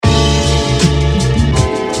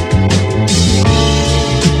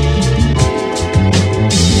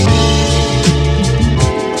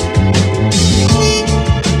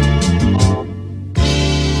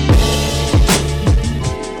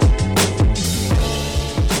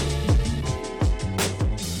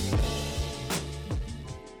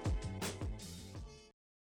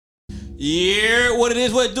Yeah, what it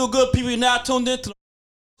is, what it do, good people. You're now tuned in to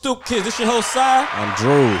StoopKidz. This your host, Si. I'm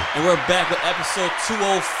Drew. And we're back with episode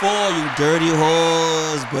 204, you dirty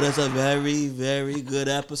whores. But it's a very, very good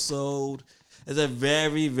episode. It's a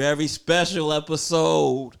very, very special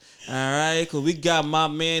episode. All right, because we got my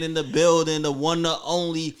man in the building, the one, the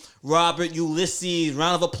only Robert YouLeeSeas.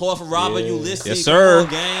 Round of applause for Robert YouLeeSeas. Yes, sir. Come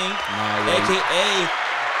on, gang. A.K.A.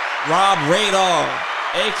 Rob Radar.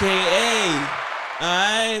 A.K.A. All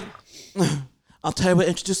right. I'll tell you what,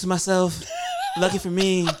 introducing myself. Lucky for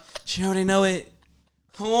me, she already know it.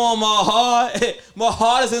 Come on, my heart. My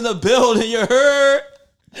heart is in the building, you heard?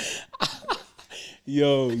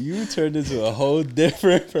 Yo, you turned into a whole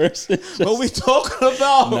different person. What we talking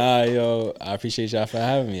about? Nah, yo, I appreciate y'all for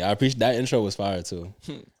having me. I appreciate that intro was fire too.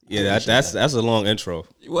 Yeah, that's a long intro.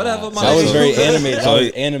 Whatever, my That was nigga. very animated. That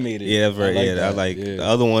was animated. Yeah, very. I like the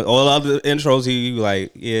other one. All the other intros, he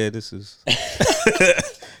like, yeah, this is.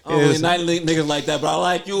 I don't really like niggas like that, but I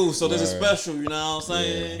like you, so this is special. You know what I'm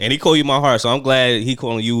saying? And he called you my heart, so I'm glad he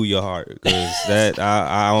calling you your heart, because that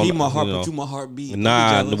I don't. He my heart, you know, but you my heartbeat.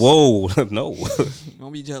 Nah, whoa, no.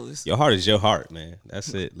 Don't be jealous. Your heart is your heart, man.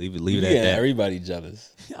 That's it. Leave it at Yeah, that. everybody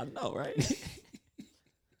jealous. I know, right?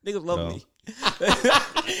 Niggas love me.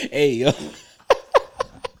 Hey, yo.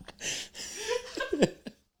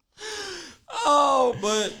 Oh,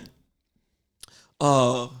 but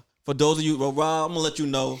for those of you, well, Rob, I'm gonna let you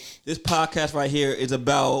know this podcast right here is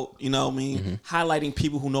about, you know what I mean, highlighting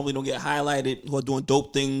people who normally don't get highlighted, who are doing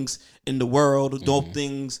dope things in the world, dope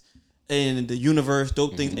things in the universe,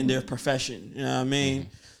 dope things in their profession. You know what I mean?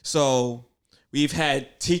 So we've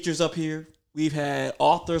had teachers up here, we've had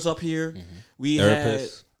authors up here, we had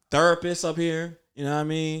therapists up here. You know what I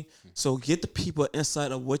mean? So get the people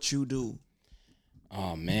insight of what you do.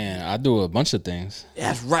 Oh man, I do a bunch of things.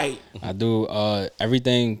 That's right. I do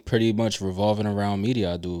everything pretty much revolving around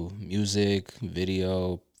media. I do music,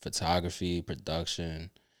 video, photography, production,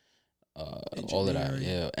 all of that.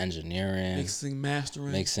 Yeah, engineering, Mixing,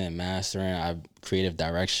 mastering. I creative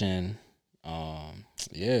direction.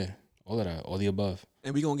 Yeah, all of that, all the above.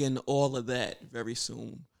 And we're going to get into all of that very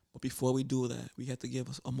soon. But before we do that, we have to give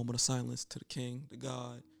us a moment of silence to the king, the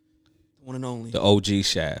God, the one and only. The OG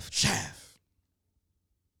Shaft. Shaft.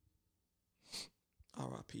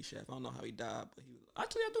 R.I.P. Shaft. I don't know how he died, but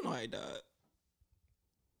actually, I do know how he died.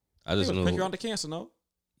 I just know. You're on the cancer, no?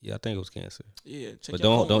 Yeah, I think it was cancer. Yeah, check But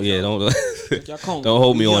your don't check your cone. don't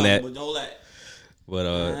hold me on that. But all that. But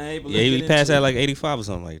Alright, but yeah, let's he get passed into at like 85 or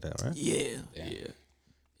something like that, right? Yeah.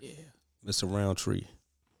 Mr. Roundtree.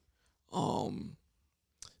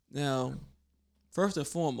 Now, first and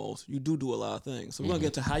foremost, you do a lot of things. So we're gonna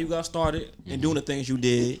get to how you got started and doing the things you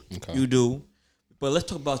did. Okay. You do. But let's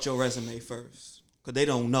talk about your resume first. Because they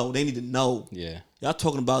don't know. They need to know. Yeah. Y'all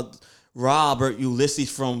talking about Robert YouLeeSeas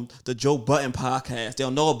from the Joe Budden podcast. They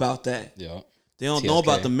don't know about that. Yeah. They don't know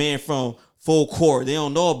about the man from Full Court. They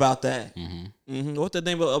don't know about that. What's the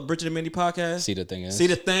name of Bridget and Mindy podcast? See, the thing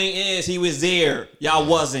is, He was there. Y'all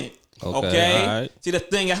wasn't. Okay? All right. See, the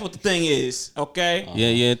thing, that's what the thing is. Okay?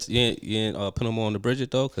 Yeah. Put him on the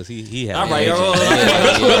Bridget though, because he had. All right.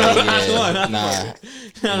 Nah.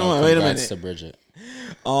 Wait a Congrats minute. to Bridget.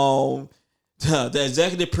 The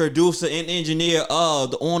executive producer and engineer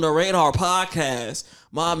of the On the Radar podcast,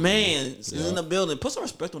 my man, is in the building. Put some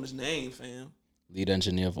respect on his name, fam. Lead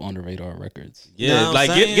engineer of On the Radar Records. Yeah, Know like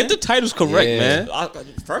what I'm saying? get the titles correct, man.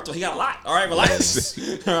 First of all, he got a lot. All right, relax.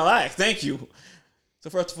 Relax. Thank you.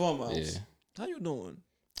 So first and foremost, how you doing?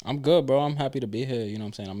 I'm good, bro. I'm happy to be here. You know what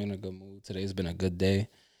I'm saying? I'm in a good mood. Today's been a good day,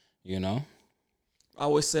 you know? I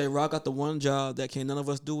always say, Rock got the one job that can't none of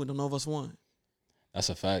us do and none of us want. That's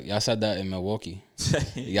a fact. Y'all said that in Milwaukee.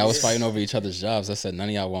 Y'all was fighting over each other's jobs. I said none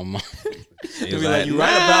of y'all want mine. He was like, you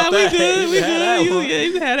right about that. We You can have that good. one. Yeah,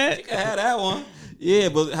 you can have that. You can have that one. Yeah,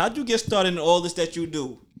 but how'd you get started in all this that you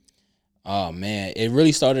do? Oh man, it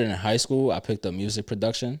really started in high school. I picked up music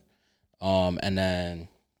production, and then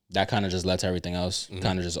that kind of just led to everything else.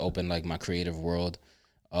 Kind of just opened like my creative world.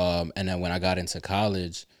 And then when I got into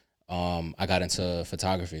college, I got into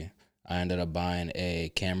photography. I ended up buying a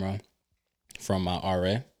camera from my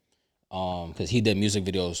RA, because he did music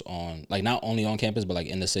videos on, like, not only on campus but like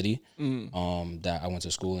in the city that I went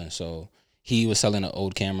to school in. So he was selling an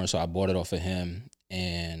old camera, so I bought it off of him,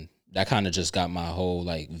 and that kind of just got my whole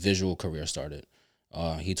like visual career started.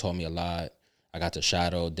 He taught me a lot. I got to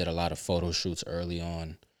shadow, did a lot of photo shoots early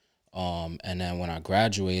on, and then when I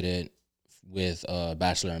graduated with a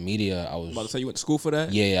bachelor in media, I was About to say you went to school for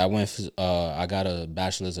that? Yeah, I went. I got a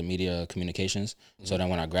bachelor's in media communications. So then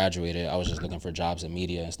when I graduated, I was just looking for jobs in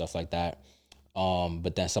media and stuff like that.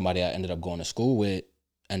 But then somebody I ended up going to school with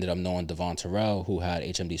ended up knowing Devon Terrell, who had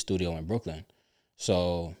HMD Studio in Brooklyn.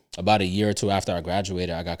 So about a year or two after I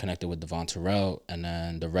graduated, I got connected with Devon Terrell, and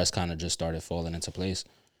then the rest kind of just started falling into place.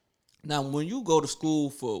 Now, when you go to school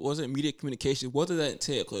for, was it media communications, what does that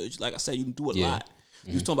entail? Because, like I said, you do a lot.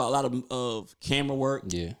 You was talking about a lot of camera work.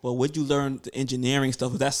 Yeah. But what you learn, the engineering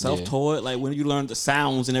stuff, was that self-taught? Like, when you learned the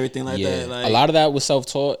sounds and everything like that? Like, a lot of that was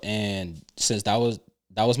self-taught, and since that was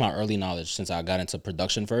my early knowledge since I got into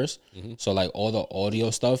production first. So, like, all the audio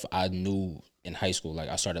stuff I knew in high school. Like,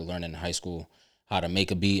 I started learning in high school how to make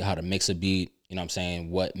a beat, how to mix a beat, you know what I'm saying,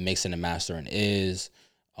 what mixing and mastering is,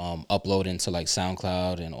 uploading to, like,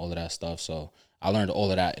 SoundCloud and all of that stuff. So, I learned all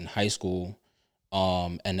of that in high school.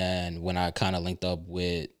 And then when I kind of linked up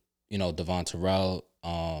with, you know, Devon Terrell,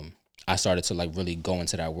 I started to, like, really go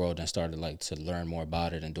into that world and started, like, to learn more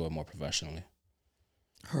about it and do it more professionally.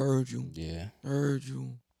 Heard you. Yeah. Heard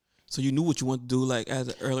you. So you knew what you wanted to do, like, as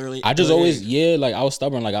an early. I just always, like, I was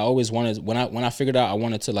stubborn. Like, I always wanted, when I figured out I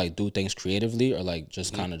wanted to, like, do things creatively or, like,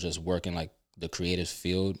 just kind of just work in, like, the creative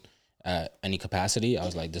field at any capacity, I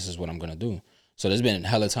was like, this is what I'm going to do. So there's been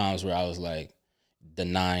hella times where I was, like,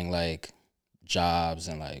 denying, like, jobs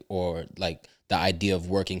and, like, or, like, the idea of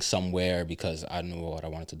working somewhere because I knew what I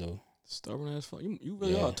wanted to do. Stubborn as fuck. You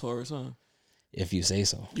really are a Taurus, huh? If you say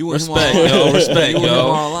so. You respect, yo. Respect,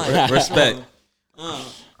 yo. Respect.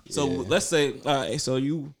 So let's say, all right, so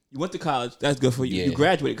you went to college. That's good for you. Yeah. You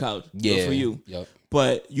graduated college. Good for you. Yep.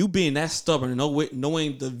 But you being that stubborn and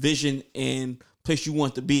knowing the vision and place you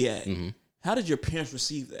want to be at, how did your parents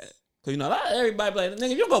receive that? Because, you know, not everybody be like,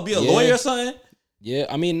 nigga, you gonna be a lawyer or something? Yeah,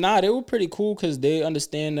 I mean, they were pretty cool because they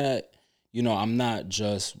understand that, you know, I'm not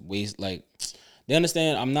just they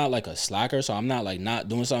understand I'm not like a slacker, so I'm not like not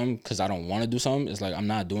doing something because I don't want to do something. It's like I'm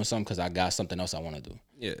not doing something because I got something else I want to do.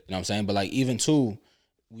 Yeah. You know what I'm saying? But, like, even too,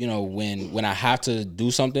 you know, when I have to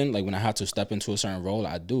do something, like when I have to step into a certain role,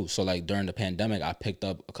 I do. So, like, during the pandemic, I picked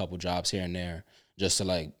up a couple jobs here and there just to,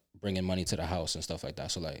 like, bring in money to the house and stuff like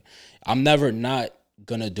that. So, like, I'm never not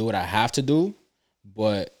gonna do what I have to do,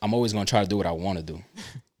 but I'm always gonna try to do what I want to do.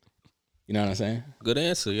 You know what I'm saying? Good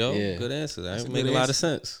answer, yo. Yeah. Good answer. That a made good a lot answer. of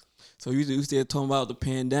sense. So you still talking about the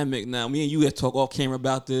pandemic. Now, me and you had talk off camera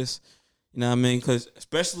about this. You know what I mean? Because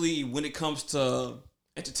especially when it comes to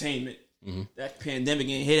entertainment, that pandemic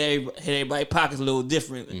and hit everybody's pockets a little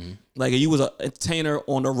different. Like, if you was an entertainer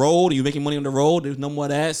on the road, you making money on the road, there's no more of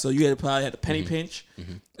that. So you probably had a penny pinch.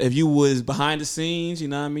 If you was behind the scenes, you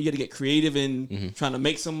know what I mean? You had to get creative and trying to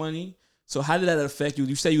make some money. So how did that affect you?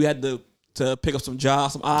 You say you had to pick up some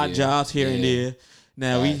jobs, some odd jobs here and there.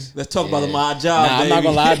 Now let's talk about the odd jobs. Nah, I'm not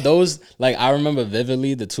gonna lie. Those, like, I remember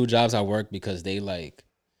vividly the 2 jobs I worked because they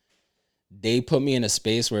put me in a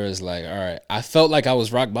space where it's like, all right, I felt like I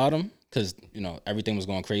was rock bottom because, you know, everything was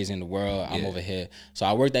going crazy in the world. I'm over here. So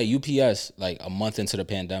I worked at UPS like a month into the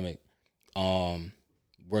pandemic,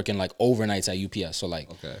 working like overnights at UPS. So, like,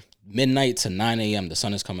 midnight to 9 a.m. the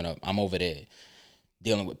sun is coming up. I'm over there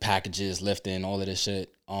dealing with packages, lifting, all of this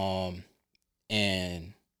shit.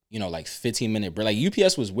 And, you know, like 15-minute break. Like,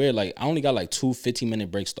 UPS was weird. Like, I only got like 2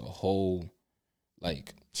 15-minute breaks the whole,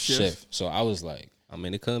 like, shift. So I was like, I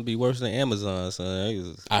mean, it couldn't be worse than Amazon,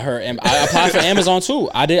 son. I heard, I applied for Amazon too.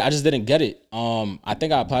 I just didn't get it. I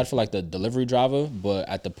think I applied for like the delivery driver, but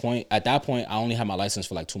at that point, I only had my license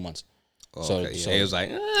for like 2 months. Oh, So it was like,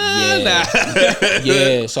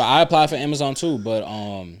 yeah. So I applied for Amazon too, but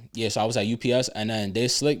so I was at UPS, and then they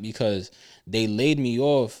slick because they laid me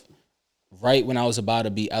off right when I was about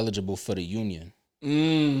to be eligible for the union.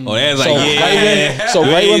 Oh, that's like,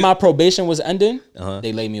 right when my probation was ending,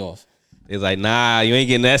 they laid me off. It's like, nah, you ain't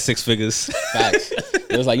getting that 6 figures. Facts.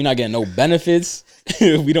 It was like, you're not getting no benefits.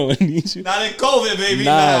 We don't need you. Not in COVID, baby.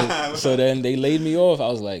 Nah. So then they laid me off. I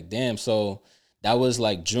was like, damn. So that was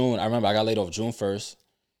like June. I remember I got laid off June 1st.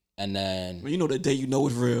 And then, You know the day you know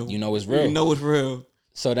it's real. you know it's real. You know it's real.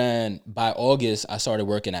 So then by August, I started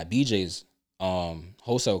working at BJ's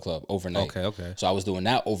wholesale club overnight. Okay. So I was doing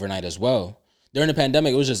that overnight as well. During the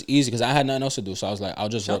pandemic, it was just easy because I had nothing else to do. So I was like, I'll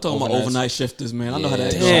just I'm work talking about overnight shifters, man. I know how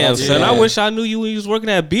that Damn, goes. son. I wish I knew you when you was working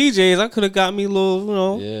at BJ's. I could have got me a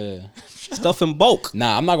little, stuff in bulk.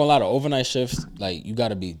 Nah, I'm not gonna lie. The overnight shifts, like, you got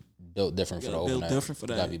to be built different for the overnight. Built different for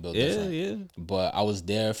that. You got to be built different. Yeah. But I was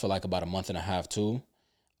there for like about a month and a half too.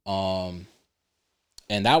 And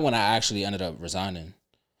that one I actually ended up resigning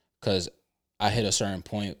because I hit a certain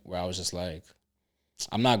point where I was just like,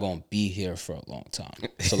 I'm not gonna be here for a long time.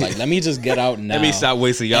 So, like, let me just get out now. Let me stop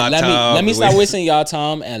wasting y'all time. Let me stop wasting y'all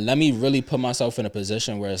time, and let me really put myself in a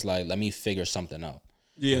position where it's like, let me figure something out.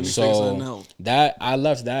 Yeah, let me figure something out. That I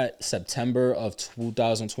left that September of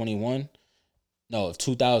 2021. of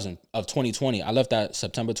 2020. I left that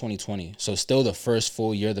September 2020. So still the first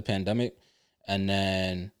full year of the pandemic. And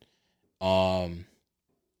then I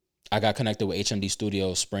got connected with HMD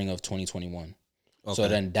Studios spring of 2021. Okay. So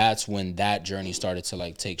then that's when that journey started to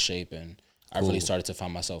like take shape, and I really started to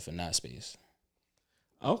find myself in that space.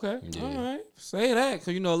 Okay. Yeah. All right. Say that.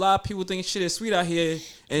 Because, a lot of people think shit is sweet out here.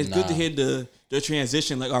 And it's good to hear the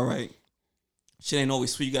transition. Like, all right, shit ain't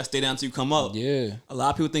always sweet. You got to stay down until you come up. Yeah. A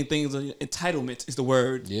lot of people think things are entitlement is the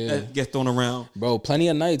word that gets thrown around. Bro, plenty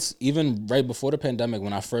of nights, even right before the pandemic,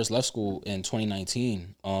 when I first left school in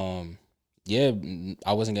 2019, I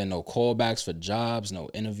wasn't getting no callbacks for jobs,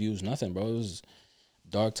 no interviews, nothing, bro. It was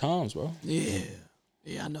dark times, bro. Yeah.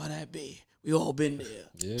 Yeah, I know how that be. We all been there.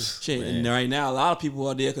 Yeah. Shit, man. And right now, a lot of people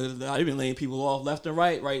are there because they've been laying people off left and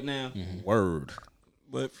right now. Mm-hmm. Word.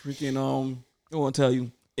 But freaking, I want to tell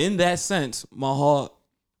you, in that sense, my heart,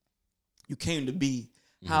 you came to be.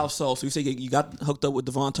 Mm-hmm. How so? So you say you got hooked up with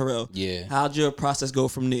Devon Terrell. Yeah. How'd your process go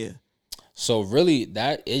from there? So really,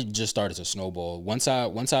 it just started to snowball. Once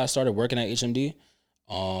I started working at HMD.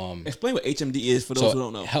 Explain what HMD is for those who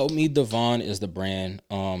don't know. Help Me Devon is the brand.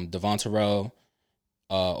 Devon Terrell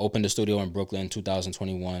opened a studio in Brooklyn in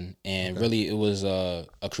 2021, and really it was a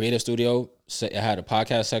creative studio. It had a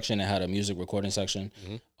podcast section, it had a music recording section.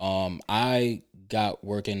 Mm-hmm. I got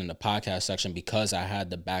working in the podcast section because I had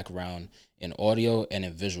the background in audio and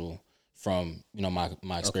in visual from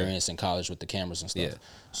my experience in college with the cameras and stuff. Yeah.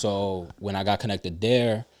 So when I got connected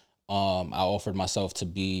there, I offered myself to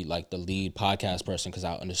be like the lead podcast person because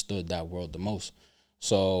I understood that world the most.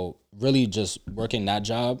 So really just working that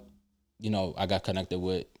job, I got connected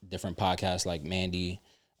with different podcasts like Mandy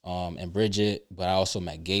and Bridget, but I also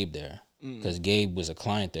met Gabe there because Gabe was a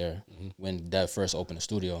client there when Dev first opened the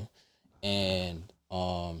studio. And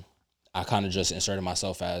I kind of just inserted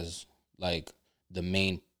myself as like the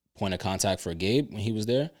main point of contact for Gabe when he was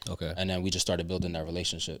there. Okay. And then we just started building that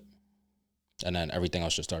relationship. And then everything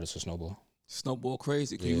else just started to snowball. Snowball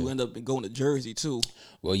crazy. Cause you end up going to Jersey too.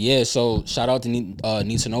 Well, yeah. So shout out to Need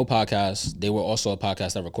to Know podcast. They were also a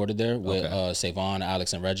podcast that recorded there with Savon,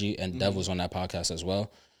 Alex, and Reggie, and Dev was on that podcast as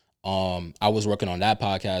well. I was working on that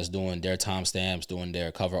podcast, doing their timestamps, doing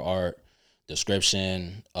their cover art,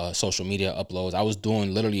 description, social media uploads. I was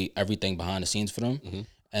doing literally everything behind the scenes for them. Mm-hmm.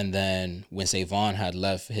 And then when Savon had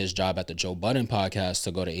left his job at the Joe Budden podcast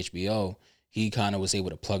to go to HBO, he kind of was able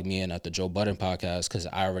to plug me in at the Joe Budden podcast because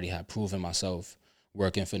I already had proven myself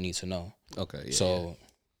working for Need to Know. Okay. Yeah, so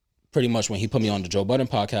pretty much when he put me on the Joe Budden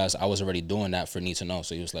podcast, I was already doing that for Need to Know.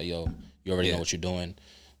 So he was like, yo, you already know what you're doing.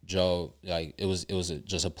 Joe, like it was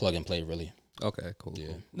just a plug and play, really. Okay, cool.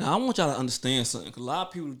 Yeah. Now I want y'all to understand something. Cause a lot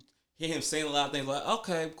of people hear him saying a lot of things like,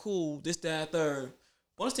 okay, cool, this, that, third.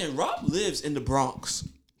 But understand, Rob lives in the Bronx.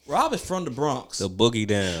 Rob is from the Bronx. The boogie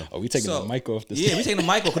down. Oh, we taking the mic off this. Yeah, we taking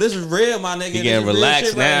the mic off. Cause this is real, my nigga. He getting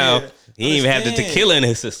relaxed now. Right, he ain't even have the tequila in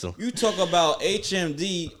his system. You talk about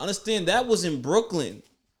HMD. Understand that was in Brooklyn.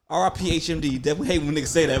 R.I.P. HMD. Definitely hate when niggas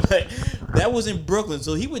say that, but that was in Brooklyn.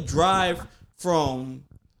 So he would drive from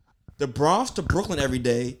the Bronx to Brooklyn every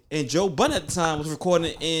day, and Joe Budden at the time was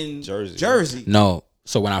recording in Jersey. No.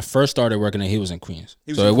 So when I first started working there, he was in Queens.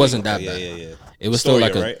 So it wasn't that bad. Yeah. It was still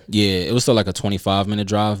like it was still like a 25-minute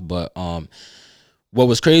drive. But what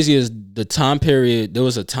was crazy is the time period. There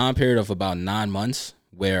was a time period of about 9 months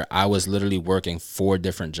where I was literally working 4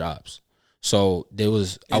 different jobs. So there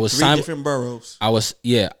was I was 3 different boroughs. I was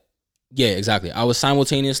exactly. I was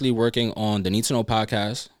simultaneously working on the Need to Know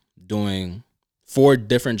podcast, doing 4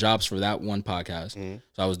 different jobs for that one podcast. Mm-hmm.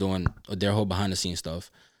 So I was doing their whole behind the scenes stuff.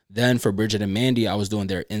 Then for Bridget and Mandy, I was doing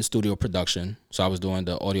their in-studio production. So I was doing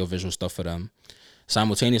the audio-visual stuff for them.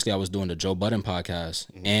 Simultaneously, I was doing the Joe Budden podcast,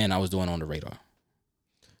 and I was doing On the Radar.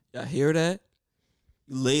 Y'all hear that?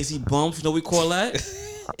 You lazy bumps, you know what we call that?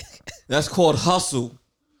 That's called hustle.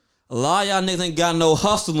 A lot of y'all niggas ain't got no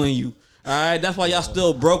hustle in you. All right? That's why y'all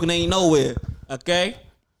still broke and ain't nowhere. Okay?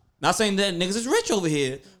 Not saying that niggas is rich over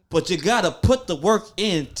here, but you got to put the work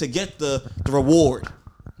in to get the reward.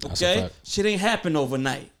 Okay? Shit ain't happen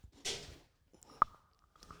overnight.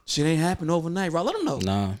 Shit ain't happen overnight, bro. Let them know.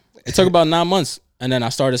 Nah. It took about 9 months. And then I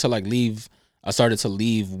started to like leave. I started to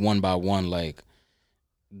leave one by one. Like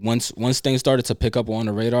once things started to pick up on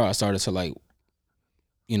the radar, I started to like,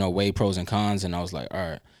 weigh pros and cons. And I was like,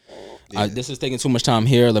 all right, this is taking too much time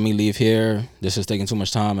here. Let me leave here. This is taking too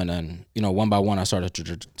much time. And then, one by one, I started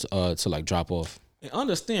to like drop off. And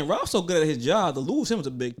understand, Rob's so good at his job, to lose him was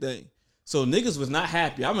a big thing. So niggas was not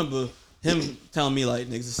happy. I remember him telling me like,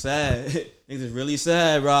 niggas is sad. Niggas is really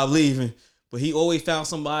sad, Rob leaving. But he always found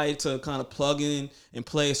somebody to kind of plug in and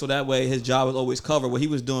play so that way his job was always covered. What he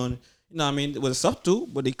was doing, You know what I mean? It was a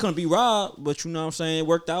substitute, but they couldn't be robbed. But you know what I'm saying? It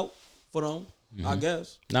worked out for them, I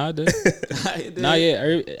guess. Nah, it did. It did. Nah,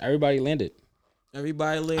 yeah, everybody landed.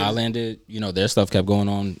 Everybody landed. I landed. You know, their stuff kept going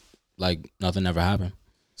on like nothing ever happened.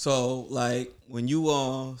 So, like, when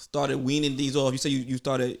you started weaning these off, you say you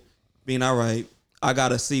started being all right. I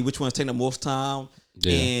gotta see which one's taking the most time,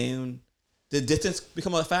 and did distance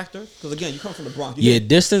become a factor? Because again, you come from the Bronx. Yeah,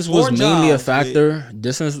 distance was mainly a factor.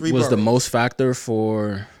 Distance was the most factor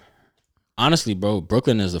for. Honestly, bro,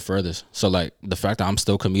 Brooklyn is the furthest. So, like, the fact that I'm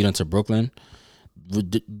still commuting to Brooklyn,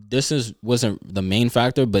 distance wasn't the main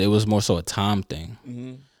factor, but it was more so a time thing.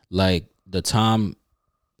 Mm-hmm. Like, the time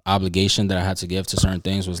obligation that I had to give to certain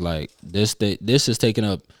things was like, this is taking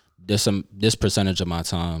up this percentage of my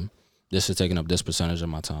time. This is taking up this percentage of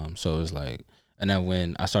my time. So, it's like, and then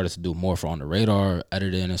when I started to do more for On the Radar,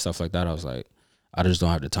 editing and stuff like that, I was like, I just don't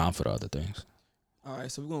have the time for the other things. All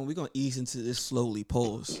right, so we're gonna ease into this slowly.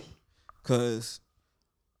 Pause. Because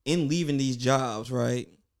in leaving these jobs, right,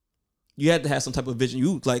 you had to have some type of vision.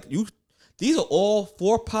 These are all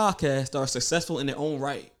 4 podcasts that are successful in their own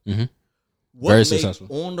right. Mm-hmm. What Very made successful.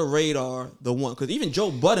 On the Radar the one? Because even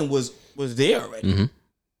Joe Budden was there already. Mm-hmm.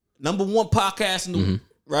 Number 1 podcast in the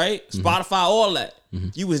right, Spotify, all that.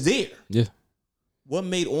 You was there. Yeah. What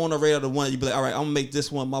made On the Radar the one that you be like, all right, I'm gonna make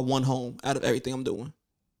this one my one home out of everything I'm doing?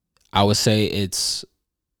 I would say it's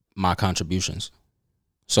my contributions.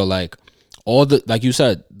 So like like you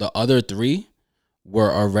said, the other 3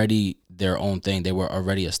 were already their own thing. They were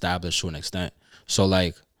already established to an extent. So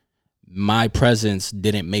like my presence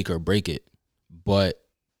didn't make or break it, but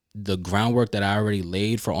the groundwork that I already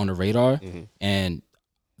laid for On the Radar and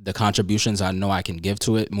the contributions I know I can give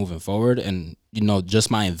to it moving forward, and you know, just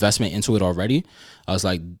my investment into it already, I was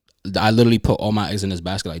like, I literally put all my eggs in this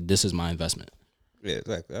basket. Like, this is my investment. Yeah,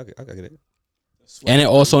 exactly. I get it. And it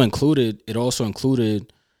also included,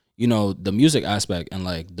 you know, the music aspect and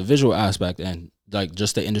like the visual aspect and like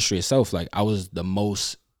just the industry itself. Like, I was the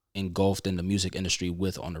most engulfed in the music industry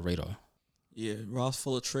with On the Radar. Yeah, Rob's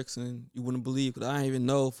full of tricks, and you wouldn't believe, because I didn't even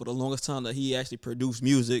know for the longest time that he actually produced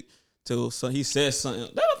music till he said something.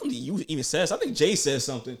 That wasn't you even said. I think Jay said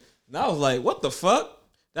something, and I was like, "What the fuck?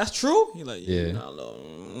 That's true?" He like, yeah.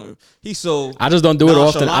 No. He's so. I just don't do it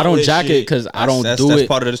often. I don't jack it because I don't do it. That's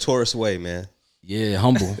part of the tourist way, man. Yeah,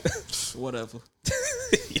 humble. Whatever.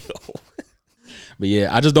 But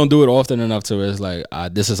yeah, I just don't do it often enough to where it's like,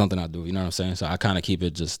 this is something I do. You know what I'm saying? So I kind of keep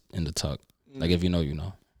it just in the tuck. Like, if you know, you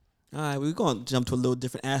know. All right, we're going to jump to a little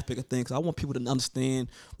different aspect of things. I want people to understand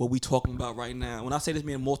what we're talking about right now. When I say this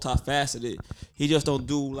being multifaceted, he just don't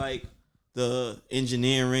do like the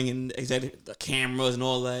engineering and exactly the cameras and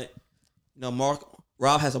all that. You know,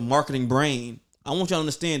 Rob has a marketing brain. I want you to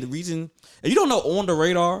understand the reason. If you don't know On the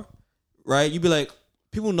Radar, right, you be like,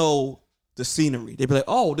 people know the scenery. They be like,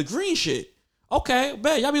 oh, the green shit. Okay,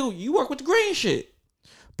 bet you work with the green shit.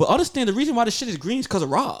 But understand the reason why the shit is green is because of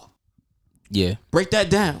Rob. Yeah. Break that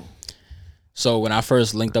down. So when I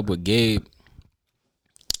first linked up with Gabe,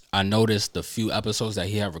 I noticed the few episodes that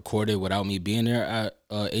he had recorded without me being there at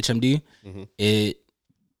HMD. Mm-hmm. It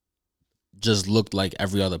just looked like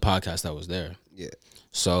every other podcast that was there. Yeah.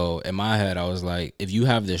 So in my head, I was like, if you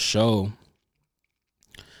have this show,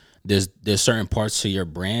 there's certain parts to your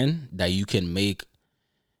brand that you can make,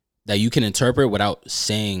 that you can interpret without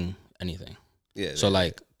saying anything. Yeah. So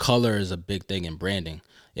like color is a big thing in branding.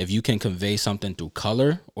 If you can convey something through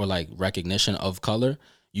color or like recognition of color,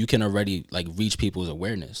 you can already like reach people's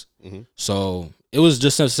awareness. Mm-hmm. So it was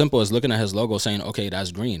just as simple as looking at his logo saying, okay,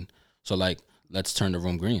 that's green. So like, let's turn the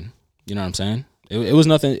room green. You know what I'm saying? It was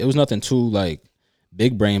nothing. It was nothing too like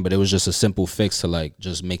big brain, but it was just a simple fix to like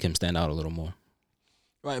just make him stand out a little more.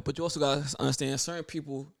 Right, but you also gotta understand certain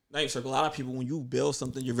people, not even a lot of people, when you build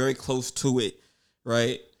something, you're very close to it,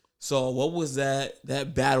 right? So what was that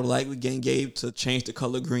battle like with getting Gabe to change the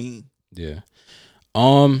color green? Yeah.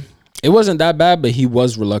 It wasn't that bad, but he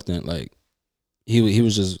was reluctant. Like he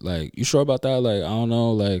was just like, you sure about that? Like, I don't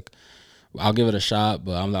know, like I'll give it a shot,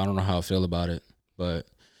 but I don't know how I feel about it. But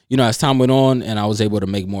you know, as time went on and I was able to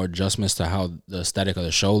make more adjustments to how the aesthetic of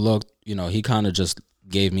the show looked, you know, he kind of just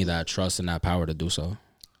gave me that trust and that power to do so.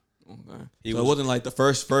 Okay. So it wasn't like the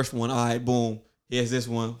first one, all right, boom, here's this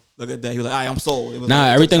one. Look at that. He was like, all right, I'm sold. It was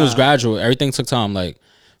everything was gradual. Everything took time. Like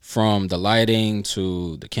from the lighting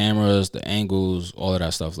to the cameras, the angles, all of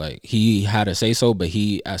that stuff. Like he had to say so, but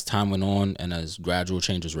he, as time went on and as gradual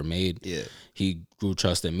changes were made, he grew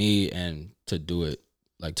trust in me and to do it,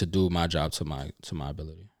 like to do my job to my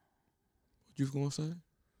ability. What you was gonna say?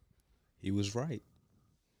 He was right.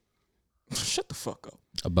 Shut the fuck up.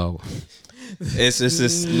 About It's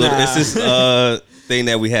this thing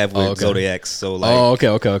that we have with Zodiacs. So like,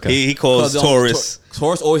 okay. He calls Taurus.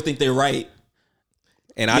 Taurus always think they're right,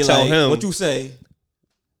 and I tell him, what you say.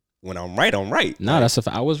 When I'm right, I'm right. Nah, that's if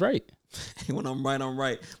I was right. When I'm right, I'm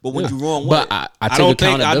right. But when you wrong, what? But I take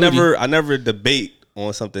accountability. I never debate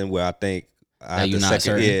on something where I think I have the second.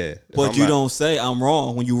 Certain. Yeah, but you don't say I'm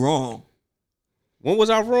wrong when you wrong. When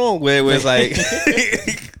was I wrong? Where it was like,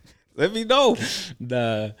 let me know.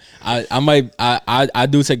 Nah, I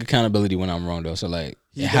do take accountability when I'm wrong though. So like,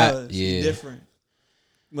 he does. Yeah, he's different.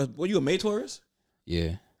 Were you a May Taurus?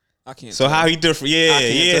 Yeah. I can't. So how he different?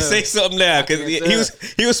 Yeah. Say something now, because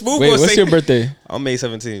he was smooth. Wait, what's your birthday? I'm May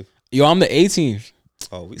 17th. Yo, I'm the 18th.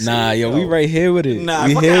 Oh, we we right here with it. Nah,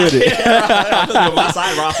 we here with it. My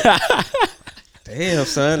side, Rob. Damn,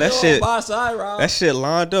 son, that shit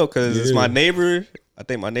lined up because it's my neighbor. I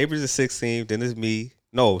think my neighbor's the 16th. Then it's me.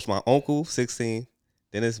 No, it's my uncle 16th.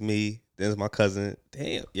 Then it's me. Then it's my cousin.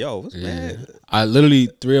 Damn, yo, what's bad? I literally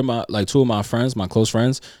two of my friends, my close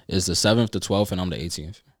friends, is the 7th, the 12th, and I'm the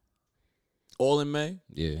 18th. All in May?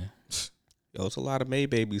 Yeah. Yo, it's a lot of May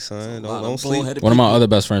babies, son. Don't sleep. One of my other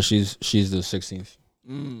best friends, she's the 16th.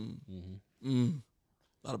 A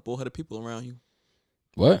lot of bullheaded people around you.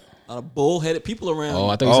 What? A lot of bullheaded people around you.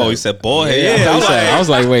 I think you said bullhead. Yeah, I was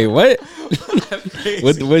like, wait, what?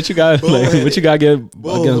 what you got? Like, what you got against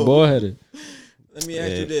bullheaded? Let me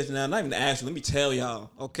ask you this now. Not even ask you. Let me tell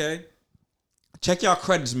y'all. Okay. Check y'all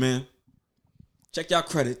credits, man. Check y'all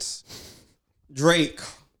credits. Drake.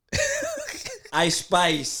 Ice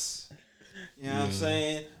Spice. You know what I'm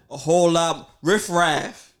saying? A whole lot. Riff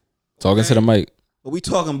Raff. Talking to the mic. What we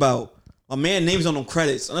talking about? My man name's on them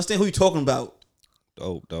credits. Understand who you talking about.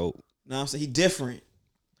 Dope. Know what I'm saying? He different.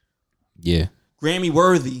 Yeah. Grammy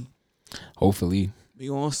worthy. Hopefully. We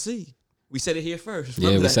gonna see. We said it here first.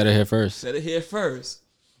 Said it here first. Said it here first.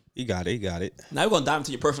 You got it. Now we're gonna dive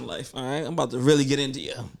into your personal life. All right? I'm about to really get into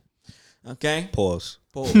you. Okay? Pause.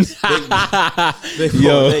 Big pause.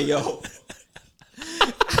 Yo.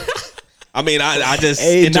 I mean, I just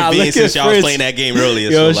intervened since y'all was playing that game earlier.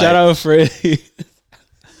 Yo, shout out Freddie.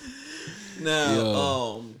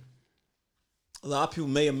 Now, a lot of people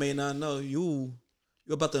may or may not know you're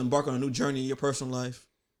about to embark on a new journey in your personal life.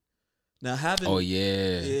 Now, having my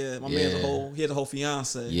man he has a whole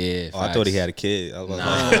fiance. Yeah, I thought he had a kid. I was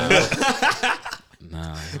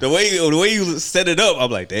nah. The way you set it up, I'm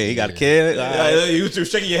like, dang, he got a kid. You were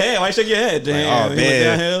shaking your head. Why you shaking your head? Damn, like,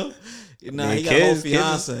 man. Downhill. Nah, he got a whole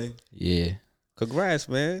fiance. Yeah. Congrats,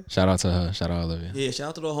 man. Shout out to her. Shout out all of you. Yeah, shout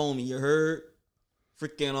out to the homie. You heard?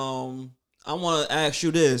 Freaking I want to ask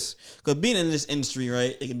you this, because being in this industry,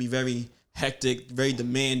 right, it can be very hectic, very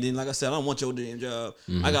demanding. Like I said, I don't want your damn job.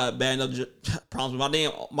 Mm-hmm. I got bad enough problems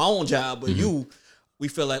with my own job, but we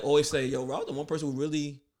feel like always say, yo, Rob, the one person who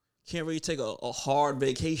really can't really take a hard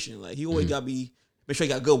vacation. Like he always got to make sure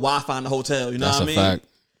he got good Wi-Fi in the hotel. You know what I mean? That's a fact.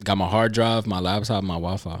 Got my hard drive, my laptop, my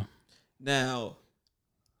Wi-Fi. Now,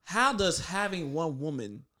 how does having one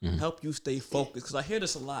woman help you stay focused? Because I hear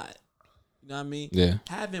this a lot. You know what I mean? Yeah.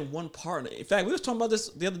 Having one partner. In fact, we was talking about this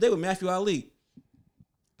the other day with Matthew Ali.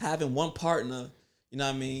 Having one partner, you know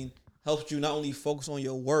what I mean, helps you not only focus on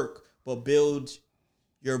your work, but build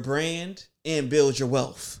your brand and build your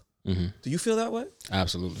wealth. Mm-hmm. Do you feel that way?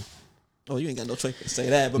 Absolutely. Oh, you ain't got no choice to say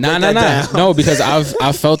that. But nah. No, because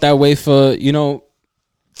I've felt that way for, I don't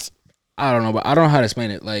know, but I don't know how to explain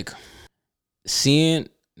it. Like seeing,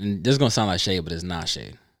 and this is gonna sound like shade, but it's not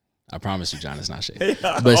shade. I promise you, John, it's not shade.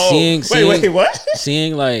 But seeing what?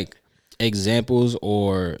 Seeing like examples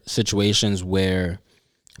or situations where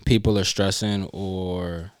people are stressing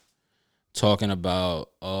or talking about,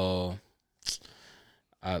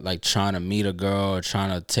 like trying to meet a girl or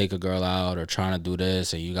trying to take a girl out or trying to do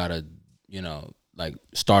this, and you gotta, like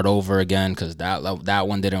start over again because that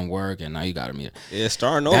one didn't work, and now you gotta meet it. Yeah,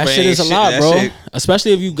 starting over. That shit is a lot, bro.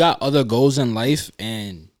 Especially if you got other goals in life,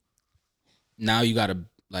 and now you gotta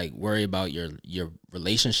like worry about your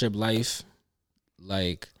relationship life.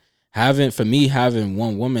 Like having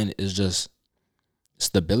one woman is just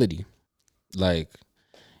stability. Like,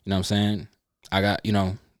 you know what I'm saying? I got,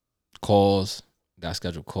 calls, got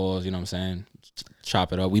scheduled calls, you know what I'm saying?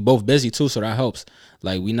 Chop it up. We both busy too, so that helps.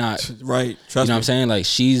 Like we not right. Trust you know me. What I'm saying? Like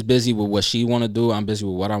she's busy with what she want to do. I'm busy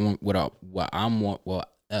with what I want, with what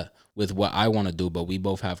I want to do. But we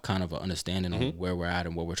both have kind of an understanding of where we're at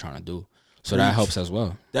and what we're trying to do. So that helps as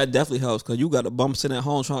well. That definitely helps because you got a bum sitting at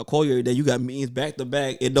home trying to call you every day. You got meetings back to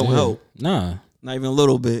back. It don't help. Nah. Not even a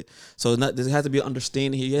little bit. So there has to be an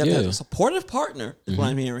understanding here. You have to have a supportive partner, is what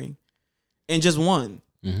I'm hearing. And just one.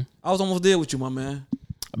 Mm-hmm. I was almost there with you, my man.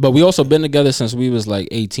 But we also been together since we was like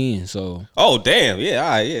 18. So. Oh damn! Yeah, all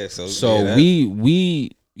right, yeah. So yeah,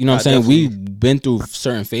 we you know what I'm saying, we've been through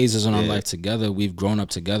certain phases in our life together. We've grown up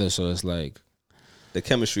together, so it's like the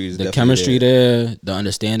chemistry is there. The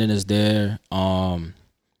understanding is there.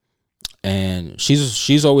 And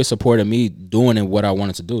she's always supported me doing it what I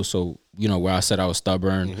wanted to do. So, you know, where I said I was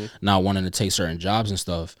stubborn, not wanting to take certain jobs and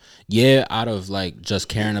stuff. Yeah, out of like just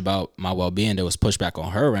caring about my well-being, there was pushback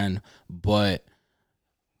on her end. But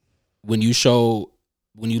when you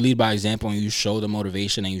lead by example and you show the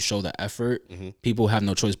motivation and you show the effort, people have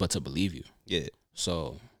no choice but to believe you. Yeah.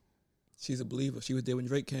 So she's a believer. She was there when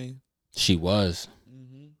Drake came. She was.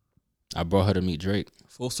 I brought her to meet Drake.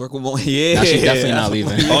 Full circle moment. Yeah. Now she's definitely not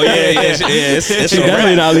leaving. Oh yeah. It's she's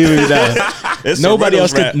definitely not leaving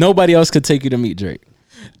now. Nobody else could take you to meet Drake.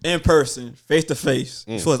 In person, face to face.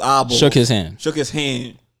 So his eyeball. Shook his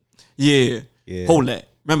hand. Yeah. Hold that.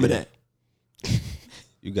 Remember that.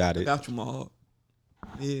 You got it. I got you, my heart.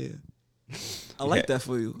 Yeah. I like that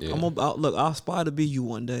for you. Yeah. I'll aspire to be you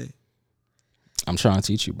one day. I'm trying to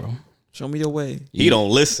teach you, bro. Show me your way. He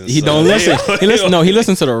don't listen. He don't listen. He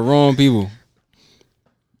listens to the wrong people.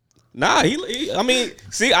 Nah, I mean,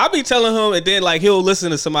 see, I be telling him, and then like he'll listen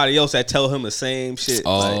to somebody else that tell him the same shit.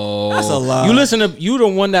 Oh, like, that's a lie. You the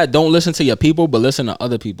one that don't listen to your people, but listen to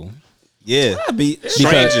other people. Yeah,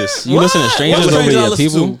 strangers. You listen to strangers over your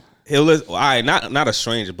people. He'll listen. All right, not a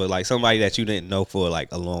stranger, but like somebody that you didn't know for like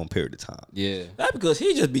a long period of time. Yeah, that's because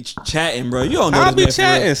he just be chatting, bro. You don't know. I be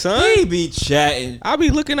chatting, son. He be chatting. I be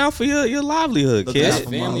looking out for your livelihood, kid. That's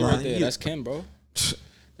family right there. That's Kim, bro.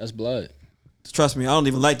 That's blood. Trust me, I don't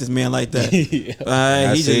even like this man like that. He be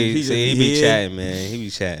chatting, man. He be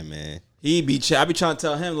chatting, man. I be trying to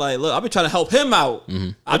tell him, like, look, I be trying to help him out.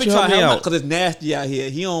 I be trying to help him out because it's nasty out here.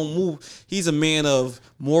 He don't move. He's a man of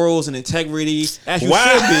morals and integrity, as you should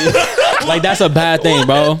be. Like, that's a bad thing,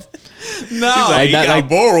 bro. No, like that, like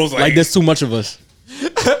morals, like there's too much of us.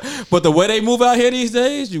 But the way they move out here these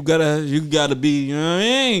days, you gotta be, you know what I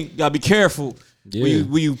mean? Gotta be careful. Yeah.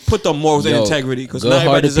 When you put the morals and integrity, because not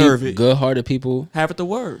everybody deserve it. Good-hearted people have it the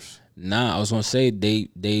worst. Nah, I was gonna say they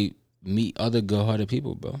meet other good-hearted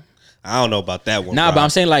people, bro. I don't know about that one. Nah, bro. But I'm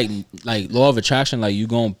saying like law of attraction, like you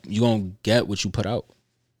gonna get what you put out.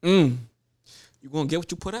 You gonna get what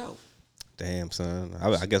you put out. Damn, son.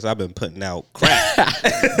 I guess I've been putting out crap.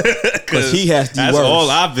 Because he has the That's worst. all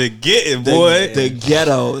I've been getting, boy. The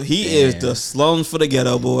ghetto. He is the slums for the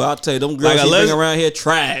ghetto, boy. I'll tell you, them girls he bring around here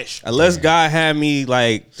trash. Unless God had me,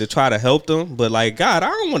 like, to try to help them. But, like, God, I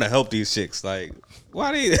don't want to help these chicks. Like,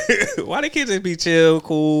 why they can't just be chill,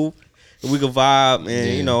 cool, we can vibe,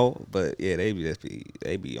 man, you know. But, yeah, they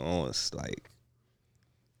be on, like,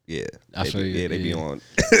 yeah. They be on.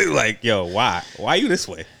 Like, yo, why? Why you this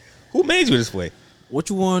way? Who made you this way? What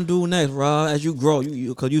you want to do next, Rob? As you grow,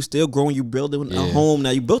 because you still growing, you building a home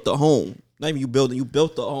now. You built a home. Not even you building, you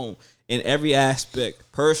built the home in every aspect,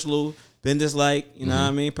 personal, business, like you know what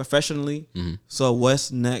I mean, professionally. So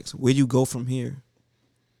what's next? Where you go from here?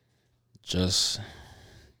 Just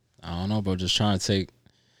I don't know, bro. Just trying to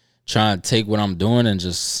take what I'm doing and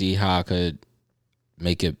just see how I could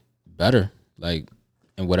make it better, like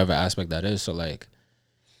in whatever aspect that is. So like.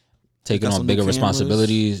 Taking on bigger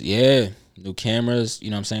responsibilities. Yeah. New cameras, you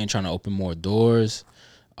know what I'm saying? Trying to open more doors.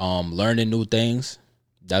 Learning new things.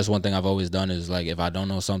 That's one thing I've always done is like if I don't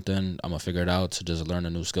know something, I'm gonna figure it out to just learn a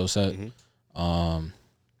new skill set.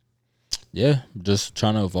 Yeah, just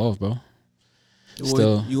trying to evolve, bro.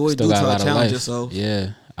 You always do try to challenge yourself.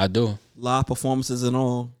 Yeah, I do. Live performances and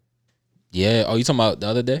all. Yeah. Oh, you talking about the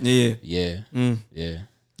other day? Yeah. Yeah.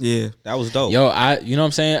 Yeah, that was dope. Yo, you know what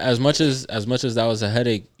I'm saying? As much as that was a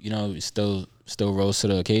headache, you know, still rose to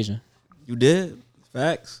the occasion. You did.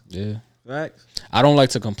 Facts. Yeah. Facts. I don't like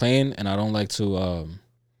to complain, and I don't like to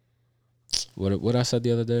what I said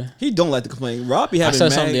the other day. He don't like to complain. Robbie having. I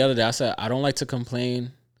said something the other day. I said I don't like to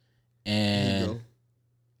complain, and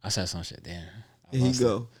I said some shit. Damn. Here you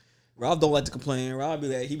go. Rob don't like to complain. Rob be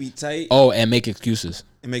like he be tight. Oh, and make excuses.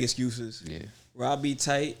 Yeah. Rob be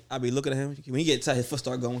tight. I be looking at him. When he get tight, his foot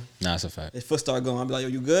start going. Nah, that's a fact. His foot start going. I be like, yo,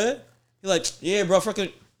 you good? He like, yeah, bro, fucking.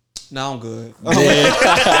 Nah, I'm good. Because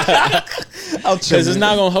it's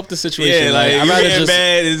not gonna help the situation. Yeah, like, I'd rather just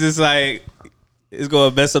bad. It's just like it's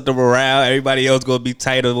gonna mess up the morale. Everybody else gonna be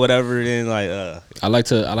tight or whatever. And like, I like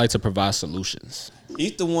to provide solutions.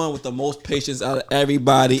 He's the one with the most patience out of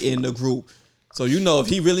everybody in the group. So you know if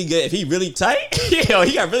he really tight, he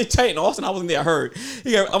got really tight in Austin. I wasn't there. I heard.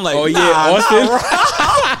 I'm like, Austin.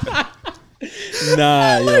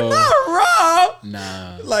 Nah, yo. Like, nah, Rob.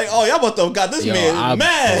 Nah. Like, oh, y'all about to have got this man I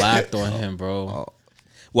mad. blacked on him, bro.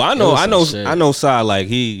 Well, I know, Sai, like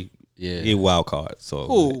he Yeah. He wild card. So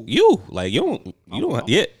Who? you don't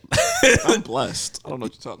yeah. I'm blessed. I don't know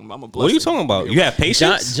what you're talking about. I'm a blessed. What are you talking about? You have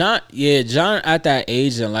patience? John at that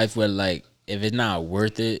age in life where like if it's not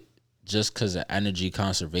worth it just because of energy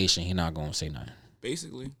conservation, he not gonna say nothing.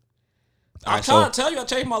 Basically. I'm trying to tell you, I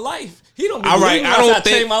changed my life. He don't. All right, I don't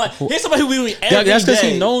think. Changed my life. Here's somebody who be doing every That's because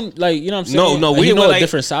day. he known, like, you know what I'm saying. No, like, we know like, a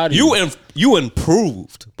different side of you. You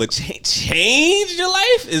improved, but change your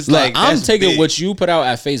life is Like I'm taking big. what you put out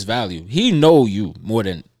at face value. He know you more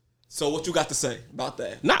than. So what you got to say about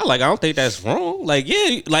that? Not like I don't think that's wrong. Like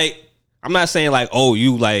yeah, like I'm not saying like oh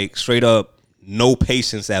you like straight up no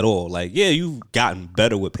patience at all. Like yeah, you've gotten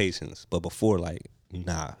better with patience, but before like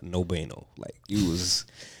nah, no bueno. Like you was.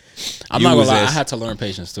 I'm not gonna lie, I had to learn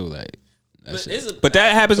patience too. Like, but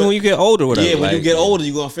that happens when you get older. Whatever. Yeah, when like, you get older,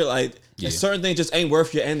 you're gonna feel like certain things just ain't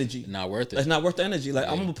worth your energy. Not worth it. It's not worth the energy. Like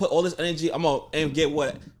I'm gonna put all this energy. I'm gonna get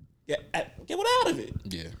what out of it.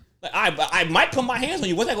 Yeah. Like I might put my hands on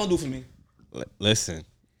you. What's that gonna do for me? Listen.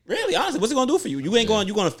 Really, honestly, what's it gonna do for you? You ain't going.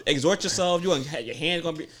 You're gonna exhort yourself. You gonna have your hand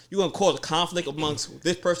gonna be. You gonna cause conflict amongst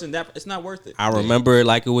this person. That it's not worth it. I remember it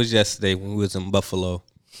like it was yesterday when we was in Buffalo.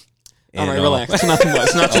 All right, relax. It's not too much.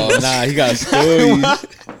 It's not too much. Nah, he got stories.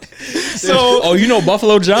 You know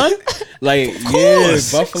Buffalo John? Like, yeah,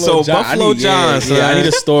 Buffalo so John. Buffalo John. Yeah, I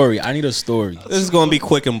need a story. This is gonna be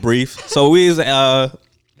quick and brief. So we was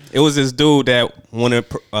it was this dude that wanted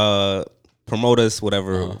promote us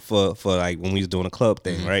whatever for like when we was doing a club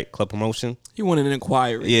thing, right? Club promotion. He wanted an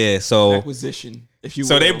inquiry. Yeah, so acquisition. If you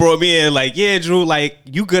so they brought me in like, yeah, Drew, like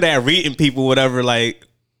you good at reading people, whatever, like.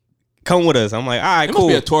 Come with us. I'm like, all right, it cool.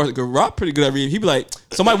 Must be a tourist. Rob pretty good at reading. He be like,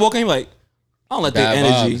 somebody walking, he be like, I don't like that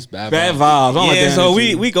energy. Bad vibes. vibes. I don't like that so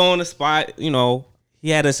energy. we go on the spot. You know, he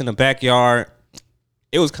had us in the backyard.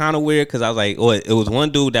 It was kind of weird because I was like, oh, it was one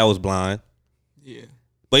dude that was blind. Yeah,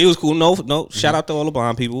 but he was cool. No, shout out to all the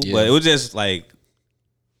blind people. Yeah. But it was just like,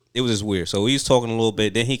 it was just weird. So we was talking a little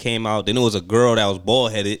bit. Then he came out. Then it was a girl that was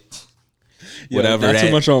bald headed. Whatever. That's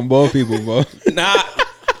too much on bald people, bro. Nah.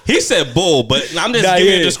 He said bull, but I'm just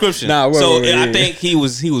giving you a description. I think he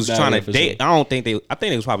was trying to date. Sure. I think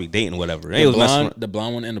they was probably dating whatever. The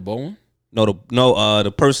blonde one and the bold one? No,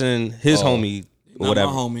 the person, his homie or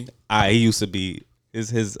whatever. My homie. He used to be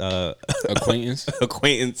his acquaintance.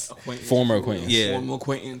 Former acquaintance. Yeah. Former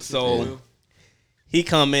acquaintance. So he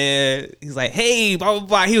come in, he's like, hey, blah blah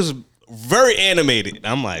blah. He was very animated.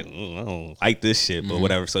 I'm like, I don't like this shit, but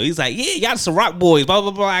whatever. So he's like, yeah, y'all some Ciroc boys, blah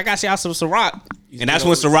blah blah. I got y'all some Ciroc. And that's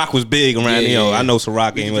when Ciroc was big around. I know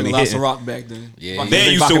Ciroc ain't really hitting. Ciroc back then.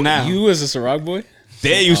 Yeah, You was a Ciroc boy.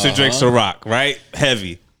 They used to drink Ciroc, right?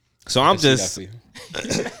 Heavy. So I'm just.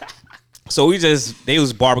 So they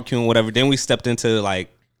was barbecuing whatever. Then we stepped into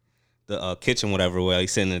like the kitchen whatever where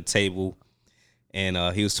he's sitting at the table,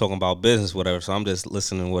 and he was talking about business whatever. So I'm just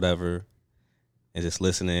listening whatever. And just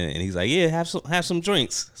listening, and he's like, "Yeah, have some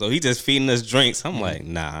drinks." So he just feeding us drinks. I'm like,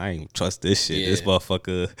 "Nah, I ain't trust this shit. This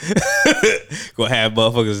motherfucker gonna have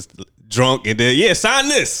motherfuckers drunk, and then sign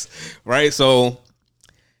this, right?" So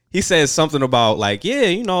he says something about like, "Yeah,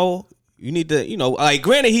 you need to, like."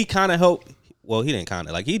 Granted, he kind of helped. Well, he didn't kind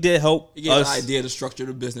of like he did help. He gave us an idea to structure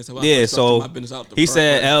the business. So he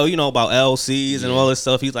said, about LCs and all this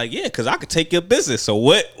stuff. He's like, "Yeah, because I could take your business." So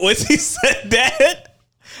once he said that.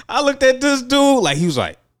 I looked at this dude like he was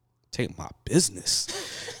like, take my business.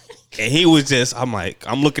 And he was just, I'm like,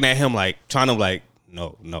 I'm looking at him like trying to like,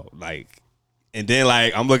 no, like, and then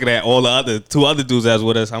like I'm looking at all the two other dudes that's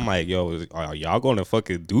with us. I'm like, yo, are y'all gonna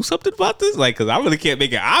fucking do something about this? Like, cause I really can't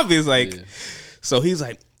make it obvious. Like, so he's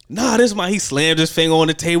like, nah, he slammed his finger on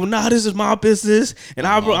the table. Nah, this is my business. And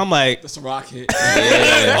I'm like, that's a rock hit.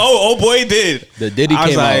 Yeah. oh boy, he did. The Diddy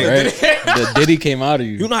came out, right? The Diddy came out of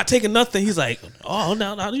you. You're not taking nothing. He's like, oh,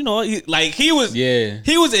 no, he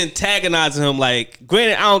was antagonizing him. Like,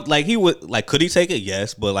 granted, I don't like he would like. Could he take it?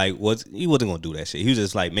 Yes, but like, he wasn't gonna do that shit. He was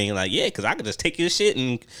just like, man, like, yeah, because I could just take your shit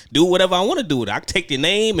and do whatever I want to do with it. I could take your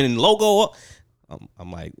name and logo.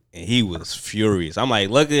 I'm like, and he was furious. I'm like,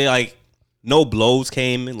 look at like. No blows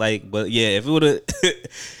came, like, but yeah, if he would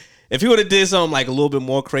have did something like a little bit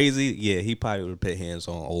more crazy, yeah, he probably would have put hands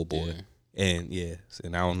on old boy, and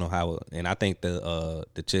and I don't know how, and I think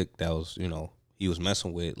the chick that was he was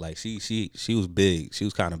messing with, like she was big, she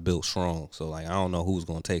was kind of built strong, so like I don't know who's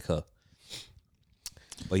gonna take her,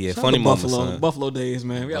 but yeah, funny moment, Buffalo days,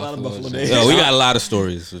 man, we got a lot of Buffalo days. Yo, we got a lot of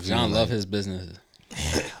stories. John love his business.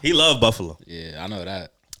 He loved Buffalo. Yeah, I know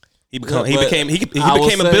that. He became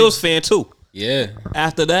a Bills fan too. Yeah.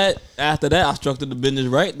 After that, I structured the business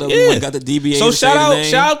right. Yeah. Got the DBA. So shout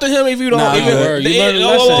out to him if you don't. You learned a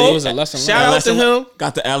lesson. It was a lesson. Shout out to him.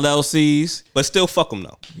 Got the LLCs, but still fuck him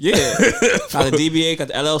though. Yeah. Got the DBA, got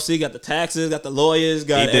the LLC, got the taxes, got the lawyers,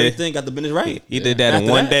 got everything, got the business right. He did that in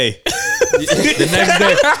one day. The next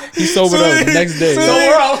day, he sobered up. The next day,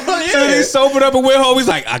 so he sobered up and went home. He's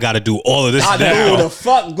like, I gotta do all of this now. The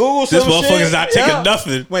fuck, Google this motherfucker's not taking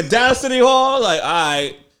nothing. Went down to City Hall, like, all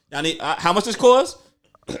right, I need how much this cost?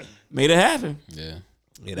 Made it happen. Yeah,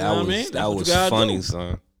 that was funny,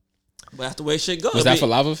 son. But that's the way shit goes. Was that for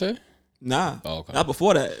Lava Fair? Nah, okay. Not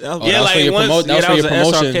before that. That was for your promotion.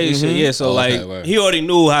 SRK shit. Yeah, so he already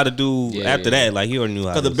knew how to do after that. Like he already knew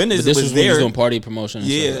how. Because the business was there. When he was doing party promotion.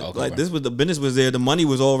 Yeah, this was the business was there. The money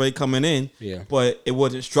was already coming in. Yeah, but it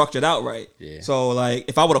wasn't structured out right. Yeah. So like,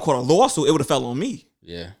 if I would have caught a lawsuit, it would have fell on me.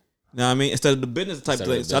 Yeah. You know what I mean? Instead of the business type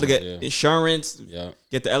thing. So I had to get insurance. Yeah.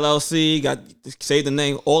 Get the LLC. Got to save the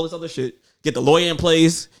name. All this other shit. Get the lawyer in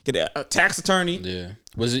place. Get a tax attorney. Yeah.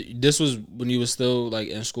 This was when you was still like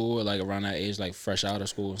in school, or like around that age, like fresh out of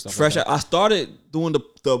school and stuff. Fresh like that? out. I started doing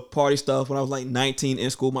the party stuff when I was like 19 in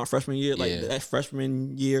school, my freshman year, that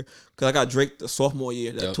freshman year, because I got Drake the sophomore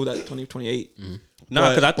year, that 2028. Mm-hmm. No,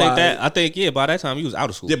 because I think by that time you was out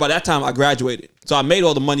of school. Yeah, by that time I graduated, so I made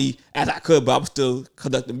all the money as I could, but I was still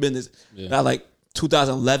conducting business. Yeah. That like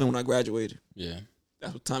 2011 when I graduated. Yeah,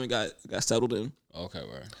 that's what time it got settled in. Okay,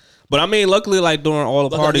 right. But I mean, luckily, like during all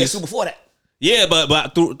the parties, before that. Yeah,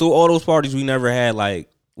 but through all those parties, we never had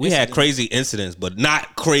like had crazy incidents, but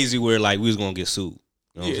not crazy where like we was gonna get sued.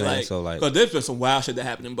 You know what I'm saying? Like, so like, because there's been some wild shit that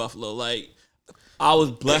happened in Buffalo. Like, I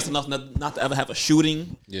was blessed enough not to ever have a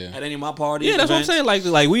shooting at any of my parties. Yeah, that's events. what I'm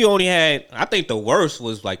saying. Like we only had, I think the worst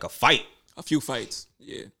was like a fight, a few fights.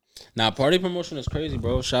 Yeah. Now party promotion is crazy,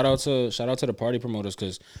 bro. Shout out to the party promoters,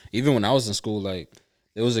 because even when I was in school, like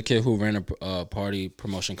there was a kid who ran a party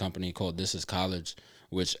promotion company called This Is College,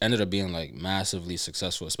 which ended up being like massively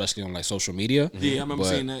successful, especially on like social media. Yeah, I remember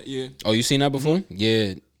seeing that. Yeah. Oh, you seen that before? Mm-hmm.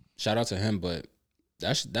 Yeah. Shout out to him, but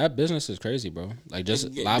that business is crazy, bro. Like just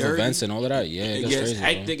live events and all of that. Yeah, it gets crazy,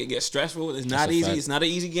 hectic. Bro. It gets stressful. It's not easy. It's not an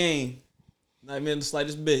easy game. Not even the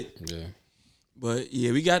slightest bit. Yeah. But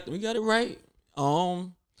yeah, we got it right.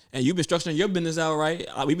 And you've been structuring your business out right.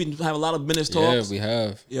 We've been having a lot of business talks. Yeah, we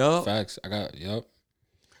have. Yep. Facts.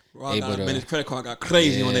 Bro, got a business credit card got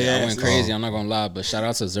crazy on their ass. I went crazy. I'm not gonna lie, but shout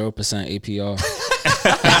out to 0% APR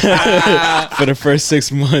for the first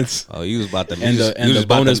 6 months. Oh, you was about to and the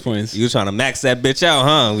bonus points. You was trying to max that bitch out,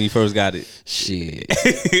 huh? When you first got it. Shit.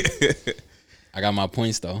 I got my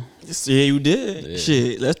points though. Yeah, you did. Yeah.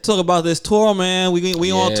 Shit. Let's talk about this tour, man.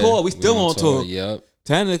 We on tour. We still on tour. Yep.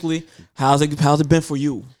 Technically, how's it been for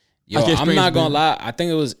you? Yo, I'm not gonna lie. I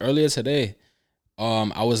think it was earlier today.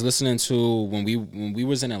 I was listening to when we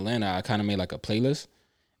was in Atlanta. I kind of made like a playlist.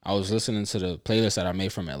 I was listening to the playlist that I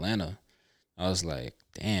made from Atlanta. I was like,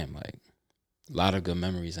 damn, like a lot of good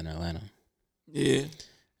memories in Atlanta. Yeah.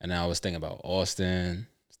 And then I was thinking about Austin.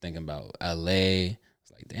 Thinking about LA.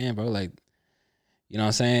 It's like, damn, bro, like, you know what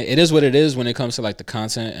I'm saying? It is what it is when it comes to like the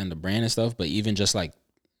content and the brand and stuff. But even just like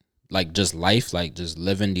just life, like just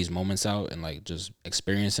living these moments out and like just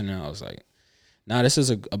experiencing it, I was like, nah, this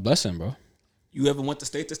is a blessing, bro. You ever went to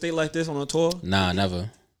state like this on a tour? Nah, never.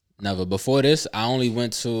 Before this, I only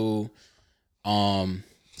went to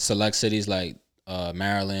select cities like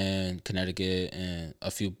Maryland, Connecticut, and a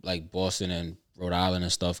few like Boston and Rhode Island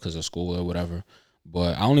and stuff because of school or whatever.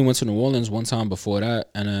 But I only went to New Orleans one time before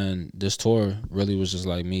that, and then this tour really was just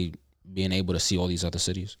like me being able to see all these other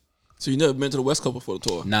cities. So you never been to the West Coast before the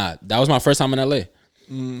tour? Nah, that was my first time in LA.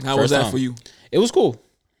 How was that for you? It was cool.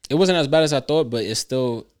 It wasn't as bad as I thought, but it's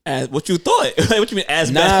still... As what you thought? What you mean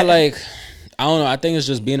as bad? Nah, like, I don't know. I think it's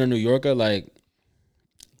just being a New Yorker. Like,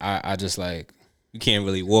 I just like... You can't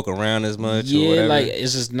really walk around as much. Yeah, or whatever. like,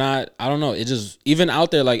 it's just not... I don't know. It just... Even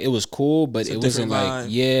out there, like, it was cool, but it wasn't like...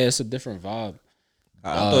 Yeah, it's a different vibe.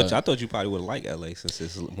 I thought you probably would like LA since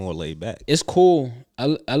it's more laid back. It's cool.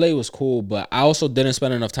 LA was cool, but I also didn't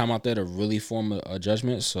spend enough time out there to really form a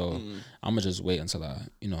judgment. So I'm gonna just wait until I,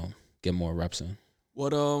 get more reps in.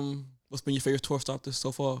 What's been your favorite tour stop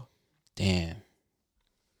so far? Damn,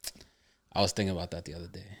 I was thinking about that the other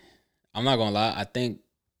day. I'm not gonna lie. I think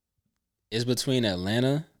it's between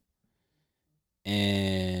Atlanta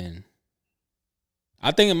and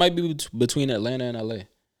I think it might be between Atlanta and LA.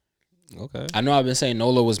 Okay. I know I've been saying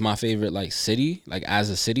NOLA was my favorite like city, like as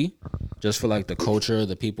a city, just for like the culture,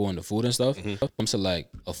 the people, and the food and stuff. When it comes to like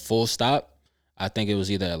a full stop, I think it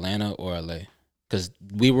was either Atlanta or LA, because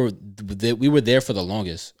we were there for the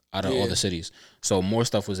longest out of all the cities, so more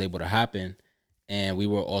stuff was able to happen, and we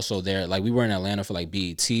were also there. Like we were in Atlanta for like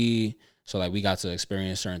BET, So like we got to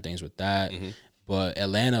experience certain things with that. But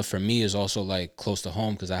Atlanta for me is also like close to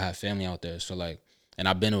home because I have family out there. So like, and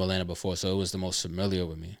I've been to Atlanta before, so it was the most familiar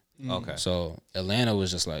with me. Okay. So Atlanta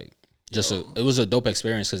was just like it was a dope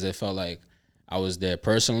experience because it felt like I was there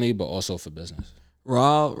personally, but also for business.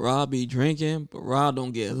 Rob be drinking, but Rob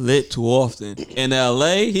don't get lit too often. In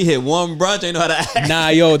LA, he hit one brunch, ain't know how to act. Nah,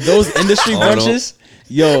 yo, those industry brunches.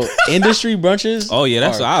 Yo, industry brunches. Oh yeah,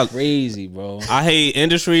 that's crazy, bro. I hate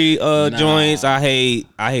industry joints. I hate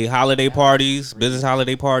holiday parties, business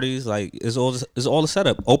holiday parties. Like it's all the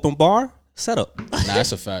setup. Open bar setup. Nah,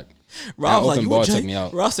 that's a fact. Rob was open like, bar took me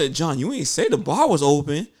out. Rob said, "John, you ain't say the bar was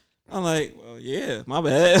open." I'm like, "Well, yeah, my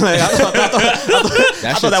bad." Like, I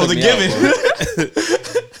thought that was a given.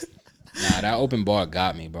 Nah, that open bar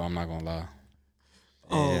got me, bro. I'm not gonna lie.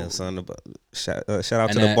 Yeah, son. Shout out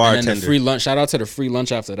to the bartender. And then the free lunch. Shout out to the free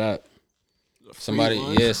lunch after that. Somebody,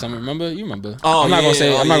 remember? You remember? Oh, I'm not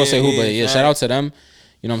gonna say who, but yeah. Shout out to them.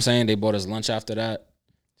 You know what I'm saying? They bought us lunch after that.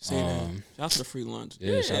 Shout out to the free lunch.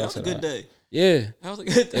 Yeah, shout that out was to a good that. day. Yeah, That was a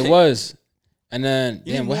good day. it was. And then,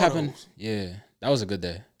 You need what more happened? of those. Yeah, that was a good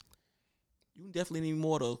day. You definitely need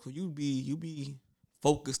more though, cause you be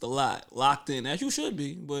focused a lot, locked in as you should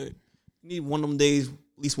be. But you need one of them days at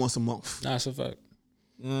least once a month. Nah, it's a fact.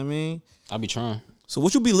 You know what I mean? I'll be trying. So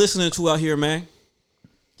what you be listening to out here, man?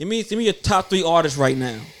 Give me your top 3 artists right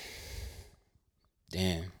now.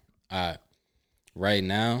 Damn. All right. Right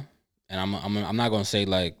now, and I'm not gonna say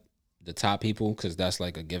like the top people because that's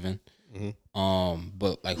like a given.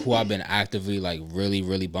 But like who I've been actively like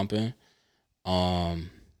really bumping.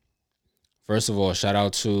 First of all, shout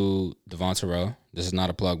out to Devon Terrell. This is not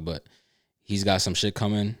a plug, but he's got some shit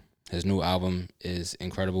coming. His new album is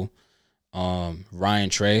incredible. Ryan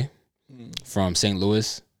Trey from St.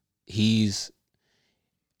 Louis.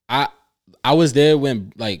 I was there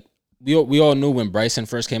when like we all knew when Bryson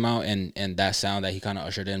first came out and that sound that he kind of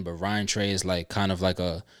ushered in, but Ryan Trey is like kind of like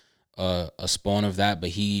a spawn of that, but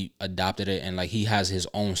he adopted it and like he has his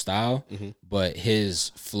own style, but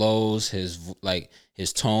his flows,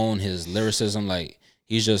 his tone, his lyricism, like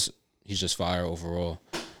he's just fire overall.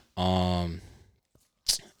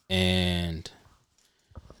 And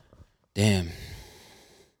damn,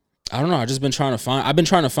 I don't know. I've been trying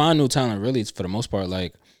to find new talent really for the most part.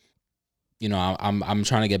 Like, you know, I'm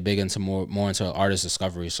trying to get big into more into artist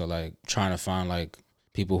discovery. So like trying to find like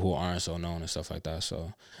people who aren't so known and stuff like that.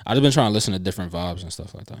 So I've just been trying to listen to different vibes and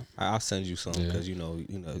stuff like that. I'll send you some because you know,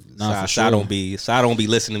 Nah, Side don't be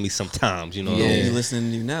listening to me sometimes. You know, You don't be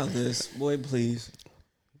listening to you now. This boy, please.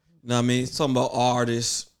 You know what I mean? It's talking about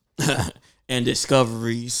artists and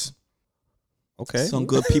discoveries. Okay, Some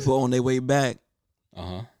good people on their way back. Uh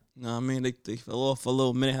huh. You know what I mean? They fell off for a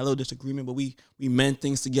little minute, had a little disagreement, but we mend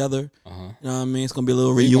things together. Uh huh. You know what I mean? It's gonna be a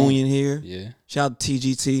little reunion here. Yeah. Shout out to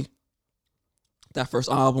TGT. That first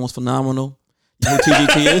album was phenomenal. You know who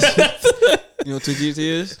TGT is? You know who TGT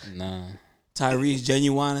is? Nah. Tyrese,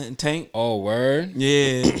 Genuine, and Tank. Oh, word.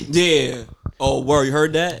 Yeah. Oh, word. You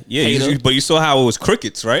heard that? Yeah, but you saw how it was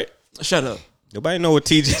crickets, right? Shut up. Nobody know what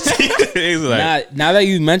TGT is like. Now that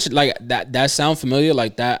you mentioned like that sound familiar,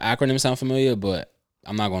 like that acronym sound familiar, but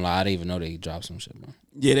I'm not gonna lie, I didn't even know they dropped some shit, bro.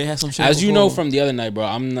 Yeah, they had some shit. As before. you know from the other night, bro,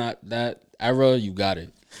 I'm not that era. You got it.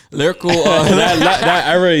 Lyrical. that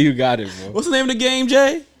era, you got it, bro. What's the name of the game,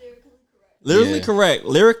 Jay? Lyrically correct.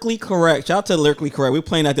 Lyrically correct. Shout out to Lyrically Correct. We were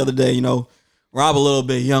playing that the other day. You know, Rob a little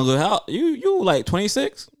bit younger. How you like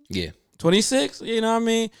 26? Yeah. 26. You know what I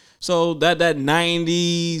mean? So that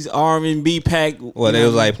 90s R&B pack. Well, they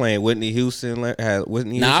was like playing Whitney Houston. Had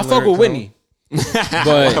Whitney. Nah, Houston I fuck with Whitney.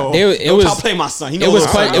 But it was. I'll play my son.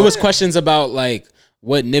 It was questions about like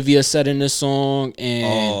what Nivea said in this song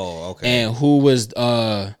and and who was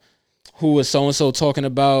so and so talking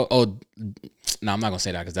about. Oh, no, I'm not gonna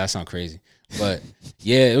say that because that sounds crazy. But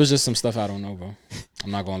yeah, it was just some stuff I don't know, bro.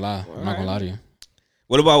 I'm not gonna lie. I'm not gonna lie to you.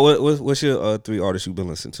 What about what's your 3 artists you've been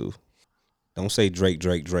listening to? Don't say Drake.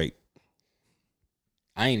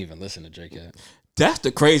 I ain't even listened to Drake yet. That's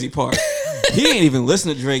the crazy part. He ain't even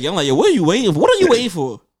listening to Drake. I'm like, yo, what are you waiting for? What are you waiting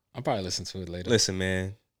for? I'll probably listen to it later. Listen,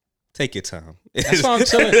 man, take your time. That's why I'm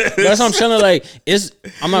chilling. That's why I'm chilling. Like,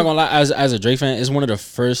 I'm not gonna lie. As a Drake fan, it's one of the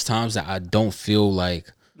first times that I don't feel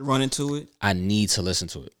like run into it. I need to listen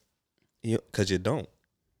to it. Because you don't.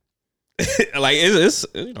 Like it's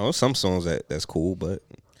some songs that's cool, but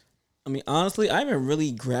I mean, honestly, I haven't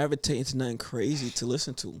really gravitated to nothing crazy to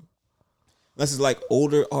listen to. Unless it's like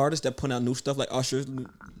older artists that put out new stuff, like Usher's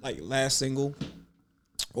like last single,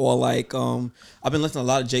 or like I've been listening to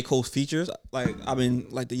a lot of J. Cole's features. Like I've been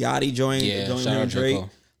like the Yachty joint, the joint shout out with Drake, J.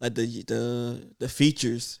 Cole. like the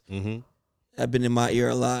features have been in my ear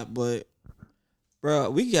a lot. But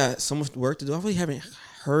Bro, we got so much work to do. I really haven't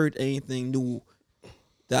heard anything new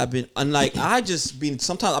that I've been. Unlike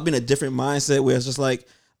sometimes I've been in a different mindset where it's just like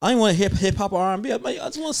I don't want to hip hop or R&B. I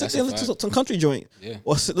just want to sit there and listen to some country joint,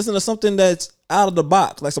 or listen to something that's out of the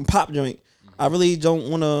box, like some pop joint. I really don't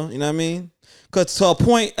want to, you know what I mean? Because to a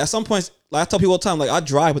point, at some points, like I tell people all the time, like I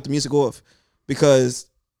drive with the music off because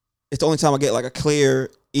it's the only time I get like a clear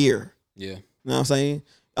ear. Yeah, you know what I'm saying?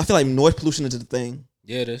 I feel like noise pollution is the thing.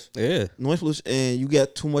 Yeah, it is. Yeah, noise pollution, and you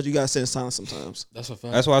get too much. You gotta sit in silence sometimes. That's a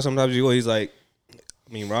fact. That's why sometimes he's like.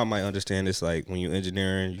 I mean, Rob might understand this. Like when you're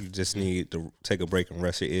engineering, you just need to take a break and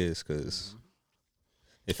rest your ears because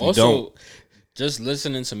if you don't, just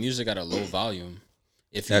listening to music at a low volume.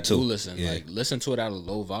 If you do listen, like listen to it at a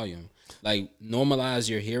low volume. Like normalize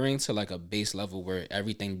your hearing to like a base level where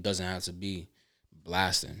everything doesn't have to be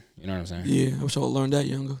blasting. You know what I'm saying? Yeah, I wish I would learned that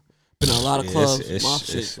younger. Been in a lot of clubs. My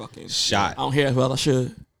shit fucking shot. I don't hear as well as I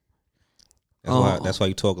should. That's why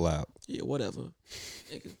you talk loud. Yeah, whatever.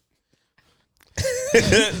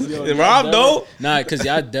 Rob, though? Nah, because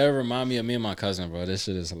y'all dare remind me of me and my cousin, bro. This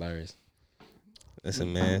shit is hilarious.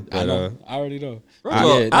 Listen, man. I know. I already know.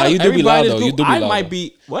 Bro, you do be loud, though. You do be loud. I might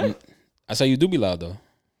be... What? I say you do be loud, though.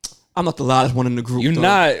 I'm not the loudest one in the group, You're though.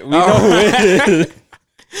 not. We know it.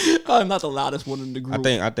 I'm not the loudest one in the group.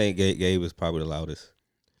 I think Gabe is probably the loudest.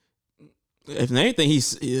 If anything,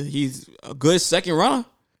 he's a good second runner.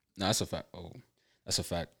 No, that's a fact. Oh, that's a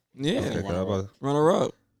fact. Yeah. Runner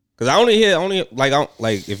up. Cause I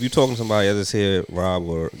like if you talking to somebody, I just hear Rob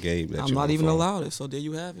or Gabe. I'm not even the loudest, so there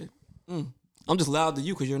you have it. I'm just loud to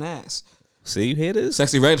you because you're an ass. See, you hear this?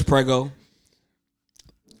 Sexy Red is prego.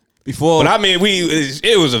 Before, but I mean,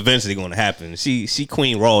 it was eventually going to happen. She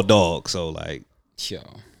queen raw dog, so like, she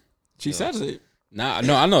says it. Nah,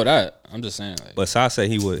 no, I know that. I'm just saying. Like, but Sai said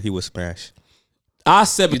he would smash. I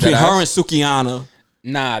said between her and Sukiana.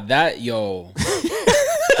 Nah, that yo.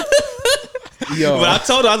 But I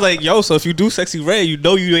told her, I was like, yo, so if you do Sexy Red, you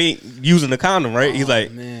know you ain't using the condom, right? He's like,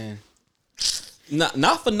 man.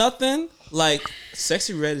 Not for nothing. Like,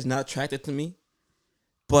 Sexy Red is not attracted to me.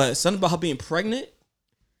 But something about her being pregnant,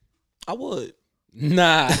 I would.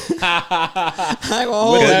 Nah. Because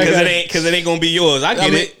it ain't going to be yours. I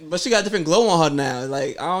get it. But she got a different glow on her now.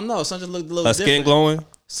 Like, I don't know. Something look a little different. Her skin glowing?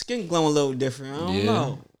 Skin glowing a little different. I don't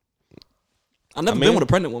know. I've never been with a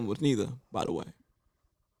pregnant one with neither, by the way.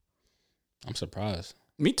 I'm surprised.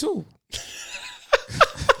 Me too.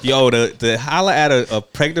 Yo, to holler at a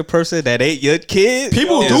pregnant person that ain't your kid.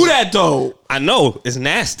 People do that though. I know. It's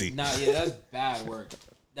nasty. Nah, yeah, that's bad work.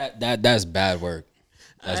 That's bad work.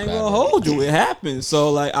 I ain't gonna hold you. It happens.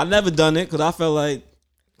 So like, I never done it because I felt like,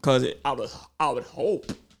 I would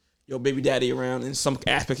hope your baby daddy around in some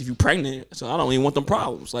aspect if you pregnant. So I don't even want them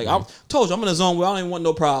problems. Like I told you, I'm in a zone where I don't even want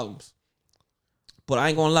no problems. But I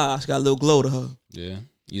ain't gonna lie, she got a little glow to her. Yeah,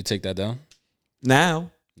 you take that down. Now.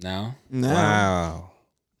 Wow.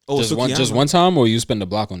 Oh, just one time, or you spend the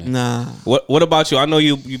block on it? Nah. What about you? I know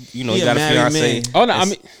you got a fiance. Oh no, I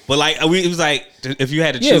mean, but like it was like if you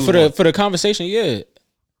had to choose. Yeah, for the conversation, yeah.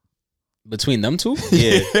 Between them two,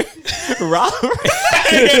 yeah. Robert,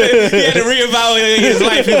 he had to reevaluate his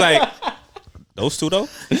life. He's like, those two though,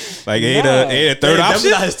 like ain't a third option. That's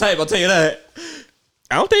not his type. I'll tell you that.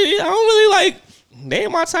 I don't really like. They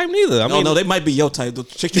ain't my type neither. I mean, no, they might be your type. The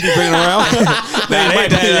chicks you be bringing around, they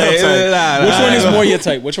might be your type. Which one is more your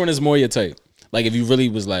type? Which one is more your type? Like if you really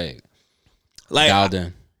was like dialed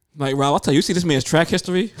in. Like Rob, I'll tell you. You see this man's track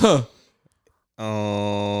history, huh?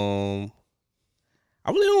 I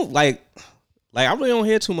really don't I really don't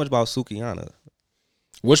hear too much about Sukiana.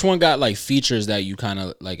 Which one got like features that you kind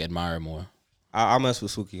of like admire more? I mess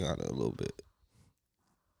with Sukiana a little bit.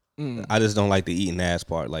 I just don't like the eating ass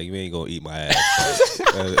part. Like you ain't gonna eat my ass.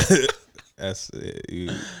 That's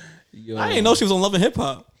it. I didn't know she was on Love and Hip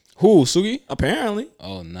Hop. Who, Sugi? Apparently.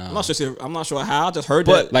 Oh no. I'm not sure how. I just heard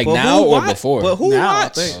that. Like now or before? But who now,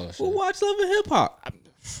 watch? Who watch Love and Hip Hop?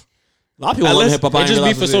 A lot of people love hip hop. It just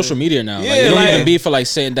be for social media now. Yeah, like, it don't even be for like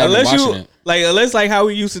sitting down and watching it. Like unless like how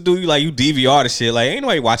we used to do, like you DVR the shit. Like ain't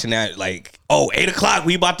nobody watching that. Like 8:00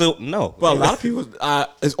 we about to no. Well, a lot of people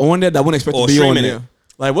is on there that wouldn't expect to be on there.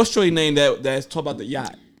 Like what's Shorty name that's talk about the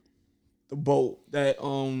yacht, the boat that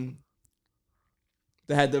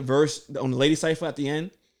had the verse on the Lady Cypher at the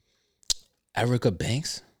end. Erica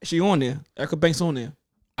Banks. She on there. Erica Banks on there.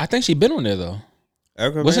 I think she been on there though.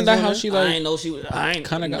 Wasn't that how she like? I ain't know she was. I ain't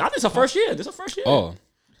kind of. I think it's her first year. This is her first year. Oh,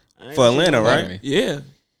 for Atlanta, right? Yeah.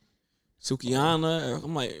 Sukiana.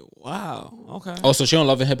 I'm like, wow. Okay. Oh, so she don't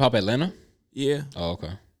Love and Hip Hop Atlanta? Yeah. Oh, okay.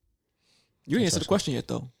 You didn't answer the question yet,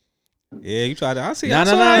 though. Yeah, you tried to. I see. No.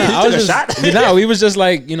 I was just, we was just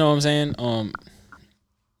like, you know what I'm saying?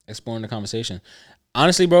 exploring the conversation.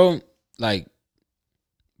 Honestly, bro, like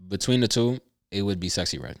between the two, it would be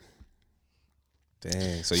Sexy Red.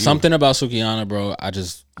 Dang. So Something about Sukihana, bro, I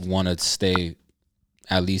just want to stay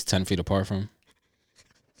at least 10 feet apart from.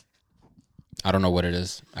 I don't know what it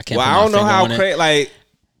is. I can't. Well, put I don't know how crazy.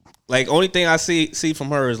 Like only thing I see from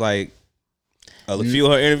her is like a few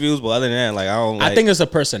of her interviews, but other than that, like I don't. Like, I think it's a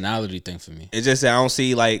personality thing for me. It's just that I don't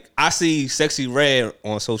see I see Sexy Red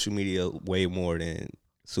on social media way more than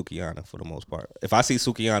Sukihana for the most part. If I see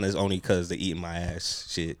Sukihana, it's only because they eating my ass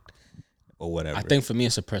shit or whatever. I think for me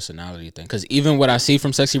it's a personality thing because even what I see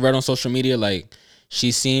from Sexy Red on social media, like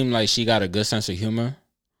she seemed like she got a good sense of humor.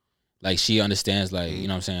 Like she understands, like you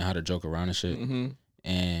know what I'm saying, how to joke around and shit. Mm-hmm.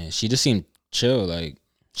 And she just seemed chill. Like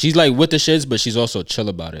she's like with the shits, but she's also chill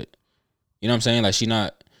about it. You know what I'm saying? Like she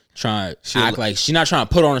not trying to act like she not trying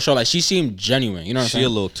to put on a show. Like she seemed genuine. You know what I'm saying? She a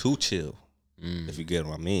little too chill, if you get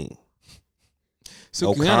what I mean.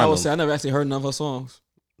 So no I would say I never actually heard none of her songs.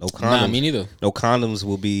 No condoms. Nah, me neither. No condoms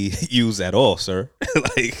will be used at all, sir.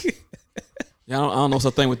 Like, yeah, I don't know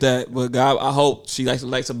something with that, but God, I hope she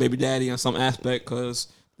likes her baby daddy in some aspect because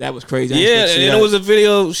that was crazy. Yeah, and it was a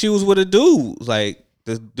video. She was with a dude, like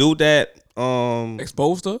the dude that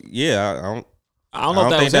exposed her. Yeah, I don't know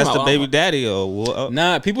if think that's the baby daddy or what.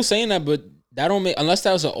 Nah, people saying that, but that don't make unless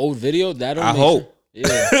that was an old video. That don't. I hope.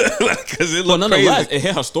 Yeah, because it looked nonetheless, crazy. It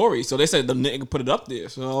hit her story, so they said the nigga put it up there.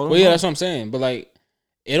 So well, yeah, that's what I'm saying. But like,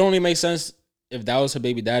 it only makes sense if that was her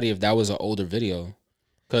baby daddy. If that was an older video,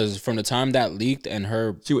 because from the time that leaked and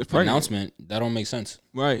her announcement, that don't make sense.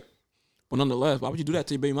 Right. But nonetheless, why would you do that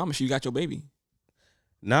to your baby mama? She got your baby.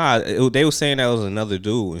 Nah, they were saying that was another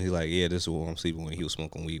dude, and he's like, "Yeah, this is what I'm sleeping when he was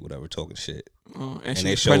smoking weed, whatever, talking shit." And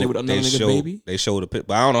she was pregnant with another nigga's baby. They showed a picture,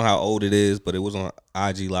 but I don't know how old it is, but it was on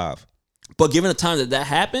IG Live. But given the time that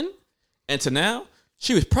happened, and to now,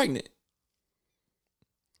 she was pregnant.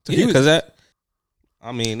 So yeah, because that.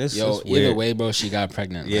 I mean, this is either weird. way, bro, she got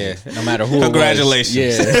pregnant. Yeah, like, no matter who. Congratulations.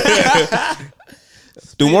 Yeah.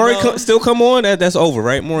 Do Maury still come on? That's over,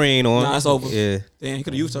 right? Maury ain't on. Nah, that's over. Yeah. Damn, he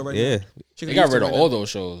could have used her right now. Yeah. They got rid of all those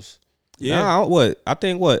shows. Yeah. Nah, what? I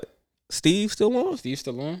think Steve still on? Steve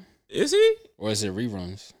still on? Is he? Or is it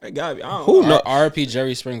reruns? It gotta be. I don't Who know. know? R.I.P.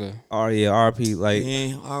 Jerry Springer. Oh yeah, R.I.P. Like,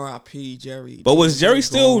 R.I.P. Jerry. but was Jerry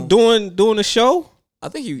still doing the show? I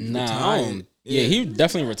think he Nah, retired. Yeah, he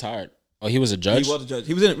definitely retired. Oh, he was a judge. He was a judge.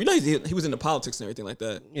 He was in. You know, he was in the politics and everything like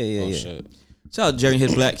that. Yeah. Shit. Shout out Jerry and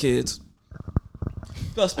his black kids.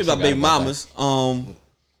 Let's speak about baby mamas.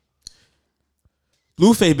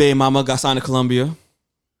 Blueface baby mama got signed to Columbia.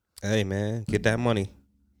 Hey man, get that money.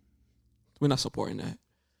 We're not supporting that.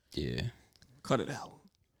 Yeah. Cut it out.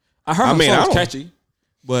 I heard her song was catchy,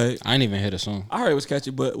 but I ain't even hear the song. I heard it was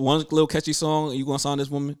catchy, but one little catchy song, you gonna sign this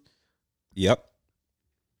woman? Yep.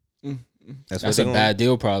 That's a bad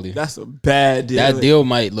deal, probably. That's a bad deal. That deal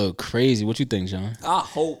might look crazy. What you think, John? I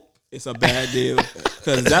hope it's a bad deal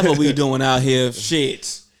because that's what we doing out here.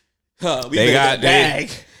 Shit. They got bag.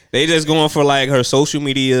 They just going for like her social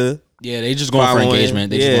media. Yeah, they just going for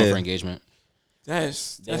engagement. They just going for engagement.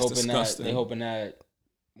 That's disgusting. They hoping that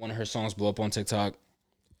one of her songs blow up on TikTok,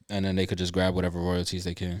 and then they could just grab whatever royalties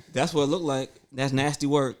they can. That's what it looked like. That's nasty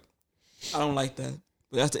work. I don't like that.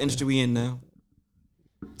 But that's the industry we in now.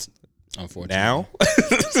 Unfortunately.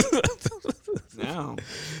 Now.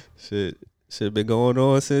 Should have been going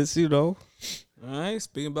on since, All right,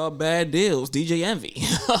 speaking about bad deals, DJ Envy.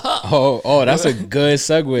 oh, that's a good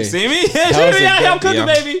segue. See me? I'm cooking,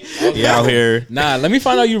 baby. Yeah, out here. Nah, let me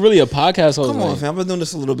find out you really a podcast host. Come on, fam. I've been doing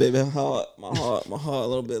this a little bit, man. My heart, a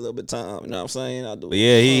little bit time. You know what I'm saying? I do. But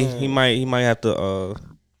yeah, he might have to.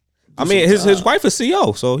 I mean, his wife is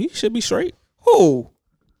CEO, so he should be straight. Who?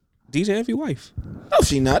 DJ Envy wife. No,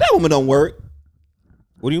 she not. That woman don't work.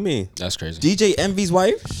 What do you mean? That's crazy. DJ Envy's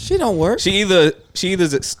wife, she don't work. She either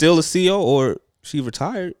still a CEO or she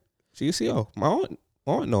retired. She a CEO. My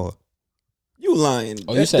aunt know her. You lying?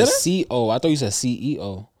 Oh, you said CO. I thought you said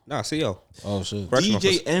CEO. Nah, CEO. Oh shit.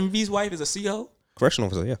 DJ Envy's wife is a CEO. Correctional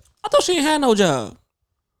officer. Yeah. I thought she ain't had no job.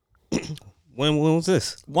 When was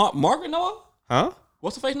this? Margaret know her? Huh?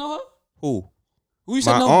 What's the face know her? Who? Who you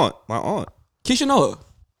said know her? My aunt. Keisha know her.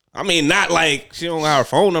 I mean, not like she don't have her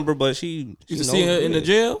phone number, but she used to see her in the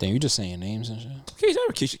jail. Then you just saying names and shit.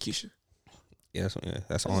 Keisha. Yeah,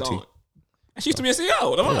 that's auntie. And she used to be a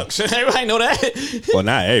CEO. Don't everybody know that. Well,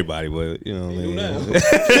 not everybody, but you know what I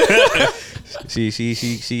mean.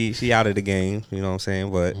 She out of the game. You know what I'm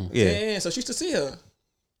saying? But yeah. So she used to see her.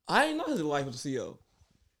 I didn't know his wife was a CEO.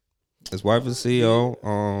 His wife is CEO.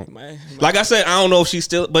 Like I said, I don't know if she's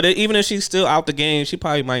still, but even if she's still out the game, she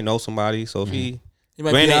probably might know somebody. So if he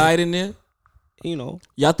might be alright in there. You know.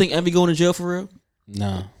 Y'all think Envy going to jail for real?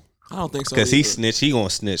 No. I don't think so. Because he gonna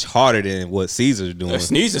snitch harder than what Caesar's doing.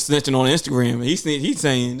 Sneeze is snitching on Instagram. He's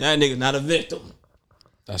saying that nigga not a victim.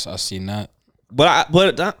 I seen that. But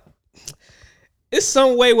it's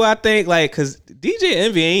some way where I think like, cause DJ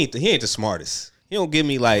Envy ain't the smartest. He don't give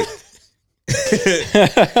me like, cause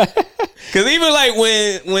even like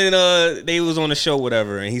when they was on the show,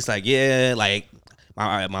 whatever, and he's like, yeah, like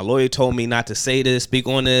my lawyer told me not to say this, speak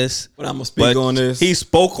on this, but I'm gonna speak on this. He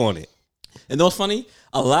spoke on it. And what's funny?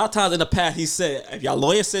 A lot of times in the past, he said, if y'all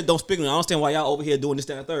lawyer said don't speak on it, I don't understand why y'all over here doing this,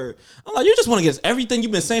 that, and third. I'm like, you just want to get everything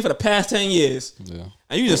you've been saying for the past 10 years. Yeah.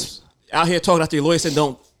 And you just out here talking after your lawyer said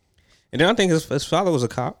don't. And then I think his father was a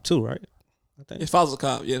cop too, right? I think his father's a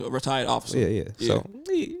cop, yeah, a retired officer. Yeah. So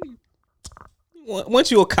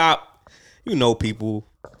once you a cop, you know people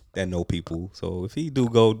that know people. So if he do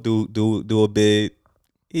a bid,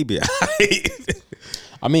 he be all right.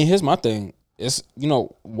 I mean, here's my thing. It's,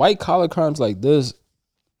 white collar crimes like this,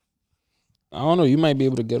 I don't know, you might be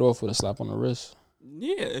able to get off with a slap on the wrist.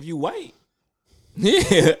 Yeah, if you white.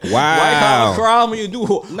 Yeah. Wow. White collar crime when you do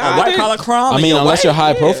white collar crime. I mean, unless you're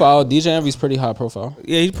high profile, DJ Envy's pretty high profile.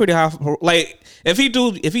 Yeah, he's pretty high. Like if he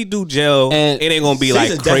do jail, and it ain't gonna be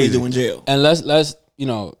like crazy doing jail. And let's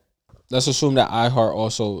assume that iHeart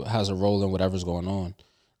also has a role in whatever's going on.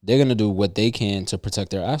 They're gonna do what they can to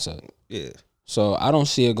protect their asset. Yeah. So I don't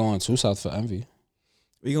see it going too south for Envy.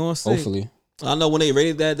 We gonna see. Hopefully. I know when they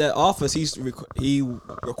raided that office, he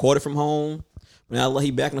recorded from home. When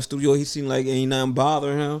he back in the studio, he seemed like ain't nothing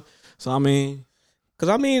bothering him. So I mean,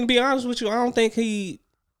 to be honest with you, I don't think he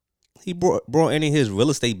brought any of his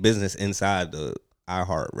real estate business inside the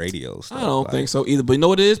iHeart radio stuff. I don't think so either. But you know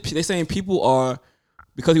what it is? They're saying people are,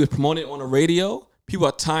 because he was promoting on the radio, people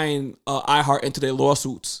are tying iHeart into their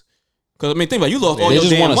lawsuits. Because I mean, think about it, you lost all your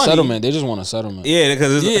damn money. Settlement. They just want a settlement. Yeah,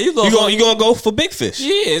 because you gonna go for big fish.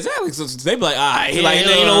 Yeah, exactly. So they be like, all right, you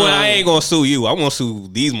know what? I ain't gonna sue you. I'm gonna sue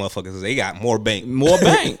these motherfuckers because they got more bank.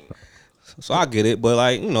 So I get it, but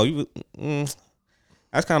like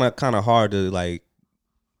that's kind of hard to like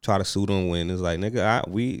try to sue them when it's like nigga,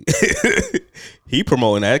 he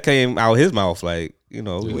promoting that. It came out his mouth like we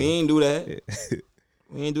ain't do that.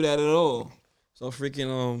 We ain't do that at all. So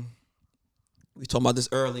freaking we talking about this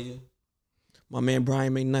earlier. My man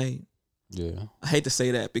Brian McKnight. Yeah. I hate to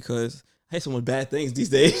say that because I hate so much bad things these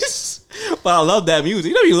days. But I love that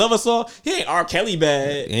music. You love a song. He ain't R. Kelly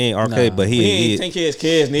bad. He ain't R. Kelly, but he ain't take care of his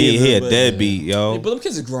kids neither. He a deadbeat, yo. Yeah, but them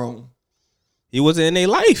kids are grown. He wasn't in their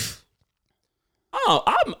life. Oh,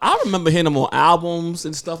 I remember hearing him on albums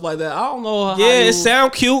and stuff like that. I don't know how it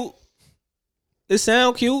sound cute. It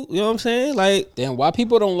sound cute. You know what I'm saying? Like, damn, why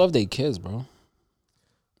people don't love their kids, bro?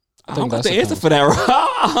 I don't got the answer for that, right?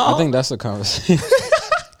 I think that's a conversation.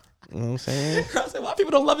 You know what I'm saying? I said, why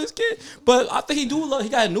people don't love his kid? But I think he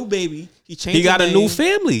got a new baby. He changed. He got a new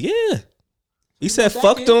family. Yeah. He said,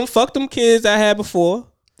 fuck them kids I had before.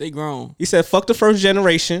 They grown. He said, fuck the first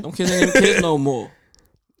generation. Them kids ain't even kids no more.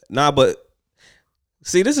 Nah, but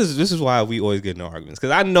see, this is why we always get in arguments.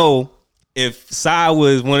 Because I know if Sai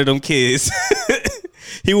was one of them kids,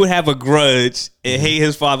 he would have a grudge and hate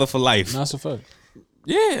his father for life. That's a fact.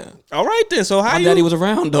 Yeah. All right then. So how my daddy was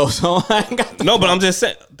around though, so I ain't got no. But I'm just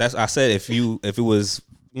saying. I said if it was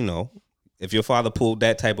if your father pulled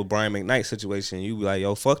that type of Brian McKnight situation, you be like,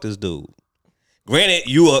 yo, fuck this dude. Granted,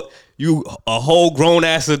 you a whole grown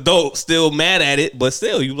ass adult still mad at it, but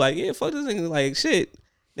still you like, yeah, fuck this nigga, like shit,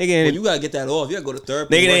 nigga. Well, you gotta get that off. You gotta go to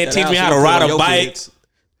therapy. Nigga didn't teach me how to ride a bike.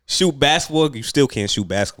 Shoot basketball. You still can't shoot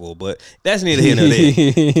basketball, but that's neither here nor there.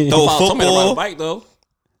 Throw football. To ride a bike though.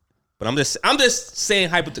 But I'm just saying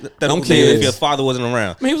hypothetical if your father wasn't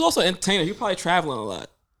around. I mean, he was also an entertainer. He was probably traveling a lot.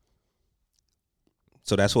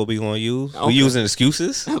 So that's what we gonna use. Okay. We using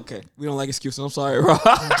excuses. Okay, we don't like excuses. I'm sorry, bro.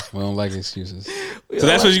 We don't like excuses. So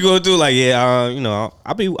that's what you gonna do? Like, yeah,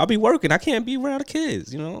 I'll be working. I can't be around the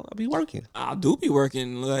kids. I'll be working. I do be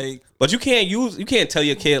working, like. But you can't tell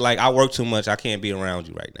your kid like I work too much. I can't be around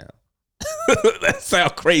you right now. That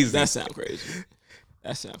sounds crazy.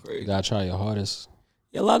 You gotta try your hardest.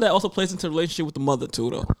 Yeah, a lot of that also plays into the relationship with the mother too,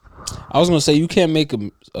 though. I was gonna say you can't make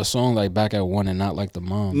a song like Back at One and not like the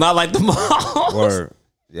mom. Not like the mom. Word.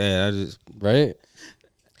 Yeah, I just right.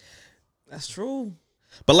 That's true.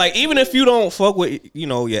 But like, even if you don't fuck with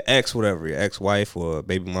your ex, whatever, your ex-wife or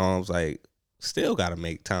baby mom's, like, still gotta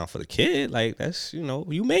make time for the kid. Like that's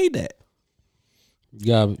you made that.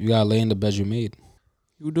 You gotta lay in the bed you made.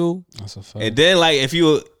 You do. That's a fact. And then like if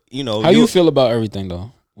you how you feel about everything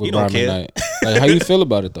though? With you don't care. Like how you feel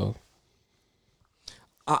about it though?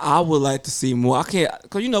 I would like to see more. I can't,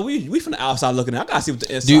 cause we from the outside looking at. I gotta see what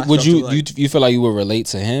the inside. You feel like you would relate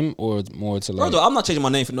to him or more to like? First of all, I'm not changing my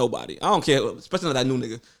name for nobody. I don't care, especially not that new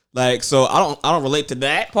nigga. Like, so I don't relate to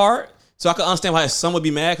that part. So I can understand why his son would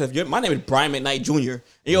be mad. Because my name is Brian McKnight Jr. and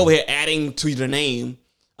you're over here adding to the name.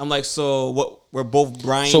 I'm like, so what? We're both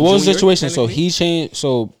Brian. So what was the Jr., situation? So he changed.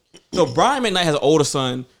 So Brian McKnight has an older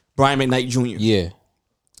son, Brian McKnight Jr. Yeah.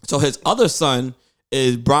 So his other son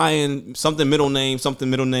is Brian something middle name. That's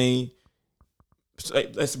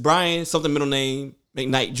Brian something middle name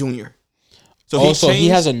McKnight Jr. So he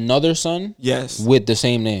has another son. Yes. With the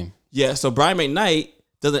same name. Yeah. So Brian McKnight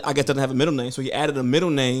doesn't have a middle name. So he added a middle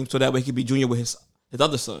name so that way he could be junior with his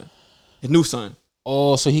other son, his new son.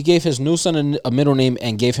 Oh, so he gave his new son a middle name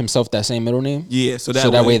and gave himself that same middle name? Yeah, so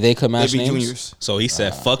that way they could match be names? Juniors. So he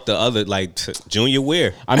said, "Fuck the other, like Junior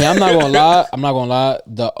Ware." I mean, I'm not gonna lie.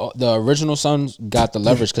 The original son got the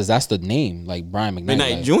leverage because that's the name, like Brian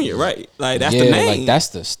McKnight. McKnight Jr., right? Like that's the name. Like that's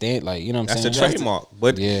the stand. Like you know what I'm saying? That's the trademark.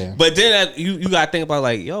 But then you gotta think about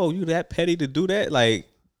like, yo, you that petty to do that? Like,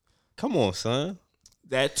 come on, son.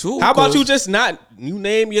 That too. How about you just not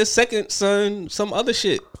name your second son some other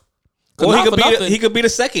shit? Or he could be the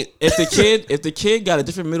second. If the kid got a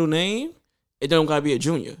different middle name, it don't gotta be a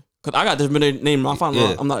junior. Cause I got a different middle name.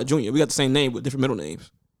 I'm not a junior. We got the same name with different middle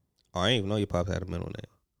names. Oh, I didn't even know your pops had a middle name.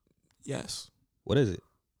 Yes. What is it?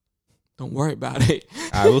 Don't worry about it.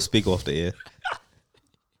 I will speak off the air.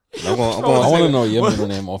 I want to know your middle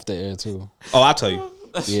name off the air too. Oh, I'll tell you.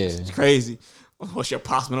 Yeah, it's crazy. What's your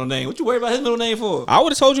pop's middle name? What you worry about his middle name for? I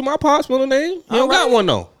would have told you my pop's middle name. You don't got one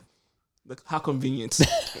though. Look, how convenient.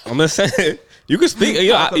 I'm just saying you can speak.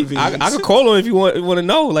 I could call him if you want to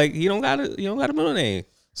know. Like he don't got a middle name.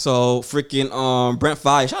 So freaking Brent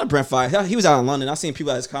Fire. Shout out to Brent Fire. He was out in London. I seen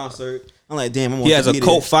people at his concert. I'm like, damn. He has a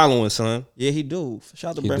cult following, son. Yeah, he do.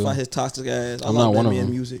 Shout out to Brent Fire. His toxic ass. I I'm love not one of that man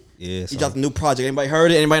them. music. Yeah, he dropped a new project. Anybody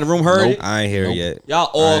heard it? Anybody in the room heard it? I ain't hear it yet. Y'all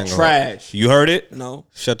all trash. You heard it? No.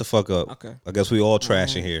 Shut the fuck up. Okay. I guess we all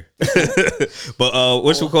trash in here. But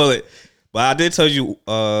what you call it? But I did tell you.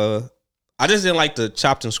 I just didn't like the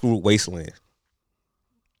chopped and screwed Wasteland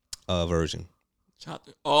version.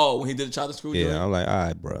 When he did the chopped and screwed. Yeah, I'm like, all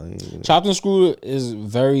right, bro. Chopped and screwed is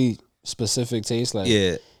very specific taste. Like,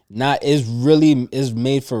 yeah, is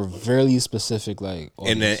made for very specific like.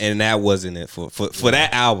 Audience. And that wasn't it for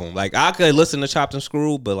that album. Like I could listen to chopped and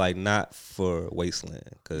screwed, but like not for Wasteland.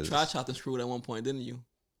 Cause you tried chopped and screwed at one point, didn't you?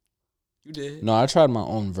 You did. No, I tried my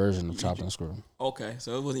own version of chopped and screwed. Okay,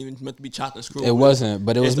 so it wasn't even meant to be chopped and screwed. It wasn't,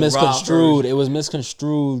 but it was misconstrued. It was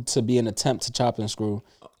misconstrued to be an attempt to chop and screw.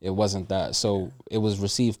 It wasn't that, so it was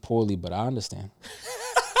received poorly. But I understand.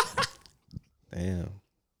 Damn.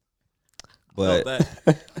 But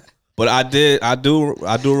I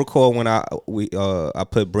do recall when I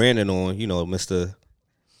put Brandon on. You know, Mr.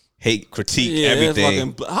 Hate, critique,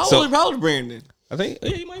 everything. How old is Brandon? I think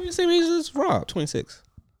he might be the same age as Rob, 26.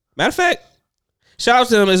 Matter of fact, shout out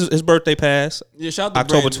to him. His birthday passed. Yeah, shout out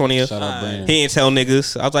to October Brandon. 20th. Shout out Brandon. He ain't tell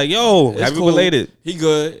niggas. I was like, yo, have you related? He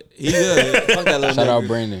good. Fuck that little Shout nigga. out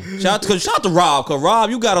Brandon. Shout out to Rob, cause Rob,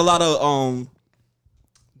 you got a lot of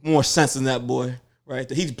more sense than that boy,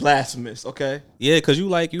 right? He's blasphemous, okay? Yeah, cause you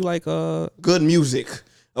like good music,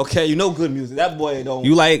 okay? You know good music. That boy don't.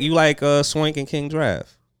 You like Swank and King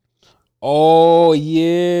Drive. Oh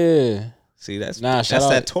yeah. See, that's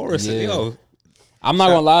that Taurus. Yeah. Yo. I'm not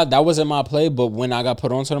gonna lie, that wasn't my play, but when I got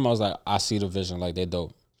put onto them, I was like, I see the vision, like they're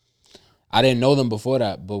dope. I didn't know them before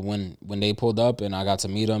that, but when they pulled up and I got to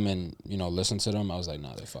meet them and listen to them, I was like,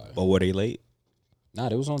 nah, they're fire. But were they late? Nah,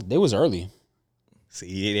 they was early.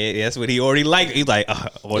 See, that's what he already liked. He's like,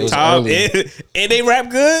 on time, and they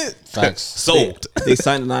rap good. Facts. Sold. They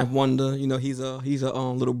signed the Ninth Wonder. He's a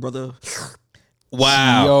little brother.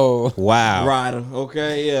 Wow. Yo. Wow. Rider.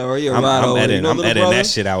 Okay. Yeah. Or you're I'm rider. I'm editing that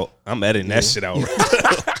shit out.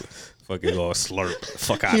 Fucking all slurp.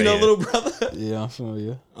 Fuck out of here. Little brother. Yeah, I'm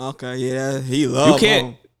familiar. Okay. Yeah. He loves. You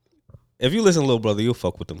can't. If you listen to Little Brother, you'll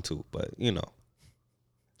fuck with them too. But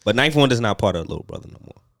But Ninth Wonder's not part of Little Brother no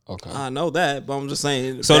more. Okay. I know that, but I'm just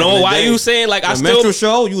saying. So why you saying like I still Minstrel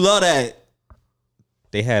Show? You love that.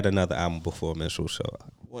 They had another album before Minstrel Show.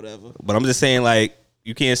 Whatever. But I'm just saying like.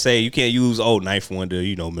 You can't use Ninth Wonder,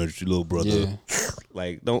 Mr. Little Brother. Yeah.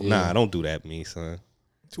 Like don't do that to me, son.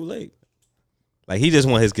 Too late. Like he just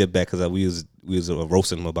want his get back because we was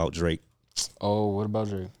roasting him about Drake. Oh, what about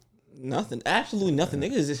Drake? Nothing. Absolutely nothing.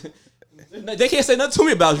 Niggas, they can't say nothing to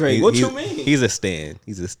me about Drake. What you mean? He's a stan.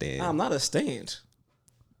 I'm not a stan.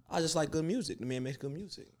 I just like good music. The man makes good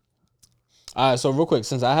music. All right, so real quick,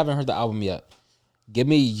 since I haven't heard the album yet, give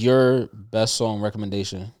me your best song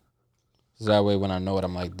recommendation. So that way, when I know it,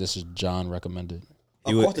 I'm like, this is John recommended.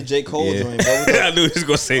 Of course, the J. Cole joint. I knew he was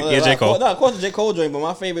going to say, J. Cole. No, of course, the J. Cole joint, but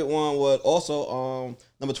my favorite one was also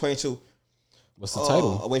number 22. What's the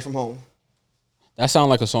title? Away From Home. That sounds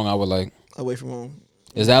like a song I would like. Away from home.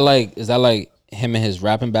 Is that like him and his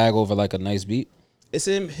rapping bag over like a nice beat? It's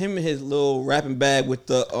him and his little rapping bag with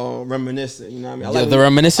the reminiscent. You know what I mean? I like the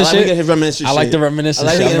reminiscent shit. His reminiscent I like shit. the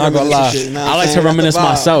reminiscent shit. I'm not gonna lie. Shit, you know I like to reminisce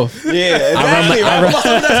myself. Yeah, exactly.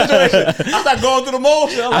 I start going through the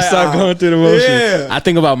motion. I start going through the motion. Yeah. I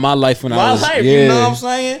think about my life when I was. life. Yeah. You know what I'm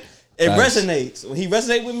saying? It Facts. resonates. When he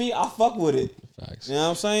resonates with me, I fuck with it. Facts. You know what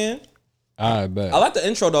I'm saying? I bet. I like the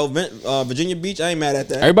intro though. Virginia Beach. I ain't mad at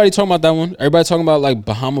that. Everybody talking about that one. Everybody talking about like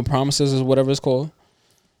Bahama Promises or whatever it's called.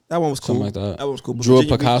 That one was cool. Something like that. That one was cool. Drew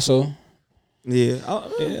Virginia Picasso. Beach,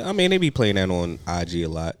 yeah. I mean, they be playing that on IG a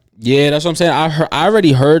lot. Yeah, that's what I'm saying. I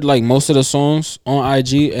already heard like most of the songs on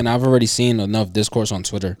IG, and I've already seen enough discourse on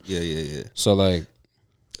Twitter. Yeah. So like,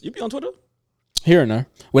 You be on Twitter? here and there.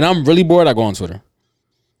 When I'm really bored, I go on Twitter.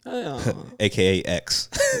 AKA X.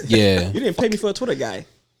 Yeah, You didn't pay me for a Twitter guy.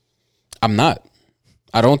 I'm not.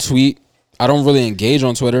 I don't tweet. I don't really engage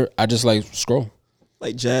on Twitter. I just like scroll.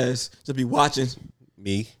 Like Jazz. Just be watching.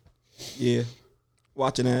 Me. Yeah.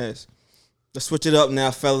 Watching ass. Let's switch it up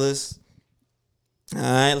now, fellas. All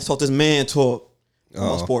right, let's talk this man talk.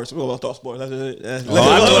 Sports. We're going to talk sports. That's it.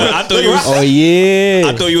 I thought you was. Oh yeah.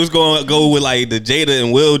 I thought you was going to go with like the Jada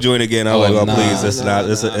and Will joint again. I was like, nah, please, it's not.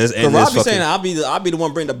 It's Rob be saying I'll be the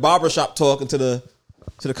one bring the barbershop talk into the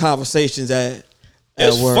conversations at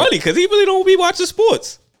It's work. funny because he really don't be watching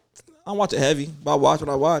sports. I watch it heavy, but I watch what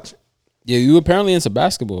I watch. Yeah, you apparently into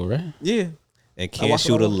basketball, right? Yeah. And can't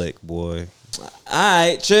shoot a lick, boy. All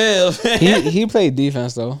right, chill. He played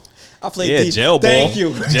defense though. I played deep. Jail ball. Thank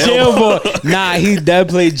you. Jail ball. Nah, he dead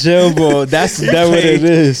played jail ball. That's what it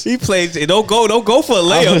is. He played. Don't go for a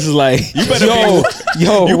layup. I was like, You better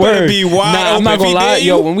yo, you word. better be wide Nah, I'm open not if gonna he lie. dare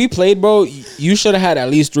Yo, you. when we played, bro, you should have had at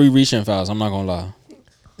least 3 reaching fouls. I'm not gonna lie.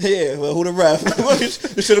 Yeah, well, who the ref?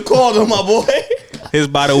 You should have called him, my boy. His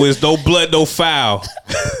motto is no blood, no foul.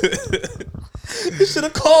 You should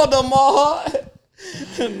have called him, my heart.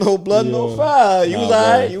 No blood, no foul. You was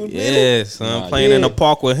all right. You was Yeah, son. Playing in the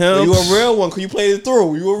park with him. You a real one because you played it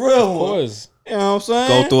through. You a real one. Of course. You know what I'm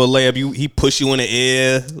saying? Go through a layup. He push you in the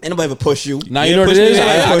air. Ain't nobody ever push you. Now Yeah, you know what push it me is. in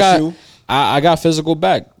the air. I got physical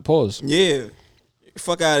back. Pause. Yeah.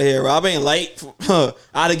 Fuck out of here, Rob. Ain't light.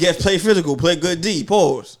 I'd have play physical, play good D.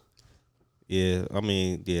 Pause. Yeah, I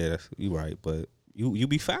mean, yeah, you right, but you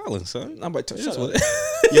be fouling, son. I'm about to shut up.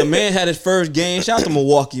 Your man had his first game. Shout out to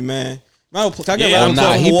Milwaukee, man. He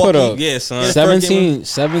put up Yeah, son. 17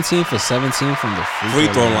 for 17 from the Free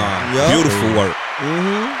throw line. Yep. Beautiful work.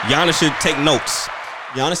 Giannis should take notes.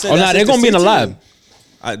 Giannis said Oh, nah, they're gonna be in the lab.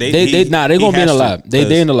 They gonna be in the lab.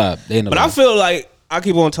 They in the lab. They in the But lab. I feel like I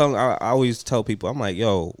keep on telling. I always tell people, I'm like,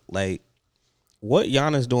 yo, like, what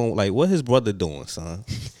Giannis doing? Like, what his brother doing, son?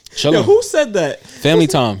 Chilling. Yo, who said that? Family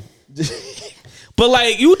time. But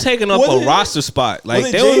like, you taking up a roster spot.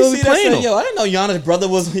 Like, they were really playing him. Yo, I didn't know Giannis' brother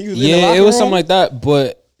was. He was in the Yeah, locker it was room. something like that.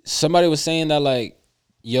 But somebody was saying that like,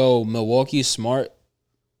 yo, Milwaukee's smart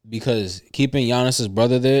because keeping Giannis's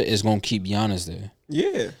brother there is gonna keep Giannis there.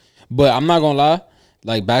 Yeah. But I'm not gonna lie,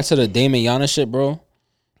 like back to the Dame and Giannis shit, bro.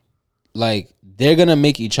 Like they're gonna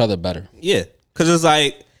make each other better. Yeah, because it's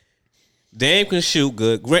like Dame can shoot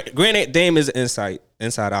good. Granted, Dame is an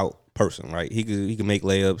inside out person, right? He can make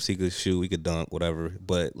layups, he could shoot, he could dunk, whatever.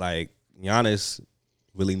 But like Giannis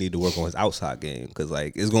really need to work on his outside game because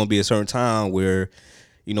like it's gonna be a certain time where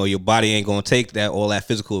your body ain't gonna take all that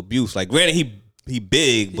physical abuse. Like granted, he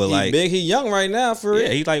big, but he big, he young right now for it.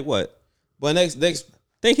 Yeah, he like what? But next.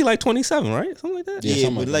 I think he like 27, right? Something like that.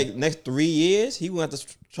 Yeah, but like next 3 years, he gonna have to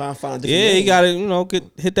try and find a different Yeah, he game. got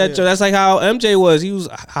to hit that. Yeah. That's like how MJ was. He was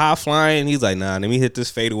high flying. He's like, nah, let me hit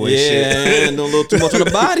this fadeaway shit. Yeah, and do a little too much on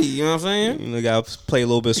the body. You know what I'm saying? Got to play a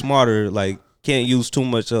little bit smarter. Like, can't use too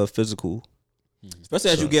much physical.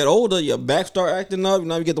 Especially as you get older, your back start acting up.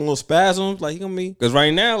 Now you get the little spasms. Like he gonna be. Because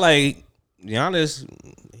right now, like Giannis,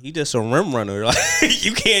 he just a rim runner. Like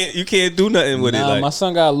you can't do nothing with it. Like, my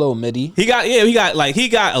son got a little midi. He got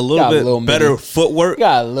a little bit better footwork. He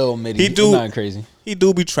got a little midi. He do Nothing crazy. He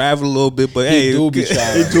do be traveling a little bit, but He do be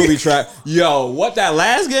traveling. Yo, what that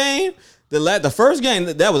last game? The first game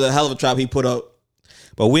that was a hell of a trap he put up.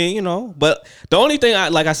 But but the only thing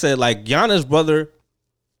I said, like Giannis' brother,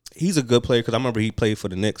 he's a good player because I remember he played for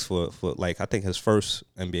the Knicks for like I think his first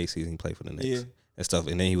NBA season he played for the Knicks and stuff,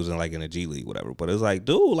 and then he was in a G League, whatever. But it's like,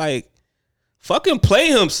 dude, like fucking play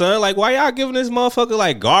him, son. Like why y'all giving this motherfucker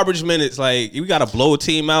like garbage minutes? Like you gotta blow a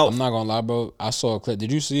team out. I'm not gonna lie, bro. I saw a clip.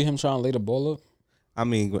 Did you see him trying to lay the ball up? I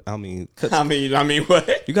mean, what?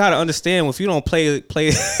 You gotta understand if you don't play, you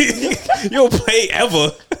don't play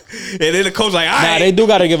ever, and then the coach like, all right. Nah, they do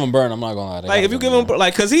gotta give him burn. I'm not gonna lie. Like if you give him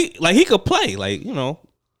like, cause he could play, like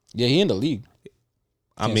Yeah, he in the league.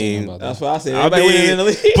 I mean, that's what I said.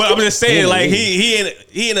 But I'm just saying, like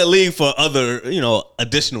he in the league for other,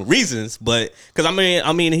 additional reasons. But because I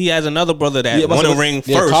mean, he has another brother that won a ring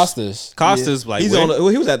first. Costas, like he's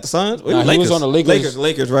he was at the Suns. Nah, he was on the Lakers.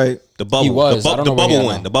 Lakers, right? The bubble. He was. The bubble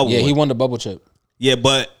one. The bubble. Yeah, one. he won the bubble chip. Yeah,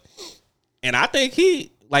 and I think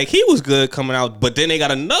he was good coming out. But then they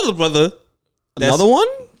got another brother. Another one?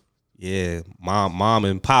 Yeah, mom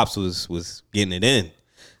and pops was getting it in.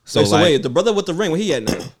 So wait, the brother with the ring, where he at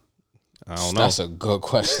now? I don't know. That's a good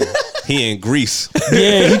question. He in Greece.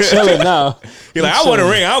 Yeah, he chilling now. He like, I want a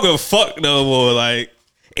ring. I don't give a fuck no more. Like,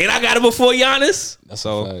 and I got it before Giannis. That's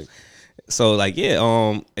so like,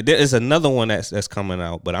 yeah. There is another one that's coming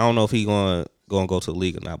out, but I don't know if he gonna go to the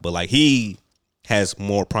league or not. But like, he has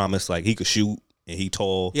more promise. Like, he could shoot and he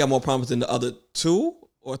tall. He got more promise than the other two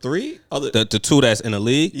or three. The two that's in the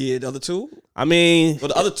league. Yeah, the other two. I mean, well,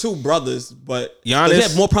 the other two brothers, but Giannis, he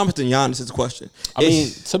had more promise than Giannis is the question. I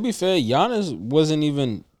mean, to be fair, Giannis wasn't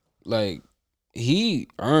even like he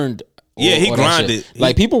earned. He grinded.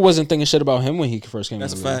 Like people wasn't thinking shit about him when he first came.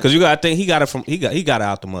 That's in a the league. fact. Because you got to think he got it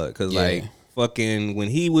out the mud. Because like fucking when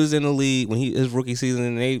he was in the league, his rookie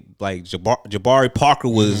season, they like Jabari Parker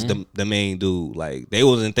was the main dude. Like they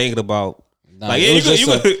wasn't thinking about. Nah, like yeah,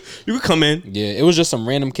 you could come in. Yeah, it was just some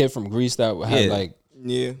random kid from Greece that had like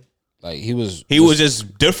he was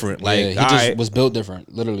just different. Like he just was built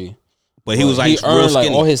different, literally. But he was like he earned real skinny.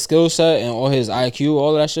 like all his skill set and all his IQ,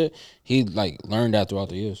 all of that shit. He like learned that throughout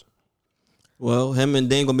the years. Well, him and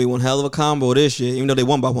Dame gonna be one hell of a combo this year, even though they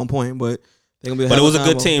won by 1 point. But they gonna be. But it was a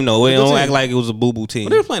good team though. We don't act like it was a boo boo team.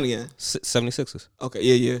 What they were playing again? 76ers. Okay,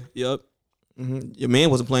 yep. Mm-hmm. Your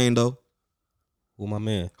man wasn't playing though. Who my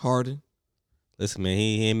man? Harden. Listen, man,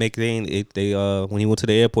 he ain't make it. They when he went to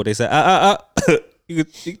the airport, they said, you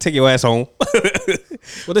can take your ass home.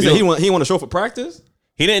 What they say? He want to show for practice.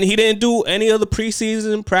 He didn't do any of the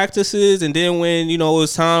preseason practices, and then when it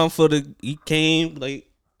was time he came like,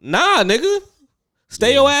 nah, nigga,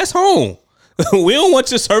 stay your ass home. We don't want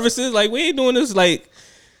your services. Like we ain't doing this. Like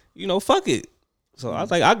fuck it. So I was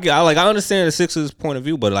like, I understand the Sixers' point of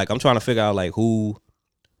view, but like I'm trying to figure out like who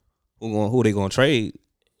they gonna trade.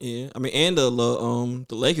 Yeah, I mean, and the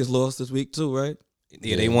Lakers lost this week too, right?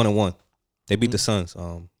 Yeah, they 1-1. They beat the Suns.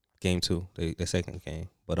 Game 2, their second game.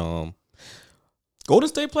 But Golden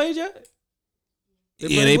State played yet?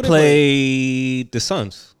 They played the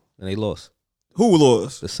Suns and they lost. Who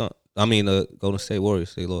lost? The Suns. I mean, the Golden State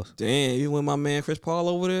Warriors. They lost. Damn, you went my man Chris Paul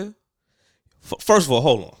over there. First of all,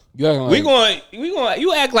 hold on. We going.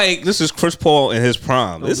 You act like this is Chris Paul in his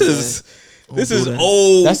prime. This is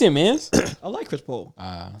old. That's your man's. I like Chris Paul.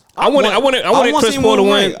 I wanted Chris Paul to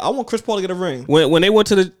win. I want Chris Paul to get a ring. When they went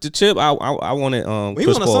to the chip, I wanted When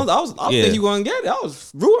Chris Paul. I think he gonna get it. I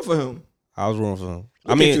was rooting for him. I was rooting for him.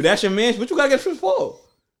 I mean, that's your man. But you gotta get Chris Paul.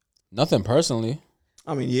 Nothing personally.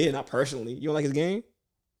 I mean, yeah, not personally. You don't like his game?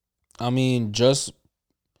 I mean,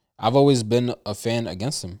 I've always been a fan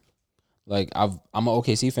against him. Like I'm an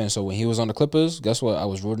OKC fan, so when he was on the Clippers, guess what? I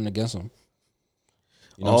was rooting against him.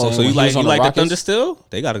 You know so you like the Thunder still?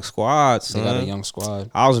 They got a squad, son. They got a young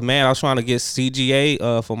squad. I was mad. I was trying to get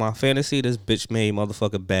CGA for my fantasy. This bitch made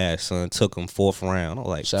motherfucker bad, son. Took him 4th round. I'm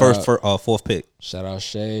like fourth pick. Shout out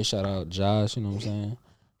Shay. Shout out Josh. You know what I'm saying?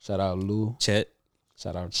 Shout out Lou. Chet.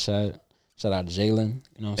 Shout out Chet. Shout out Jalen.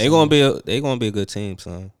 You know what I'm saying? They gonna be a good team,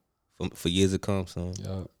 son. For years to come, son.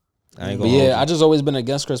 Yeah. I just always been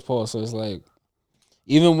against Chris Paul, so it's like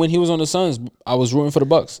even when he was on the Suns, I was rooting for the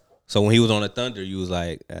Bucks. So when he was on the Thunder, you was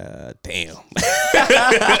like, damn.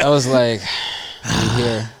 I was like, we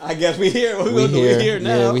here. I guess we here. We here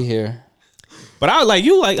now. Yeah, we here. But I was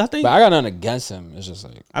like, I think. But I got nothing against him. It's just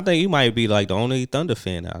like I think you might be like the only Thunder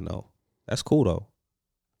fan I know. That's cool though.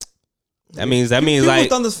 That means like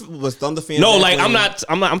was Thunder fan. No, like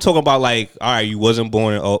I'm talking about like, all right, you wasn't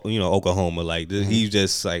born in Oklahoma. Like he's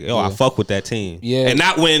just like, I fuck with that team. Yeah, and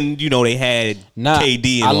not when they had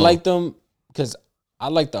KD. And I like them because I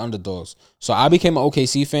like the underdogs. So I became an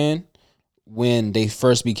OKC fan when they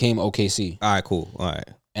first became OKC. All right, cool. All right,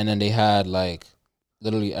 and then they had like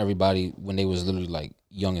literally everybody when they was literally like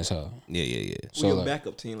young as hell. Yeah. So who your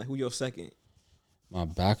backup team? Like who your second? My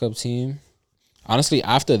backup team. Honestly,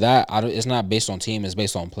 after that, it's not based on team. It's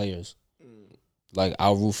based on players. Like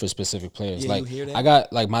I'll root for specific players. Yeah, like I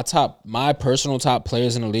got like my personal top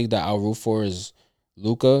players in the league that I'll root for is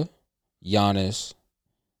Luka, Giannis,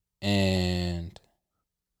 and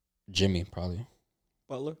Jimmy probably.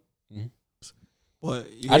 Butler. Mm-hmm. What?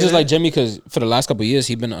 I just like Jimmy because for the last couple of years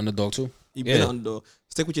he's been an underdog too. He been an underdog.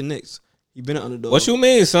 Stick with your Knicks. You been an underdog. What you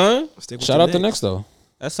mean, son? Shout out the Knicks though.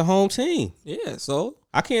 That's the home team. Yeah, so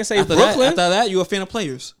I can't say after Brooklyn. After that, you a fan of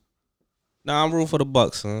players. Nah, I'm rooting for the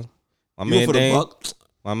Bucks, son. My You for the Bucks?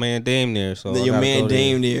 My man Dame there. So then your man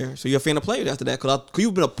Dame there. So you're a fan of players after that. Cause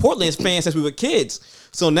you've been a Portland fan since we were kids.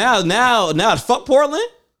 So now it's fuck Portland.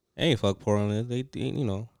 Ain't fuck Portland. They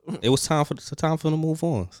it was time for them to move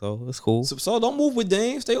on. So it's cool. So don't move with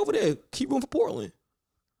Dame. Stay over there. Keep rooting for Portland.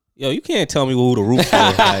 Yo, you can't tell me who to root for.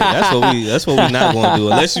 Like, that's what we not gonna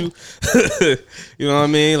do unless you, you know what I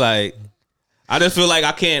mean. Like, I just feel like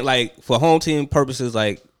I can't, like, for home team purposes.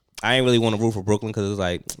 Like, I ain't really want to root for Brooklyn because it's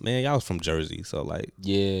like, man, y'all was from Jersey, so like,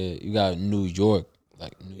 yeah, you got New York,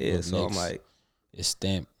 like New York so Knicks. I'm like, it's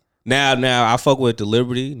stamped. Now I fuck with the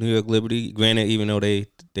New York Liberty. Granted, even though they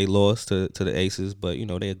lost to the Aces, but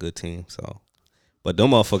they a good team. So. But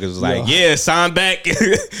them motherfuckers was like, yeah, sign back.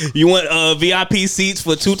 You want VIP seats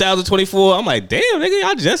for 2024? I'm like, damn, nigga,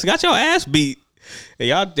 y'all just got your ass beat. And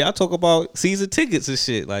y'all talk about season tickets and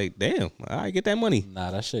shit. Like, damn, I get that money.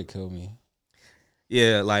 Nah, that shit killed me.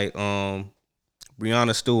 Yeah, like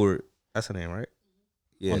Breonna Stewart, that's her name, right?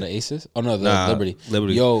 Yeah. On the Aces? Oh no, the Liberty.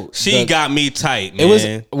 Liberty. Yo, she got me tight,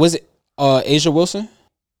 man. Was it Asia Wilson?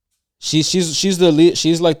 She's the lead.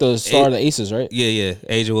 She's like the star of the Aces, right? Yeah,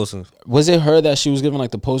 Asia Wilson. Was it her that she was giving like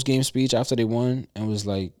the post game speech after they won and was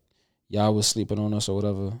like, "Y'all was sleeping on us" or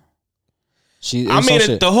whatever?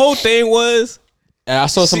 The whole thing was, and I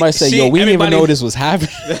saw somebody say, "Yo, we didn't even know this was happening."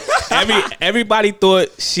 Everybody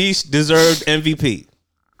thought she deserved MVP,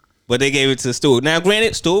 but they gave it to Stewart. Now,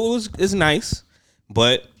 granted, Stewart is nice,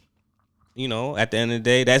 but at the end of the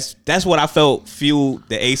day, that's what I felt fueled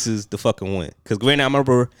the Aces to fucking win. Because granted, I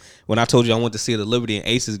remember when I told you I went to see the Liberty and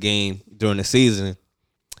Aces game during the season,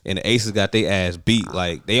 and the Aces got their ass beat.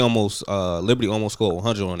 Like they Liberty almost scored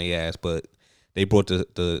 100 on their ass, but they brought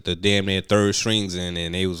the damn near third strings in,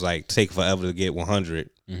 and they was like take forever to get 100.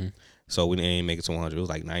 Mm-hmm. So we didn't make it to 100. It was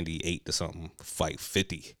like 98 to something, fight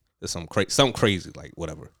 50 or something crazy, like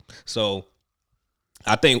whatever. So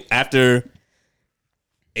I think after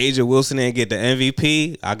Asia Wilson didn't get the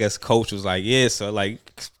MVP, I guess coach was like, yeah, so like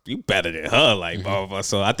you better than her, like blah, blah, blah.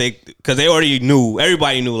 So I think because everybody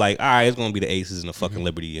knew like, all right, it's gonna be the Aces and the fucking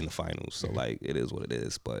Liberty in the finals. So like it is what it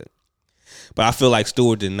is. But I feel like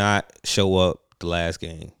Stewart did not show up the last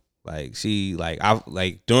game. Like she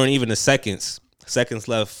during even the seconds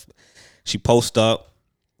left, she post up.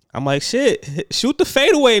 I'm like, shit, shoot the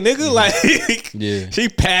fadeaway, nigga. Like, yeah. She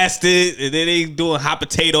passed it, and then they doing hot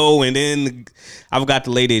potato, and then I've got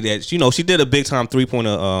the lady that, she did a big time 3-pointer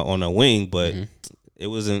on a wing, but it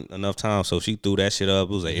wasn't enough time, so she threw that shit up.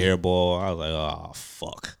 It was an air ball. I was like, oh,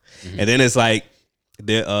 fuck. And then it's like,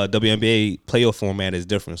 the WNBA playoff format is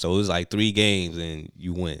different, so it was like 3 games, and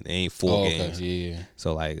you win. It ain't 4 games. Okay. Yeah.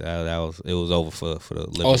 So, like, it was over for the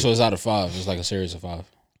Liberty. Oh, so it's out of 5. It's like a series of 5.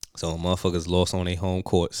 So motherfuckers lost on their home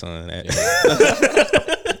court, son.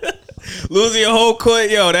 Losing your home court,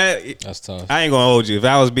 that's tough. I ain't gonna hold you. If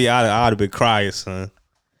I was I'd have been crying, son.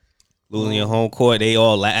 Losing your home court, they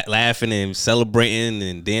all laughing and celebrating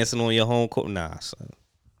and dancing on your home court. Nah, son.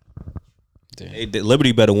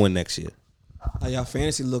 Liberty better win next year. How y'all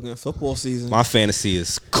fantasy looking? Football season. My fantasy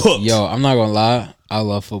is cooked. Yo, I'm not gonna lie. I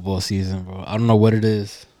love football season, bro. I don't know what it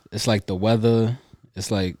is. It's like the weather. It's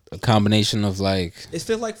like a combination of like. It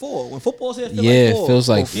feels like fall. When football's here, it feels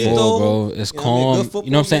like fall, bro. It's calm.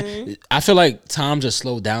 You know what I'm saying? I feel like time just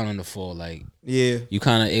slowed down in the fall. Like, you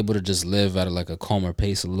kind of able to just live at like a calmer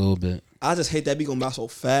pace a little bit. I just hate that be going by so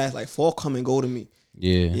fast. Like fall come and go to me.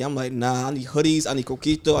 Yeah, I'm like, nah. I need hoodies. I need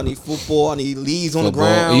coquito. I need football. I need leaves on the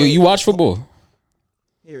ground. You watch football?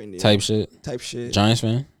 Here and there. Type shit. Giants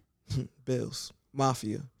fan. Bills.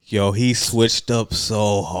 Mafia. Yo, he switched up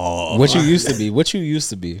so hard. What you used to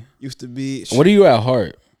be? Used to be. What are you at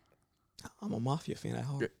heart? I'm a Mafia fan at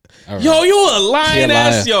heart. Right. Yo, you a lying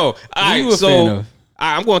ass. Yo, all right, so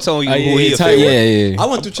I'm going to tell you who he a fan. Yeah. I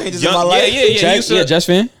went through changes in my life. Yeah, Jets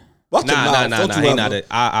fan? Nah. He not it.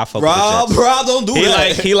 I fuck Rob, with the Jets. Rob, don't do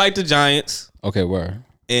that. He liked the Giants. Okay, where?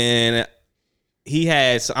 And he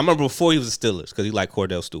had. I remember before he was the Steelers because he liked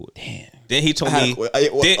Cordell Stewart. Damn. Then he told me. What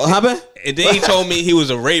happened? And then he told me he was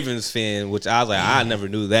a Ravens fan, which I was like, I never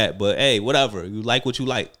knew that. But hey, whatever. You like what you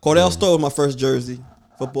like. Cordell Stewart was my first jersey,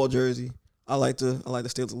 football jersey. I like the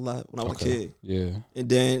Steelers a lot when I was a kid. Yeah. And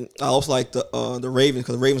then I also like the Ravens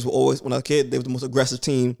because the Ravens were always, when I was a kid, they were the most aggressive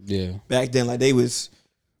team. Yeah. Back then, like they was.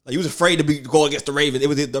 Like, you was afraid to go against the Ravens. It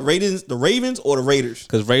was the Ravens or the Raiders.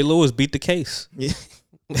 Because Ray Lewis beat the case. Yeah.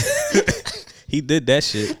 He did that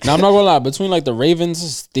shit. Now, I'm not going to lie. Between, like, the Ravens,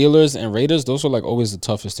 Steelers, and Raiders, those were, like, always the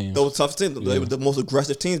toughest teams. Those were the toughest teams. They were the most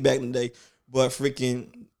aggressive teams back in the day. But freaking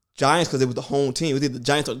Giants, because they were the home team. It was either the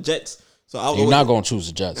Giants or the Jets. So You're not going to choose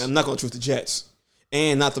the Jets. I'm not going to choose the Jets.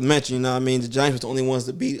 And not to mention, you know what I mean, the Giants were the only ones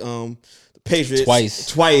to beat the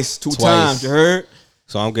Patriots two times. You heard?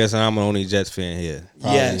 So I'm guessing I'm the only Jets fan here.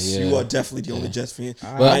 Probably, yes, you are definitely the only Jets fan.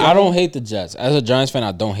 But I don't hate the Jets. As a Giants fan,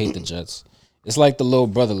 I don't hate the Jets. It's like the little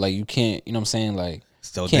brother. Like you can't, you know what I'm saying? Like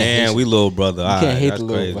so damn, we little brother. You can't hate the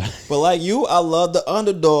little brother. But like you, I love the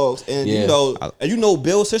underdogs, and you know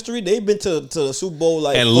Bills' history. They've been to the Super Bowl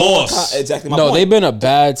like and lost. Exactly. My point. They've been a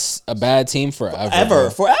bad team forever.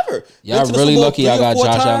 Forever. Y'all really lucky. I got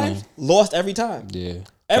Josh Allen. Lost every time. Yeah.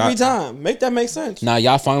 Every time. Make that make sense. Nah,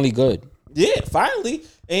 y'all finally good. Yeah, finally.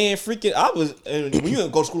 And freaking, when you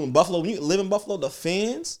go to school in Buffalo, when you live in Buffalo, the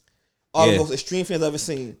fans are the most extreme fans I've ever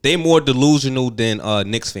seen. They more delusional than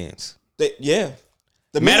Knicks fans.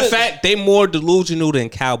 Matter of fact, they more delusional than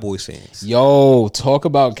Cowboys fans. Yo, talk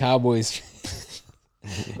about Cowboys.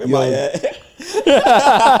 Let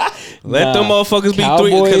them motherfuckers be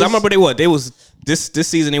 3 because I remember they was this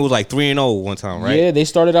season. It was like 3-0 one time, right? Yeah, they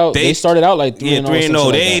started out. They started out like 3-0.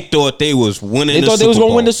 3-0. They thought they was winning. They thought they was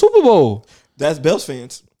going to win the Super Bowl. That's Bills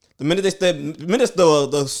fans. The minute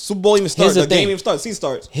the Super Bowl even starts, the game even starts, season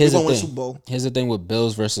starts. Here's the thing. Win the Super Bowl. Here's the thing with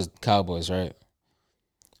Bills versus Cowboys, right?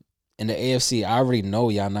 In the AFC, I already know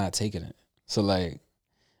y'all not taking it. So like,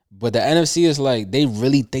 but the NFC is like they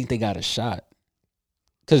really think they got a shot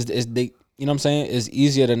because you know what I'm saying? It's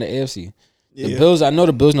easier than the AFC. Yeah. The Bills, I know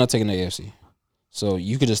the Bills not taking the AFC, so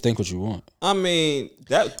you could just think what you want. I mean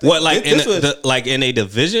like in a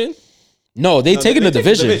division. No, they taking the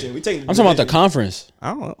division. We taking I'm talking about the conference.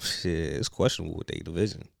 I don't know. Shit, it's questionable with their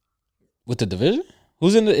division. With the division?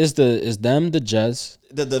 Who's in is them the Jets?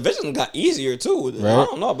 The division got easier too. Right? I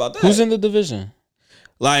don't know about that. Who's in the division?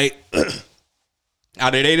 Like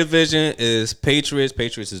out of their division is Patriots.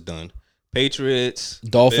 Patriots is done. Patriots,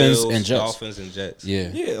 Dolphins, Bills, and Jets. Dolphins and Jets.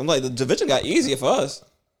 Yeah. I'm like the division got easier for us.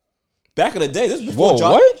 Back in the day, this was before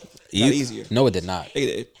what? Got easier. No, it did not.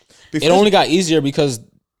 It only got easier because.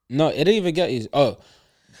 No, it didn't even get easy. Oh,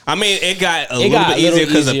 I mean, it got a little bit easier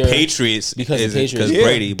because of Patriots, because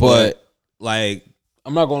Brady. But like,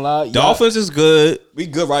 I'm not gonna lie, Dolphins is good. We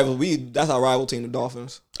good rivals. That's our rival team, the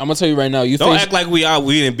Dolphins. I'm gonna tell you right now. Don't act like we are.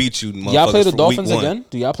 We didn't beat you. Y'all play the Dolphins again?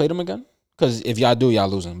 Do y'all play them again? Because if y'all do, y'all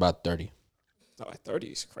losing by 30. No, 30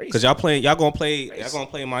 is crazy. Because y'all gonna play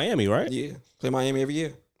in Miami, right? Yeah, play Miami every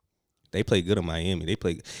year. They play good in Miami. They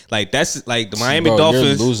play like that's like the Miami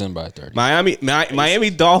Dolphins you're losing by 30. Miami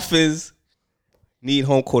Dolphins need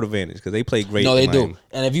home court advantage because they play great. No, they do.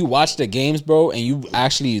 And if you watch the games, bro, and you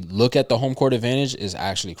actually look at the home court advantage, is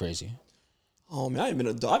actually crazy. Oh man, I've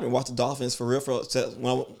been watching Dolphins for real.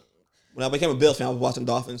 When I became a Bills fan, I was watching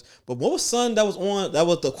Dolphins. But what was son that was on? That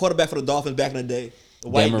was the quarterback for the Dolphins back in the day.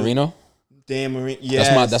 Dan Marino. Dan Marino.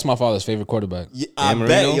 Yeah, that's my father's favorite quarterback. Yeah, I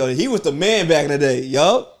bet he was the man back in the day.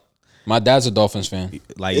 Yup. My dad's a Dolphins fan.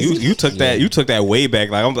 Like you took that way back.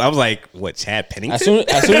 Like I was like, what, Chad Pennington?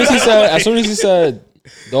 As soon as he said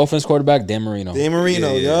Dolphins quarterback, Dan Marino. Dan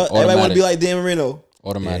Marino, yeah. Everybody want to be like Dan Marino.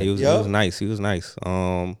 Automatic. Yeah, he was nice. He was nice.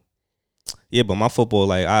 Yeah, but my football,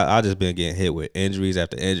 like I just been getting hit with injuries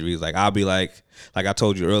after injuries. Like I'll be like I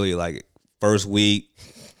told you earlier, like first week.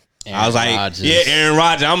 I was like, Rodgers. Aaron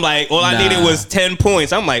Rodgers. I'm like, all I needed was 10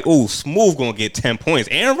 points. I'm like, ooh, Smooth gonna get 10 points.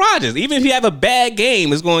 Aaron Rodgers, even if you have a bad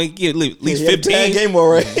game, is going to get at least 15. Bad game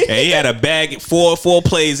already. And he had a bad four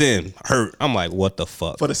plays in, hurt. I'm like, what the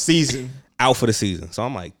fuck? For the season. Out for the season. So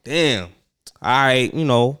I'm like, damn. All right,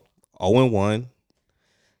 0-1.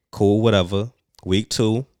 Cool, whatever. Week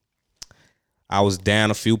 2, I was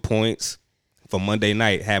down a few points. For Monday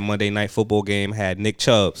night, had Monday night football game, had Nick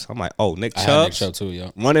Chubbs. I'm like, oh, Nick Chubbs. I had Nick Chubb too, yeah.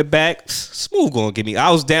 Running back, Smooth gonna get me. I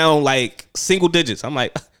was down like single digits. I'm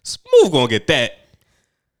like, Smooth gonna get that.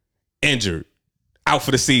 Injured. Out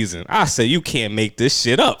for the season. I said, you can't make this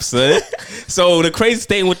shit up, son. So the crazy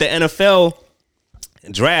thing with the NFL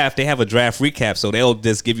draft, they have a draft recap. So they'll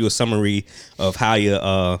just give you a summary of how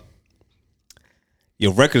your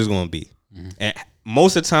record is gonna be. Mm-hmm. And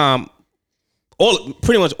most of the time,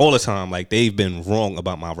 pretty much all the time, like they've been wrong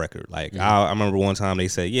about my record. Like I remember one time they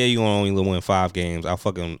said, "Yeah, you only win 5 games." I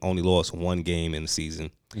fucking only lost 1 game in the season,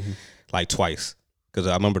 like twice. Because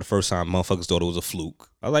I remember the first time motherfuckers thought it was a fluke.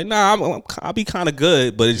 I was like, "Nah, I'll be kind of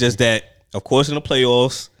good," but it's just that, of course, in the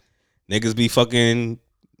playoffs, niggas be fucking,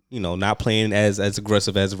 not playing as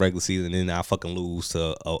aggressive as the regular season, and then I fucking lose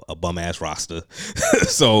to a bum ass roster.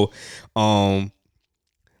 So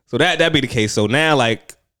that be the case. So now,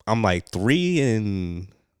 like, I'm like 3 and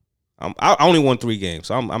I only won 3 games,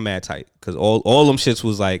 so I'm mad tight because all them shits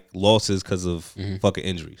was like losses because of fucking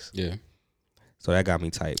injuries. Yeah, so that got me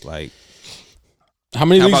tight. Like, how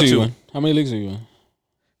many leagues are you in? How many leagues are you in?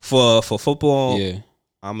 For football? Yeah,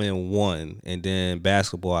 I'm in 1, and then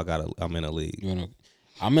basketball I'm in a league.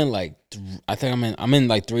 I'm in like I'm in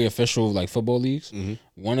like 3 official like football leagues. Mm-hmm.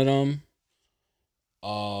 One of them,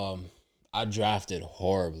 I drafted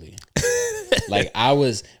horribly. Like it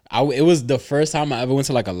was the first time I ever went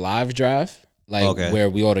to like a live draft, like where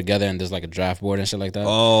we all together and there's like a draft board and shit like that.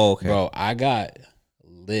 Oh, okay. Bro, I got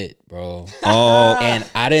lit, bro. Oh, and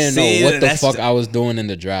I didn't know what the fuck I was doing in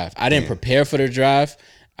the draft. I didn't prepare for the draft.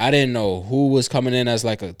 I didn't know who was coming in as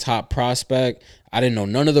like a top prospect. I didn't know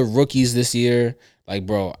none of the rookies this year. Like,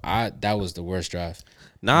 bro, that was the worst draft.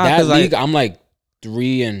 Nah, that league, like, I'm like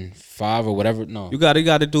 3-5 or whatever. No, you got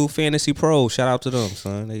to do Fantasy Pro. Shout out to them,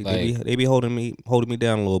 son. They be holding me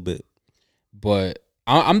down a little bit. But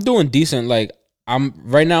I'm doing decent. Like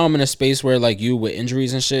right now I'm in a space where like you with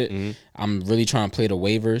injuries and shit. Mm-hmm. I'm really trying to play the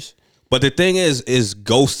waivers. But the thing is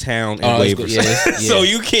Ghost Town and waivers. Yeah. So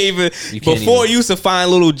you can't even. Before you used to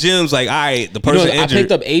find little gems like, all right, the person injured. I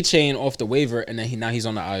picked up A-Chain off the waiver and then now he's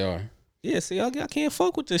on the IR. Yeah, see, I can't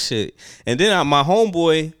fuck with this shit. And then my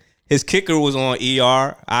homeboy, his kicker was on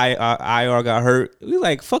ER. IR got hurt. We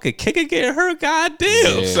like, fucking kicker getting hurt. Goddamn.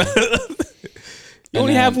 Yeah. You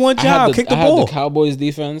only have one job. Kick the ball. I had the Cowboys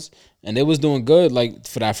defense. And they was doing good like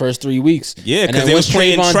for that first 3 weeks. Yeah, because they was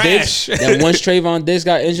playing trash. Then once Trayvon Diggs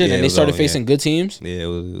got injured and they started facing good teams. Yeah, it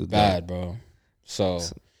was bad, bro. So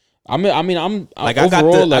I'm like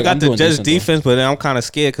overall, I got the Jets defense, but then I'm kind of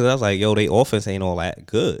scared because I was like, yo, they offense ain't all that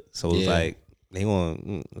good. So it's like they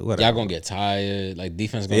want whatever. Y'all gonna get tired. Like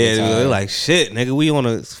defense gonna get tired. They're like shit, nigga. We on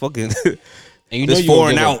a fucking and you know you 4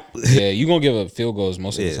 and out. Yeah, you gonna give up field goals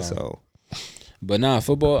most of the time. So. But nah,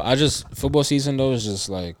 football season though is just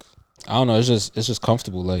like. I don't know. It's just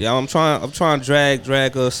comfortable. Like I'm trying to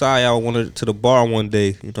drag Sai out to the bar one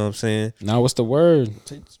day. You know what I'm saying? Now what's the word?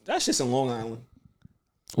 That shit's in Long Island.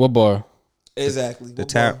 What bar? Exactly. The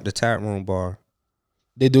tap room bar.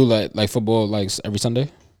 They do like football like every Sunday.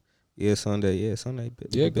 Yeah, Sunday. Yeah, Sunday.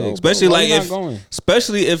 Yeah, big. Especially like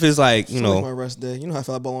if it's like you know like my rest day. You know how I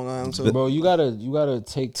feel about Long Island too. Bro, you gotta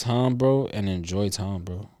take time, bro, and enjoy time,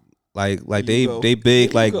 bro. Like they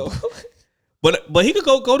big like. But he could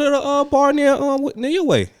go to the bar near your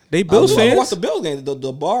way. They Bills fans. I watched the Bills game.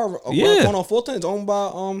 The bar going on Fulton is owned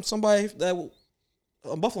by somebody that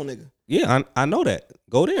a Buffalo nigga. Yeah, I know that.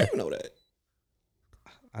 Go there. I know that.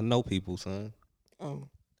 I know people, son. Oh.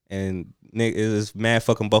 And nigga, there's mad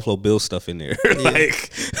fucking Buffalo Bills stuff in there. Yeah.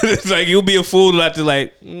 Like it's like you'll be a fool not to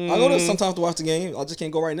like. I go there sometimes to watch the game. I just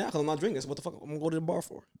can't go right now because I'm not drinking. So what the fuck I'm gonna go to the bar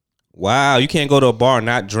for? Wow, you can't go to a bar and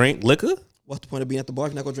not drink liquor? What's the point of being at the bar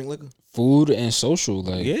if you're not gonna drink liquor? Food and social,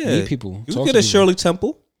 like meet people. You can get a Shirley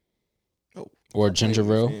Temple. Or ginger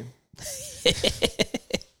ale.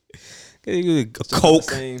 A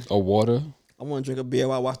Coke. A water. I want to drink a beer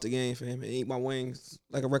while I watch the game, fam, and eat my wings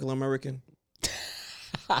like a regular American.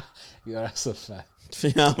 Yeah, that's a fact.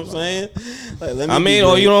 You know what I'm saying?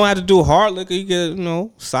 Like, you don't have to do hard liquor. You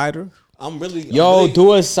get, cider. I'm really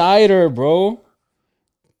do a cider, bro.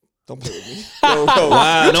 Don't play with me.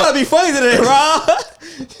 Wow, you trying to be funny today, Rob?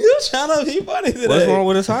 You trying to be funny today? What's wrong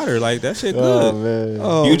with a cider? Like that shit good.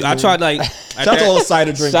 Oh, man. I tried like shout out to all the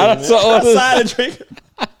cider drinkers. Shout out to all the cider drinkers.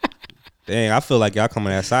 Dang, I feel like y'all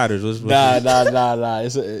coming at ciders. Nah.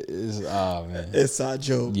 It's man. It's a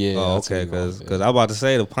joke. Yeah. Oh, okay. Because I'm about to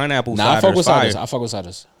say the pineapple cider. I fuck with ciders. I fuck with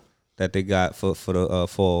ciders. That they got for the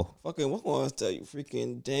fall. Fucking what was I tell you?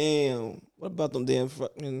 Freaking damn. What about them damn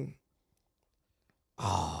fucking?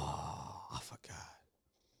 I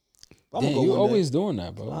forgot. Damn, you always doing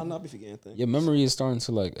that, bro. I'll not be forgetting things. Your memory is starting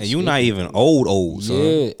to like. And you not even old, son.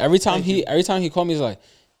 Yeah. Every time he called me, he's like,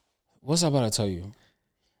 "What's I about to tell you?"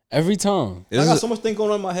 Every time. I got so much things going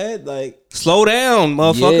on in my head. Like, slow down,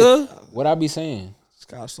 motherfucker. Yeah. What I be saying?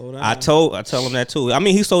 Gotta slow down. I tell him that too. I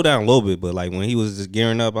mean, he slowed down a little bit, but like when he was just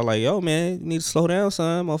gearing up, I'm like, yo, man, you need to slow down,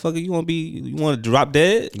 son, motherfucker. You want to drop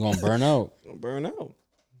dead? You gonna burn out? Burn out.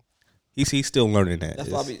 He's still learning that. That's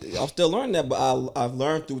why I'm still learning that, but I've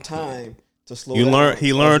learned through time to slow down.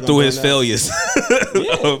 He learned through his failures.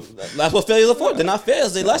 Yeah, that's what failures are for. They're not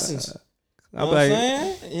failures, they're lessons. You know what I'm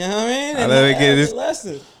saying? You know what I mean? They're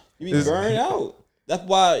lessons. You be burned out. That's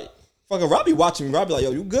why fucking Rob be watching me. Rob be like,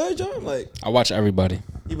 yo, you good, John? Like, I watch everybody.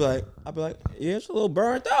 He be like, I be like, yeah, it's a little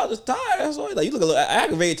burnt out. Just tired. That's why. Like, you look a little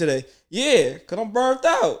aggravated today. Yeah, because I'm burnt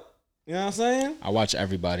out. You know what I'm saying? I watch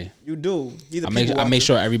everybody. You do. I make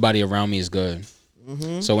sure everybody around me is good.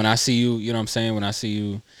 Mm-hmm. So when I see you, you know what I'm saying? When I see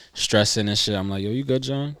you stressing and shit, I'm like, yo, you good,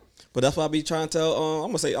 John? But that's why I be trying to tell,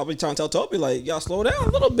 I'll be trying to tell Toby, like, y'all slow down a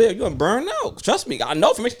little bit. You're going to burn out. Trust me. I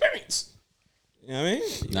know from experience. You know what I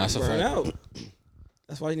mean? That's a fact. Out.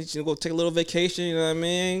 That's why you need to go take a little vacation. You know what I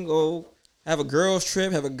mean? Go have a girls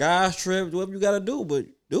trip, have a guys trip, do whatever you got to do, but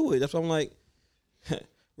do it. That's why I'm like,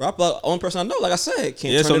 Rap the only person I know. Like I said,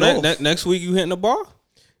 can't Yeah, turn so it off. next week you hitting the bar?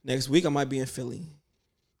 Next week I might be in Philly.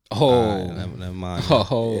 Oh, never mind.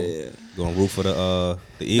 Oh, Yeah. Gonna root for the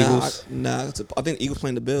Eagles? I think the Eagles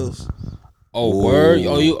playing the Bills. oh,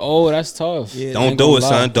 word. That's tough. Yeah. Don't do it,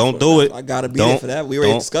 son. Don't do it. I gotta be there for that. We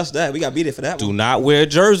already discussed that. We gotta be there for that Do one. not wear a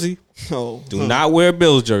jersey. Oh, Do not wear a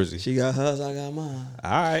Bills jersey. She got hers, I got mine.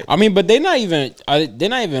 All right. I mean, but they're not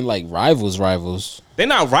even like rivals. They're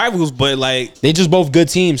not rivals, but like They just both good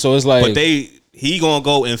teams, so it's like. but he gonna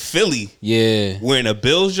go in Philly Yeah. wearing a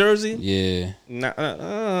Bills jersey. Yeah. Nah,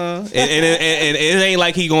 and it ain't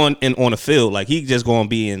like he going in on the field. Like he just gonna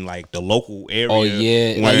be in like the local area. Oh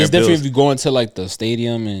yeah. Like it's different if you go into like the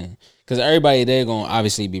stadium and because everybody there gonna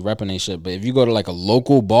obviously be repping their shit. But if you go to like a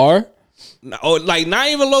local bar, or like not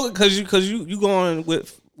even local because you going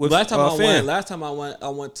with Last time I fan. went, I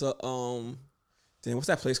went to damn, what's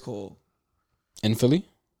that place called? in Philly.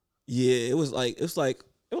 Yeah, it was like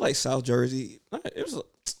South Jersey.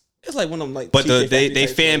 It's like one of them like. But they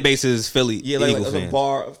fan base is Philly. Yeah, like Eagle a fans.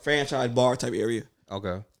 bar, franchise bar type area.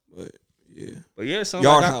 Okay. But yeah, so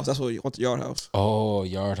Yard House. That's what you want, the Yard House. Oh,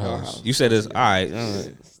 Yard House. You said it's all right. As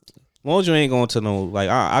long as you ain't going to no like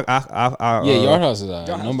Yeah, Yard House is alright.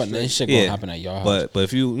 Yard House Nobody, is that shit yeah. gonna happen at Yard House. But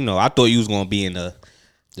if you I thought you was gonna be in the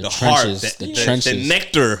trenches, heart, the trenches. the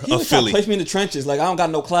nectar He of was trying to Philly. place me in the trenches. Like I don't got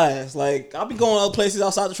no class. Like I'll be going to other places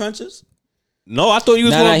outside the trenches. No, I thought you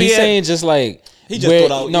was Nah, gonna be he's at. saying just like He just where,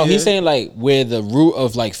 thought out, no, yeah. he's saying like where the root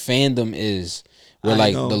of like fandom is, where I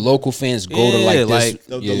like know. the local fans go to like Yeah, this,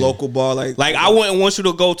 like, The local bar, like I wouldn't want you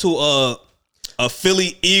to go to a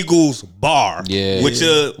Philly Eagles bar. Yeah. With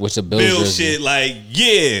the Bills Bill jersey. shit. Like,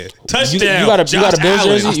 yeah. Touchdown. You got a Josh Bills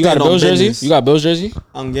Allen. jersey? You got a stand on Bills jersey? business. You got a Bills jersey?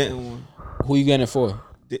 I'm getting one. Who you getting it for?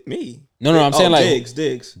 Me? No, I'm saying like Diggs.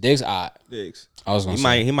 Diggs. Diggs. I was gonna He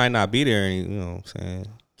say. might not be there. You know what I'm saying?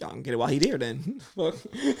 Y'all can get it while he there then. Fuck.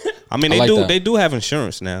 I mean, I like that. they do have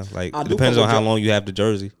insurance now. Like, I it do depends fuck on with how Joe. long you have the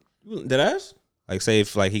jersey. Did I ask? Like, say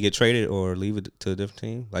if like he get traded or leave it to a different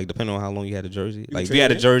team. Like, depending on how long you had the jersey. Like, if trade you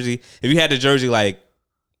had a it? jersey, like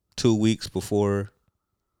 2 weeks before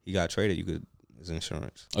he got traded, you could it's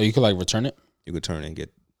insurance. Oh, you could like return it. You could turn and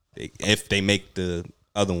get if they make the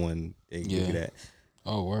other one. They give you that.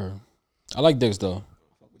 Oh, word. I like Diggs though.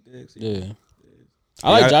 Diggs, Yeah.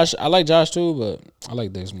 I like Josh too, but I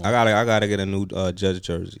like Diggs more. I gotta get a new Judge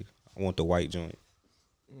jersey. I want the white joint.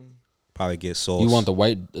 Probably get Sauce. You want the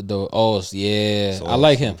white? Yeah. Sauce. I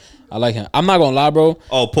like him. I'm not gonna lie, bro.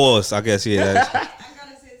 Oh, pause. I guess yeah.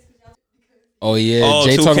 Oh yeah. Oh,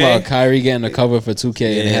 Jay 2K? talking about Kyrie getting the cover for 2K and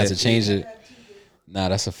they Yeah. had to change it. Nah,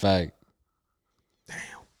 that's a fact.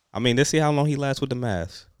 I mean, let's see how long he lasts with the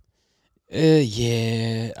Mavs.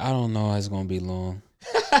 Yeah. I don't know. It's gonna be long.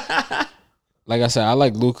 Like I said, I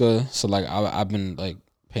like Luka, so like I've been like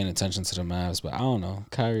paying attention to the Mavs, but I don't know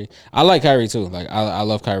Kyrie. I like Kyrie too. Like I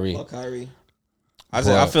love Kyrie. Fuck Kyrie.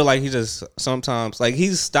 I feel like he just sometimes like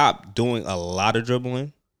he's stopped doing a lot of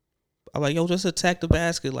dribbling. I'm like, yo, just attack the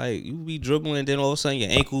basket. Like you be dribbling, and then all of a sudden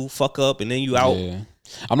your ankle fuck up, and then you out. Yeah.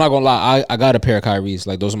 I'm not gonna lie. I got a pair of Kyries.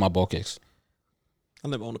 Like those are my ball kicks. I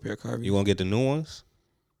never owned a pair of Kyrie. You gonna get the new ones?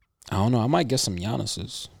 I don't know. I might get some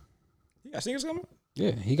Giannis's. You got sneakers coming?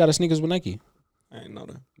 Yeah, he got his sneakers with Nike. I didn't know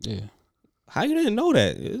that. Yeah. How you didn't know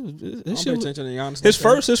that? I don't pay attention to Giannis.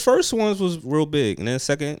 His first ones was real big, and then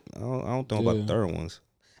second, I don't know about the third ones.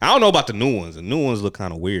 I don't know about the new ones. The new ones look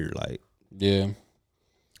kind of weird, like. Yeah.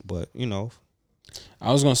 But you know,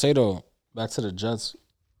 I was gonna say though, back to the Jets.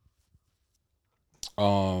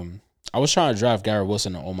 I was trying to draft Garrett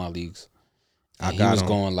Wilson in all my leagues. And he was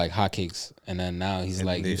going like hotcakes, and then now he's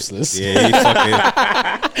like useless. Yeah, he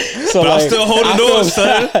fucking. So But I'm still holding on,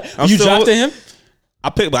 son. You drafted him?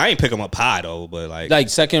 But I ain't pick him up high though. But Like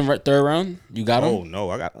second, third round, you got him. oh no,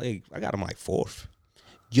 I got him like fourth.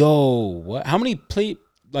 Yo, what? How many play?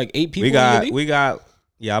 Like 8 people. We got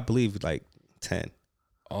I believe like 10.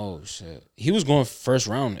 Oh shit, he was going first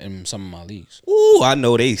round in some of my leagues. Ooh, I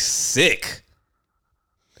know they sick.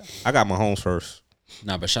 I got Mahomes first.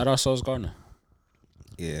 Nah, but shout out Sauce Gardner.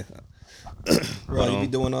 Yeah. Bro, you be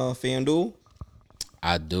doing FanDuel?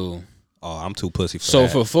 I do. Oh, I'm too pussy for So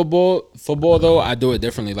that. for football though, I do it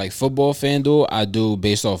differently. Like football FanDuel, I do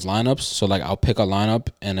based off lineups. So like I'll pick a lineup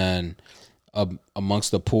and then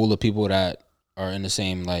amongst the pool of people that are in the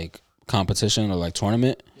same like competition or like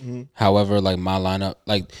tournament. However, like my lineup,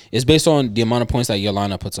 like it's based on the amount of points that your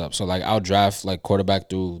lineup puts up. So like I'll draft like quarterback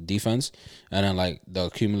through defense, and then like the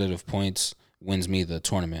cumulative points wins me the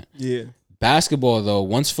tournament. Yeah. Basketball though,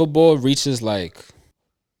 once football reaches like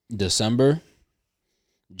December,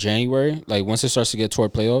 January, like once it starts to get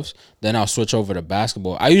toward playoffs, then I'll switch over to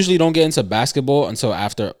basketball. I usually don't get into basketball until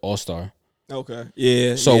after All-Star. Okay.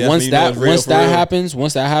 Yeah. So yeah, once that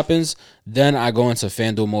happens. happens, then I go into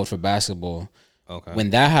FanDuel mode for basketball. Okay. When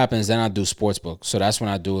that happens, then I do sportsbook. So that's when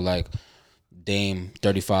I do like Dame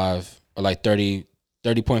 35 or like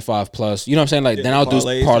 30.5 plus. You know what I'm saying? Like then I'll do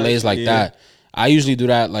parlays like that. I usually do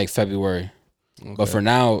that like February. Okay. But for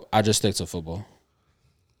now, I just stick to football.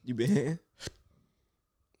 You been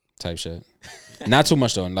type shit. Not too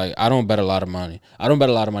much though. Like I don't bet a lot of money. I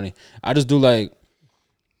just do like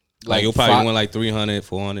you'll probably win like 300,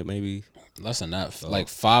 400 maybe. Less than that. So. Like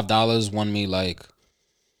 $5 won me like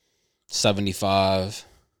 75.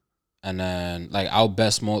 And then like I'll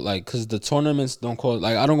bet small like because the tournaments don't cost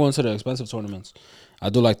like I don't go into the expensive tournaments. I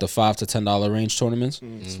do like the $5 to $10 range tournaments.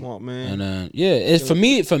 Smart man. And then it's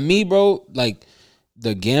for me, bro. Like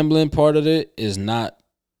the gambling part of it is not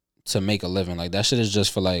to make a living. Like that shit is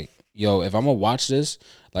just for like, yo, if I'm gonna watch this,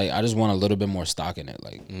 like I just want a little bit more stock in it.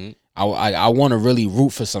 Like I want to really root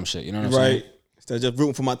for some shit. You know what I'm saying? Instead of just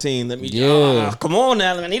rooting for my team, let me. Come on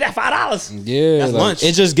now, I need that $5. Yeah, that's like, lunch.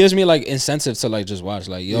 It just gives me like incentive to like just watch.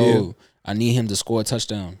 Like yo, I need him to score a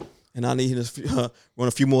touchdown. And I need him to run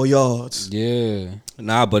a few more yards. Yeah.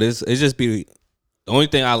 Nah, but it's just be the only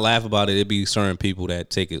thing I laugh about it be certain people that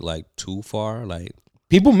take it like too far. Like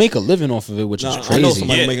people make a living off of it, which is crazy. I know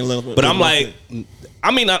somebody making a living. But I'm like,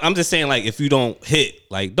 I mean, I'm just saying like if you don't hit,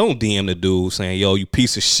 like don't DM the dude saying, yo, you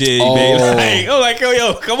piece of shit, baby. Like,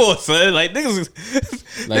 yo, come on, son. Like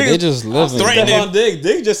niggas, like they just living. Stephon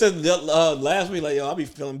Diggs just said last week, like, yo, I be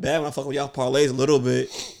feeling bad when I fuck with y'all parlays a little bit.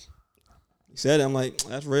 He said it, I'm like,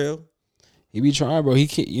 that's real. He be trying, bro. He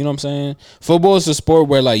can't, you know what I'm saying? Football is a sport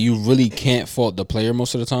where like you really can't fault the player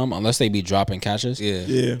most of the time unless they be dropping catches.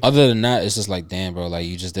 Yeah. Other than that, it's just like, damn, bro, like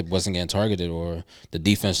you just wasn't getting targeted or the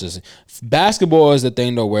defense just. Basketball is the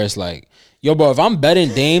thing though where it's like, yo, bro, if I'm betting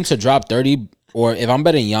Dame to drop 30 or if I'm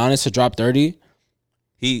betting Giannis to drop 30,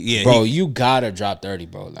 you gotta drop 30,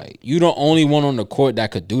 bro. Like you the only one on the court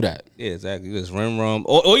that could do that. Yeah, exactly. Just rim.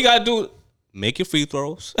 All you gotta do. Make your free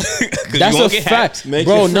throws. That's a fact,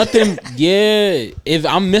 bro. Nothing. Yeah, if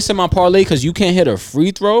I'm missing my parlay because you can't hit a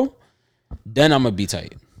free throw, then I'm gonna be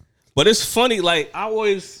tight. But it's funny. Like I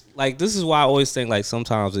always like this is why I always think like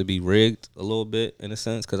sometimes it be rigged a little bit in a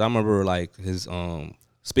sense because I remember like his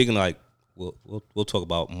speaking of, like we'll talk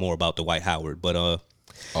about more about Dwight Howard, but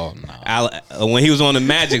when he was on the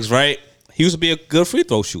Magics, right? He used to be a good free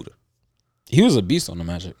throw shooter. He was a beast on the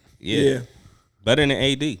Magic. Yeah. Better than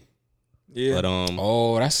AD. Yeah.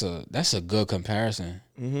 But that's a good comparison.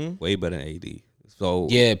 Mm-hmm. Way better than AD. So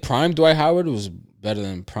yeah, prime Dwight Howard was better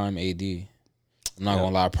than prime AD. I'm not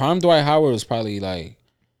gonna lie. Prime Dwight Howard was probably like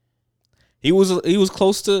he was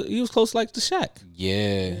close to like the Shaq.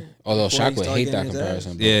 Yeah. Although Shaq would hate that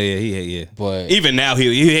comparison. But, yeah. But even now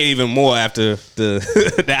he hate even more after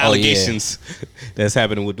the the allegations that's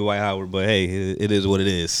happening with Dwight Howard. But hey, it is what it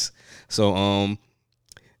is. So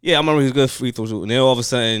yeah, I remember he was good free throw shooter. And then all of a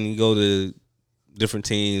sudden, you go to different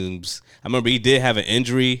teams. I remember he did have an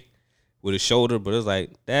injury with his shoulder, but it's like,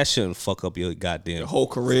 that shouldn't fuck up your goddamn whole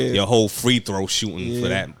career. Your whole free throw shooting for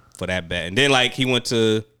that bet. And then, like, he went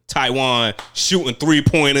to Taiwan shooting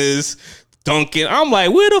 3-pointers, dunking. I'm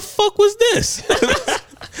like, where the fuck was this?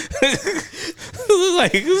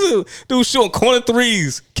 Like, this dude shooting corner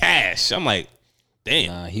threes, cash. I'm like, damn.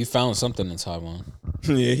 Nah, he found something in Taiwan.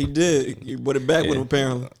 Yeah, he did. He put it back with him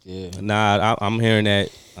apparently. Yeah. Nah, I'm hearing that.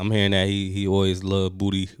 He always loved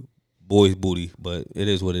boys booty. But it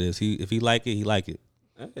is what it is. If he like it, he like it.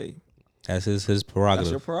 Hey, that's his prerogative. That's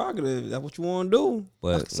your prerogative. That's what you want to do.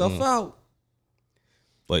 But knock yourself out.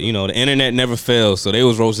 But you know the internet never fails, so they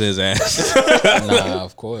was roasting his ass. Nah,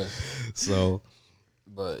 of course. So,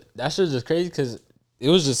 but that shit was just crazy because. It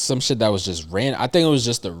was just some shit that was just random. I think it was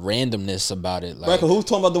just the randomness about it. Like, right, who's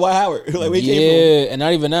talking about Dwight Howard? Like, where he came from? And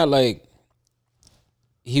not even that. Like,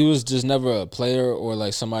 he was just never a player or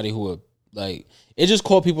like somebody who would like. It just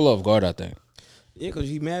caught people off guard. I think. Yeah, because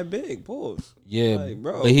he mad big. Pause. Yeah, like,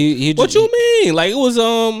 bro. But he what you mean? Like it was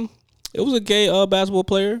a gay basketball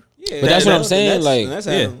player. Yeah, but that's what I'm saying. Like,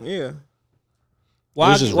 yeah.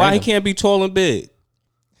 Why he can't be tall and big?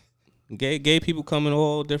 Gay people come in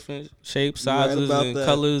all different shapes, sizes, and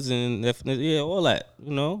colors, and all that.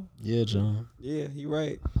 You know. Yeah, John. Yeah, you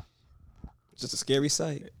right. It's just a scary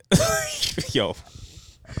sight. Yo.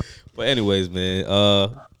 But anyways, man.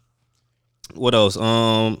 What else?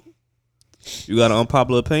 You got an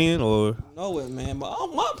unpopular opinion or? No, man. But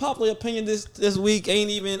my popular opinion this week ain't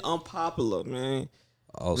even unpopular, man.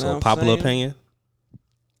 Oh, so popular opinion.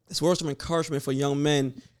 It's words of encouragement for young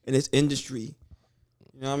men in this industry.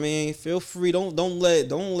 You know what I mean? Feel free. Don't let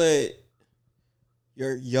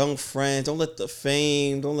your young friends. Don't let the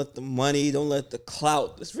fame, don't let the money, don't let the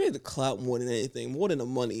clout. It's really the clout more than anything, more than the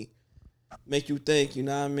money. Make you think, you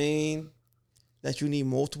know what I mean, that you need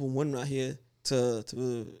multiple women out here to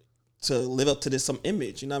live up to this some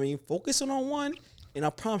image. You know what I mean? Focusing on one, and I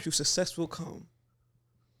promise you, success will come.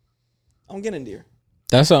 I'm getting there.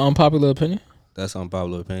 That's an unpopular opinion. That's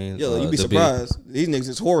unpopular opinion. Yo, you'd be surprised. These niggas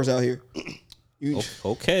is whores out here.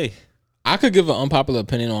 Okay. I could give an unpopular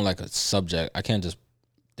opinion on like a subject. I can't just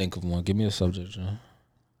think of one. Give me a subject, John.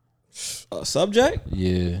 A subject?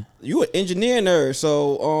 Yeah. You an engineer nerd,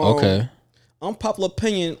 so okay. Unpopular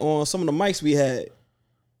opinion on some of the mics we had.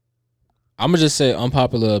 I'm gonna just say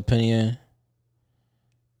unpopular opinion.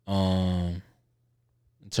 In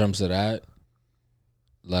terms of that,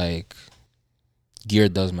 like, gear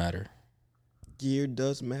does matter. Gear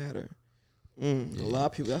does matter. A lot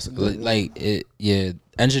of people. That's a good like one. It. Yeah,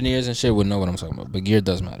 engineers and shit would know what I'm talking about, but gear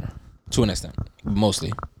does matter to an extent. Mostly,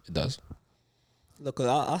 it does. Look,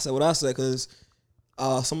 I said what I said because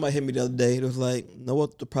somebody hit me the other day. It was like, know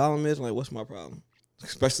what the problem is? I'm like, what's my problem?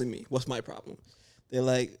 Especially me. What's my problem? They're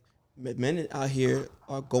like, men out here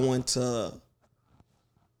are going to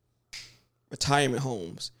retirement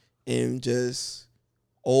homes and just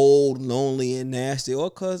old, lonely, and nasty, or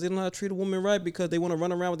because they don't know how to treat a woman right because they want to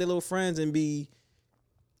run around with their little friends and be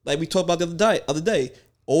like we talked about the other day.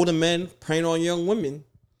 Older men preying on young women,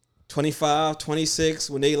 25, 26,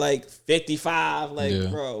 when they like 55.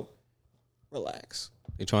 Like, bro, relax.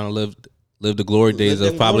 They trying to live the glory days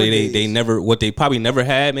of probably they never what they probably never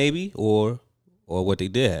had maybe or what they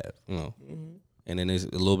did have, you know. Mm-hmm. And then it's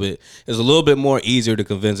a little bit more easier to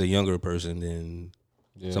convince a younger person than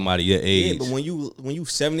somebody your age. Yeah, but when you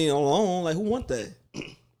 70 and alone, like who want that?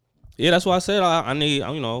 Yeah, that's why I said I need,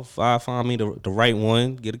 you know, if I find me the right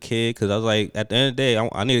one, get a kid, because I was like, at the end of the day,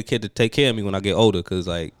 I need a kid to take care of me when I get older, because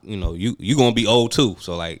like, you know, you gonna be old too,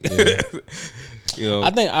 so like, you know. I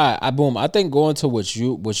think I think going to what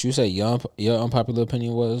you say your unpopular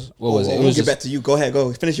opinion was what was it? It was get back to you. Go ahead,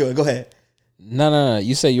 finish yours. Go ahead. No.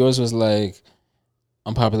 You say yours was like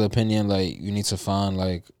unpopular opinion, like you need to find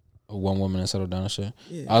like one woman and settle down and shit.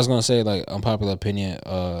 Yeah. I was gonna say like unpopular opinion,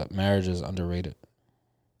 marriage is underrated.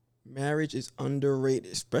 Marriage is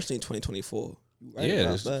underrated, especially in 2024. Right,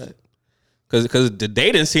 yeah, because the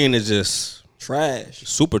dating scene is just trash,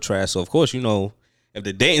 super trash. So of course, you know, if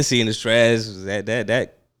the dating scene is trash,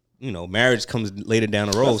 that you know, marriage comes later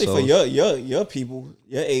down the road. Especially for your people,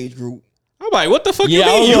 your age group. I'm like, what the fuck you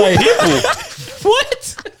mean, you like, people?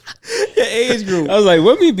 What? Your age group. I was like,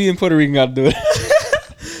 what me being Puerto Rican got to do it?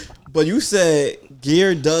 But you said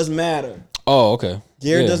gear does matter. Oh, okay.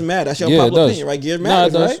 Gear doesn't matter. That's your popular opinion, right? Gear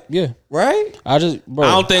matters, right? Yeah. Right? I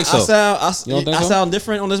don't think so. I sound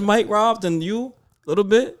different on this mic, Rob, than you a little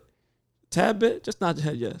bit, tad bit. Just nod your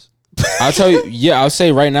head, yes. I'll tell you. Yeah, I'll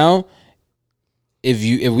say right now. If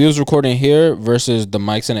we was recording here versus the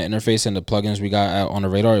mics and the interface and the plugins we got on the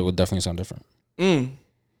radar, it would definitely sound different.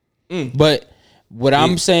 But what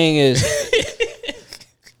I'm saying is,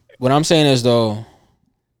 though,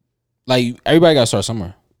 like everybody got to start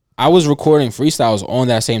somewhere. I was recording freestyles on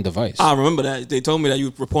that same device. I remember that. They told me that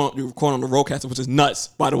you recording on the Rodecaster, which is nuts,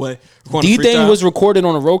 by the way. D-Thing was recorded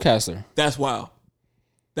on a Rodecaster. That's wild.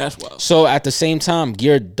 So at the same time,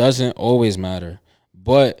 gear doesn't always matter.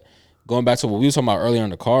 But going back to what we were talking about earlier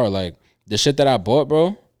in the car, like the shit that I bought,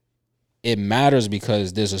 bro, it matters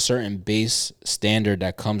because there's a certain base standard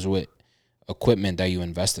that comes with equipment that you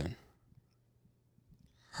invest in.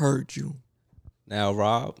 Heard you. Now,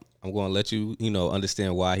 Rob, I'm going to let you, you know,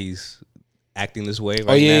 understand why he's acting this way right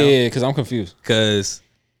now. Oh, yeah, because I'm confused. Because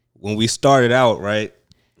when we started out, right,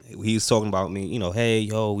 he's talking about me, you know, hey,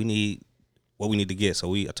 yo, we need what we need to get.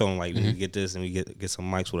 So I told him, like, we need to get this and we get some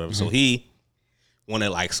mics, whatever. So he wanted,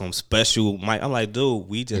 like, some special mic. I'm like, dude,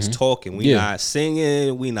 we just talking. We not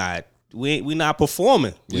singing. We not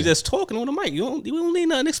performing. We just talking on the mic. We don't need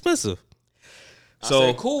nothing expensive. I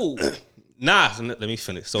said, cool. Nah, so let me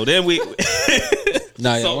finish. So then we...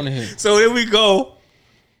 I want to hear. So then we go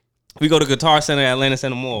to Guitar Center at Atlanta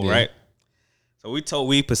Center Mall, right? So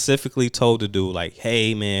we specifically told the dude, like,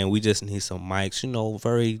 hey man, we just need some mics, you know,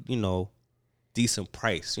 very, you know, decent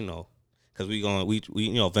price, you know, because we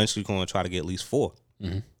you know, eventually going to try to get at least 4.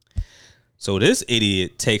 So this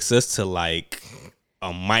idiot takes us to like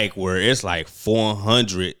a mic where it's like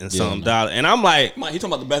 $400 and something dollars, and I'm like, he talking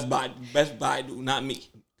about the Best Buy dude, not me.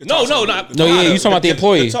 No, you talking about the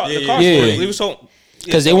employee? The car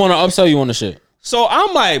because they want to upsell you on the shit. So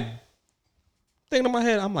I'm like, thinking in my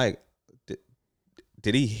head, I'm like,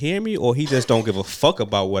 did he hear me or he just don't give a fuck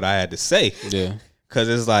about what I had to say? Yeah. Because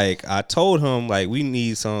it's like, I told him, like, we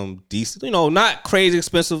need some decent, you know, not crazy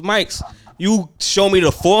expensive mics. You show me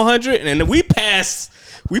the 400, and then we passed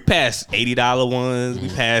 $80 ones. We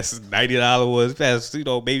passed $90 ones. We passed,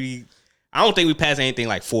 maybe. I don't think we passed anything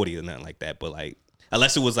like 40 or nothing like that. But like,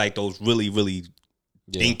 unless it was like those really, really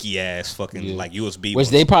dinky ass fucking like USB, which ones.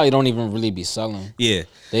 They probably don't even really be selling. Yeah,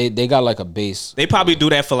 they got like a base. They probably do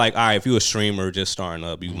that for like, all right, if you a streamer just starting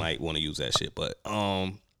up, you might want to use that shit. But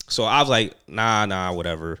so I was like, nah,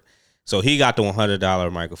 whatever. So he got the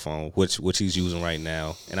 $100 microphone, which he's using right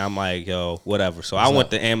now, and I'm like, yo, whatever. So I went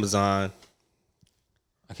to Amazon.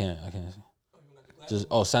 I can't. Just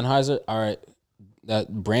Sennheiser. All right, that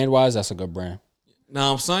brand wise, that's a good brand. Know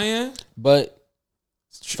what I'm saying? But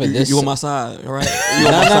for this, you on my side, all right?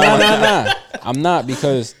 Nah. I'm not,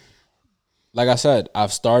 because, like I said,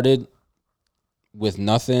 I've started with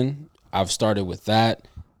nothing. I've started with that.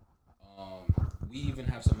 We even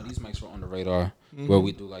have some of these mics for on the radar where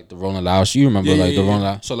we do like the Rolling Loud. You remember the Rolling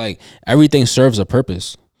Loud? So like everything serves a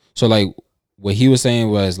purpose. So like what he was saying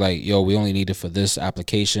was like, yo, we only need it for this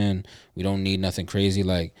application. We don't need nothing crazy.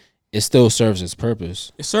 Like it still serves its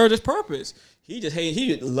purpose. It serves its purpose. He just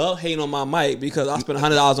love hating on my mic because I spent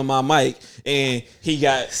 $100 on my mic and he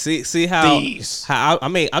got see how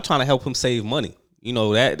I'm trying to help him save money.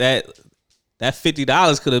 That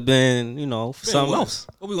 $50 could have been, for something else.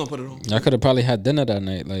 What we gonna put it on? I could have probably had dinner that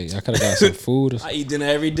night. Like I could have got some food. I eat dinner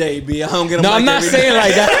every day, B. I don't get a No, I'm not saying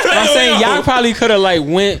like that. I'm saying y'all probably could have like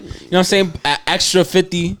went, what I'm saying, extra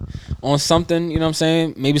 50 on something, you know what I'm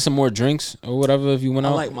saying? Maybe some more drinks or whatever if you went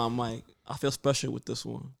out. I like my mic. I feel special with this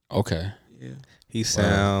one. Okay. Yeah. He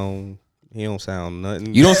don't sound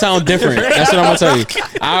nothing. You don't sound different. That's what I'm gonna tell you.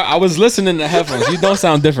 I was listening to headphones. You don't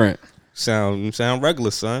sound different. Sound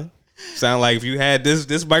regular, son. Sound like if you had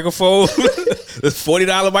this microphone, this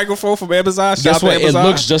 $40 microphone from Amazon. Guess what? Amazon, it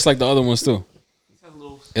looks just like the other ones too.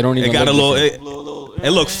 It don't even. It got look a little. It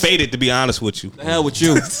looked faded, to be honest with you. The hell with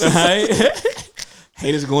you. Right?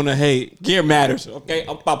 Haters gonna hate. Gear matters. Okay,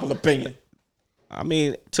 I'm popular opinion. I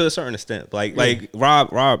mean, to a certain extent, like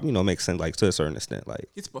Rob, makes sense. Like to a certain extent, like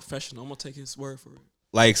it's professional. I'm gonna take his word for it.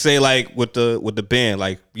 Like say like with the band,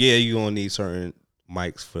 like you gonna need certain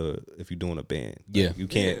mics for if you're doing a band. Yeah, like, you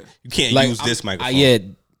can't like, use this microphone. Yeah,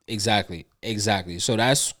 exactly. So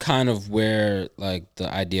that's kind of where like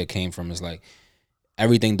the idea came from. Is like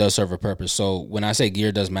everything does serve a purpose. So when I say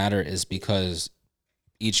gear does matter, is because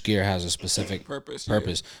each gear has a specific purpose. Yeah.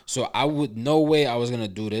 So no way I was gonna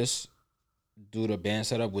do the band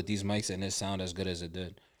setup with these mics and it sound as good as it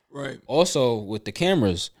did. Right. Also with the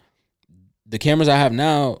cameras I have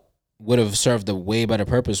now would have served a way better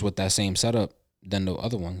purpose with that same setup than the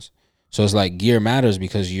other ones. So it's like gear matters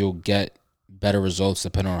because you'll get better results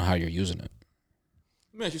depending on how you're using it.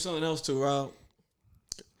 Let me ask you something else too, Rob.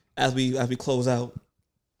 As we close out,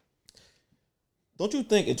 don't you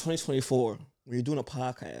think in 2024 when you're doing a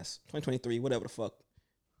podcast, 2023, whatever the fuck,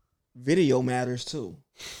 video matters too?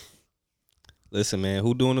 Listen, man,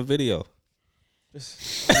 who doing the video? I'm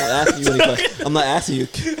not asking you any questions. I'm not asking you.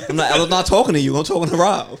 I'm not talking to you. I'm talking to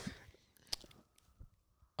Rob.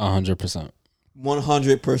 100%.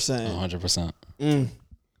 100%.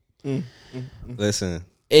 100%. Listen,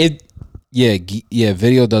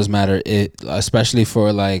 video does matter. It especially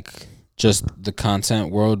for like just the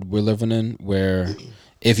content world we're living in, where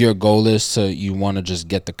if your goal is you want to just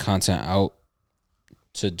get the content out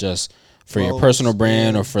to just for your personal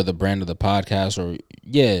brand or for the brand of the podcast or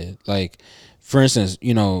like for instance,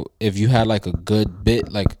 if you had like a good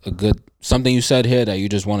bit, like a good something you said here that you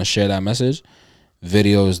just want to share that message,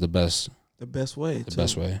 video is the best. The best way.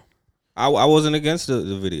 Best way. I wasn't against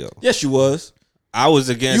the video. Yes, you was. I was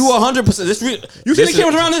against. You 100%. You see the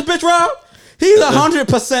cameras around this bitch, Rob? He's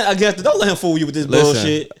 100% against it. Don't let him fool you with this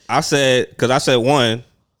bullshit. I said one,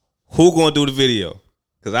 who gonna do the video?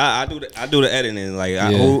 Because I do the editing. Like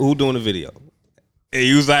who doing the video? And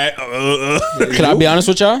you was like, Can I be honest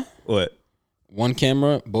with y'all? What? One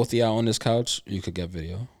camera, both of y'all on this couch, you could get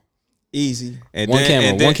video. Easy.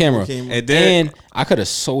 One camera. And I could have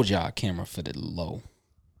sold y'all a camera for the low.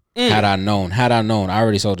 Had I known. I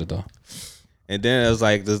already sold it though. And then it was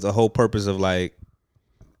like there's the whole purpose of like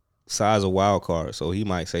size a wild card, so he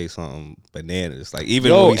might say something bananas. Like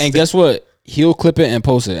even guess what? He'll clip it and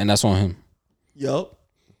post it, and that's on him. Yup.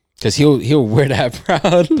 Cause he'll wear that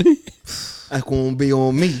proudly. That's gonna be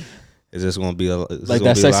on me. Is this gonna be like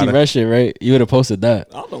that sexy red shit, right? You would have posted that.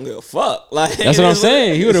 I don't give a fuck. Like that's what I'm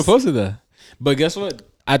saying. He would have posted that. But guess what?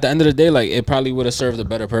 At the end of the day, like it probably would have served a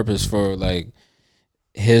better purpose for like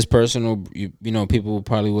his personal. People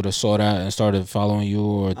probably would have saw that and started following you.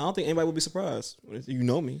 Or I don't think anybody would be surprised. You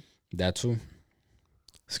know me. That too.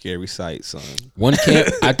 Scary sight, son.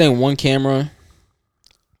 I think one camera,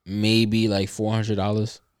 maybe like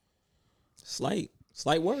 $400.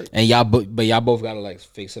 Slight word. And y'all both gotta like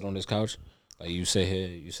face it on this couch. Like you sit here,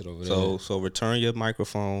 you sit over there. So return your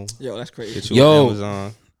microphone. Yo, that's crazy. Get you on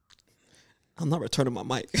Amazon. I'm not returning my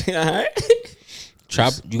mic. All right.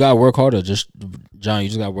 Trap, you gotta work harder. John, you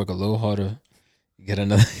just gotta work a little harder. Get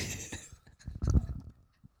another.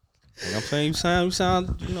 Like I'm saying, you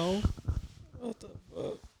sound, you know. What the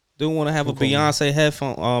fuck? Do want to have a Beyonce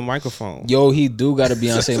headphone microphone? Yo, he do got a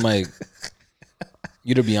Beyonce mic.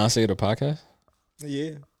 You the Beyonce of the podcast?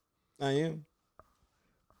 Yeah, I am.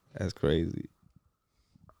 That's crazy.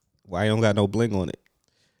 Why you don't got no bling on it?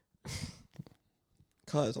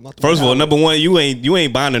 Cause I'm not the First of all, number one, you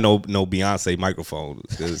ain't buying no Beyonce microphone.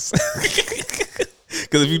 Because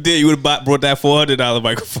if you did, you would have brought that $400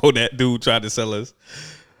 microphone that dude tried to sell us.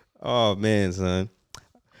 Oh man, son.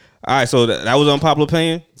 All right, so that was unpopular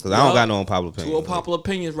opinion? Because I don't got no unpopular opinion. Two unpopular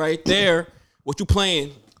opinions right there. What you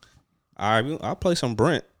playing? All right, I'll play some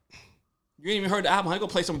Brent. You ain't even heard the album. How you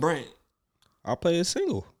gonna play some Brent? I'll play a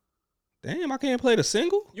single. Damn, I can't play the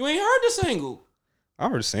single? You ain't heard the single. I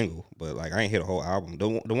heard a single, but like I ain't hear the whole album.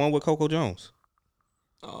 The one with Coco Jones.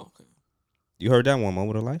 Oh, okay. You heard that one,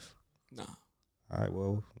 Moment of Life? Nah. All right,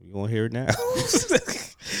 well, you gonna hear it now.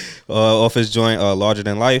 Off his joint, Larger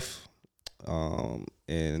Than Life.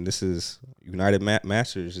 And this is United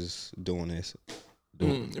Masters is doing this.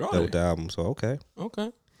 With the album, so okay.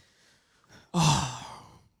 Okay.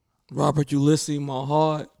 Robert YouLeeSeas, my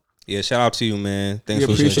heart. Yeah, shout out to you, man. Thanks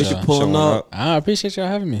we for appreciate you pulling up. I appreciate y'all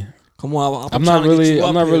having me. Come on, I'm not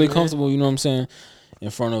really comfortable, you know what I'm saying, in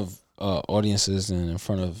front of audiences and in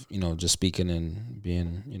front of, you know, just speaking and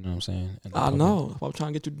being, you know what I'm saying. I know. I'm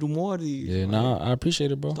trying to get you to do more of these. Yeah, nah, I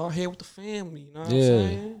appreciate it, bro. Start here with the family. You know what I'm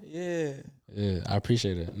saying? Yeah. Yeah, I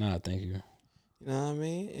appreciate it. Nah, thank you. You know what I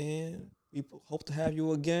mean? And we hope to have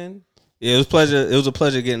you again. Yeah, it was a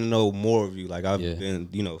pleasure getting to know more of you. Like I've been,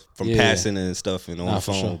 you know, from passing and stuff and on the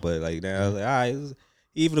phone. Sure. But like now I was like, all right,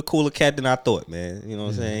 even a cooler cat than I thought, man. You know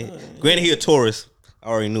what I'm saying? Granted, he a tourist. I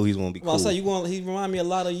already knew he was gonna be cool. Well, I say he remind me a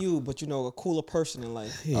lot of you, but you know, a cooler person in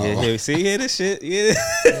life. Yeah, see, this shit. Yeah.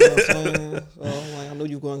 You know what I'm saying? So like, I know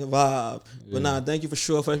you're gonna vibe. But nah, thank you for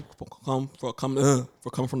sure for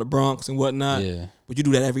coming from the Bronx and whatnot. Yeah. But you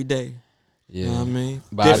do that every day. Yeah. You know what I mean?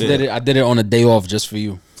 But I did it on a day off just for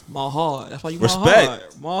you. My heart. That's why you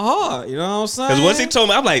respect. My heart. You know what I'm saying? Because once he told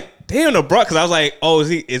me, I'm like, damn, the Bronx. Because I was like, oh,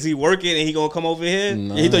 is he working and he gonna come over here?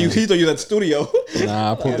 Nah. Yeah, he thought you was at the studio.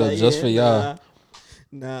 Nah, I pulled up just for y'all.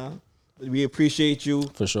 Nah, we appreciate you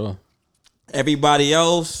for sure. Everybody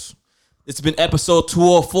else, it's been episode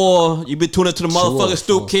 204. You've been tuning to the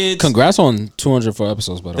motherfucking StoopKidz. Congrats on 204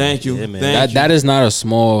 episodes, by the way. Thank you. Yeah, man. That is not a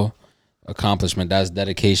small accomplishment. That's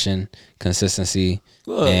dedication, consistency,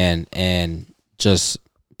 and just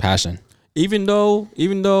passion. Even though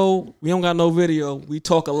we don't got no video, we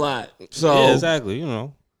talk a lot. So yeah, exactly. You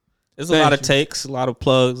know, there's a lot of takes, a lot of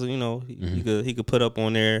plugs. You know, he could put up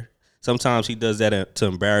on there. Sometimes he does that to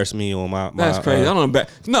embarrass me on my. That's crazy. I don't embarrass.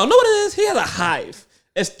 No, know what it is? He has a hive.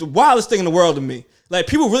 It's the wildest thing in the world to me. Like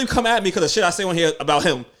people really come at me because of shit I say on here about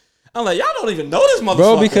him. I'm like, y'all don't even know this motherfucker,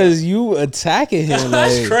 bro, because you attacking him.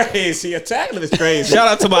 That's crazy. Attacking him is crazy. Shout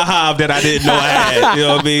out to my hive that I didn't know I had. You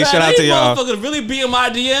know what I mean? Shout out to y'all. Motherfuckers really be in my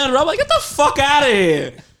DM. I'm like, get the fuck out of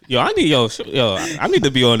here. I need to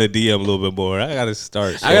be on the DM a little bit more. I gotta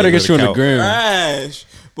start. I gotta get you on the gram. Trash.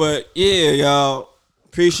 But yeah, y'all.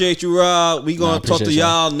 Appreciate you, Rob. We gonna talk to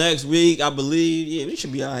y'all next week, I believe. Yeah, we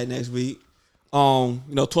should be all right next week. You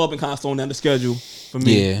know, 12 been kind of slowing down the schedule for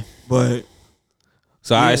me. Yeah, but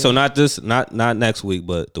so all right, so not next week,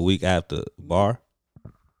 but the week after. Bar.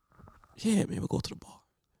 Yeah, man, we'll go to the bar.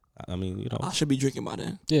 I mean, you know, I should be drinking by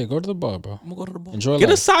then. Yeah, go to the bar, bro. I'm gonna go to the bar. Enjoy. Get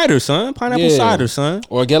a cider, son. Pineapple cider, son.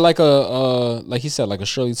 Or get like a like he said, like a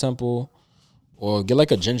Shirley Temple, or get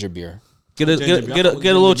like a ginger beer. Get a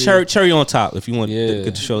little cherry on top if you want to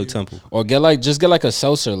get the Shirley Temple. Or get like a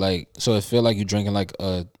seltzer, like so it feel like you're drinking like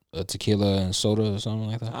a tequila and soda or something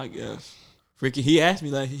like that. I guess. Freaky, he asked me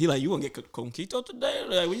you gonna get Conquito today?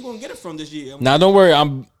 Like, where you gonna get it from this year? Nah, don't worry.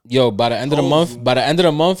 By the end of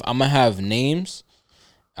the month, I'm gonna have names.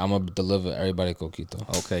 I'm gonna deliver everybody Coquito.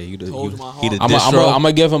 Okay, I'm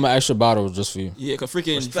gonna give him an extra bottle just for you. Yeah, cause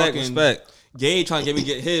respect. Gabe trying to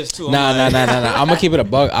get his too. Nah. I'm gonna keep it a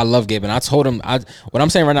bug. I love Gabe, and I told him. What I'm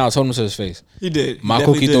saying right now, I told him to his face. He did. My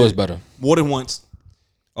Coquito is better. More than once.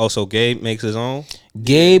 Oh, so Gabe makes his own.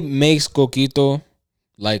 Gabe makes Coquito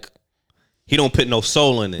like he don't put no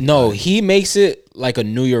soul in it. No, he makes it like a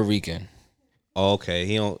New Yorican. Okay,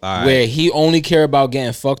 he don't. All right. Where he only care about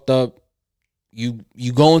getting fucked up. You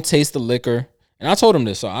go and taste the liquor. And I told him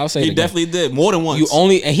this, so I'll say he definitely did more than once.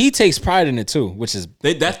 And he takes pride in it too, which is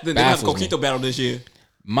they have a Coquito battle this year.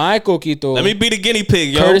 My coquito. Let me be the guinea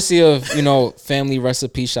pig, yo. Courtesy of, family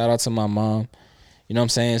recipe. Shout out to my mom. You know what I'm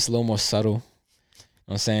saying? It's a little more subtle. You know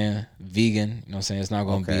what I'm saying? Vegan. You know what I'm saying? It's not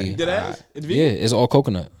going to be. It's vegan? Yeah, it's all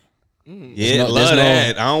coconut. Yeah, love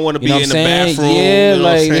that. I don't want to be in the bathroom. Yeah,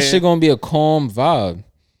 like this shit going to be a calm vibe.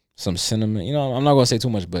 Some cinnamon. I'm not going to say too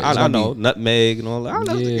much, but I know. Nutmeg and all that. I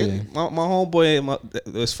know. Yeah. My homeboy,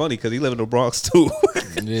 it's funny because he live in the Bronx too.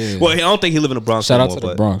 Yeah. Well, I don't think he live in the Bronx Shout anymore, out to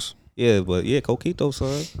the Bronx. Yeah, but yeah, coquito,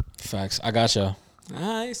 son. Facts. I got y'all.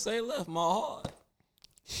 I ain't say left my heart.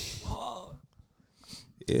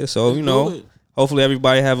 Yeah, so hopefully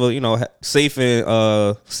everybody have a safe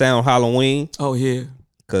and sound Halloween. Oh yeah,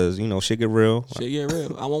 cause shit get real. Shit get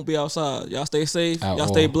real. I won't be outside. Y'all stay safe. Y'all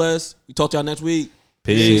stay blessed. We talk to y'all next week.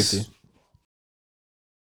 Peace.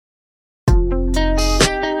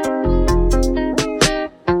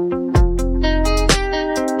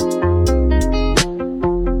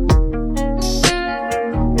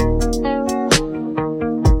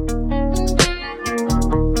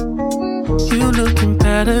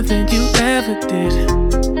 Better than you ever did.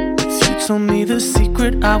 If you told me the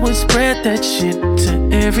secret, I would spread that shit to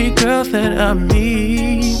every girl that I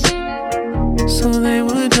meet, so they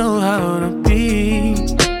would know how to be.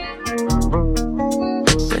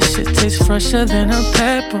 That shit tastes fresher than a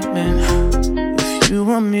peppermint. If you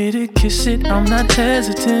want me to kiss it, I'm not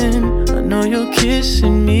hesitant. I know you're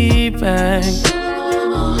kissing me back,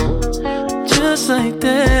 just like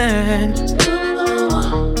that.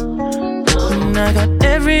 I got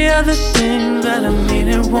every other thing that I need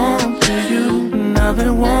and want for you, and I've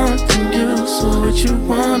been wanting you. So what you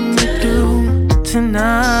want me to do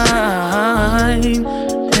tonight?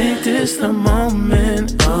 Make this the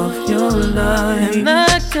moment of your life. And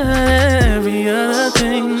I got every other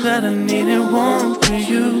thing that I need and want for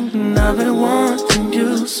you, and I've been wanting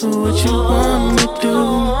you. So what you want me to do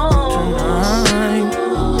tonight?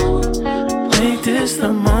 Make this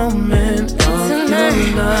the moment of your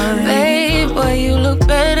life. Boy, you look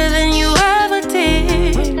better than you ever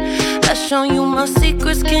did. I've shown you my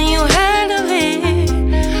secrets, can you handle it?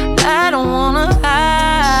 I don't wanna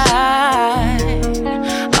hide.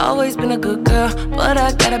 Always been a good girl, but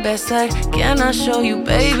I got a bad side. Can I show you,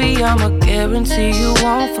 baby? I'ma guarantee you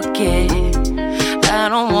won't forget. I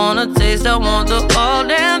don't wanna taste, I want the whole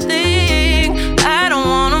damn thing. I don't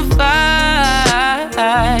wanna fight.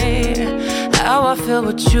 How I feel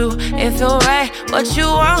with you, it feel right. What you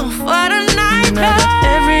want for the night? And I got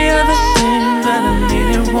every other thing that I need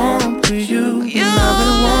and want for you. And I've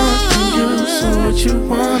been wanting you. So what you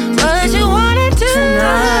want me to do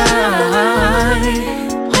tonight?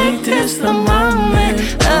 Make this the moment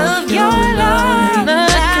of your life. And I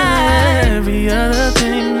got every other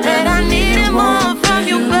thing that I need and want from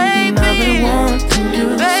you, baby. And I've been wanting you.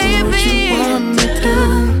 So what you want me to do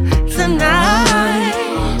tonight?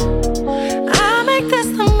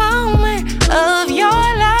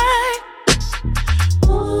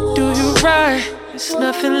 It's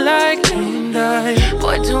nothing like Hyundai.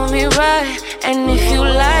 Boy, do me right, and if you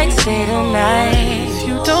like, stay the night. If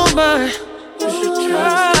you don't mind, you should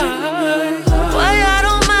try. Boy, I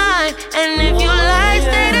don't mind, and if you like,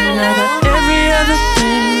 stay the night. I got every other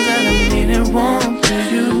thing that I need and want for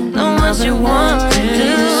you. Know what you want to do.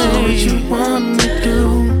 So what you want me to do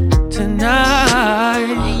tonight?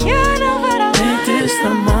 You know what I want. Make this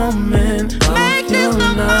the moment of your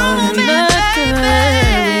life.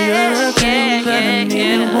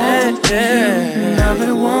 And I've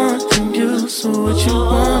been wanting you, so what you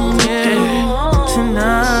want me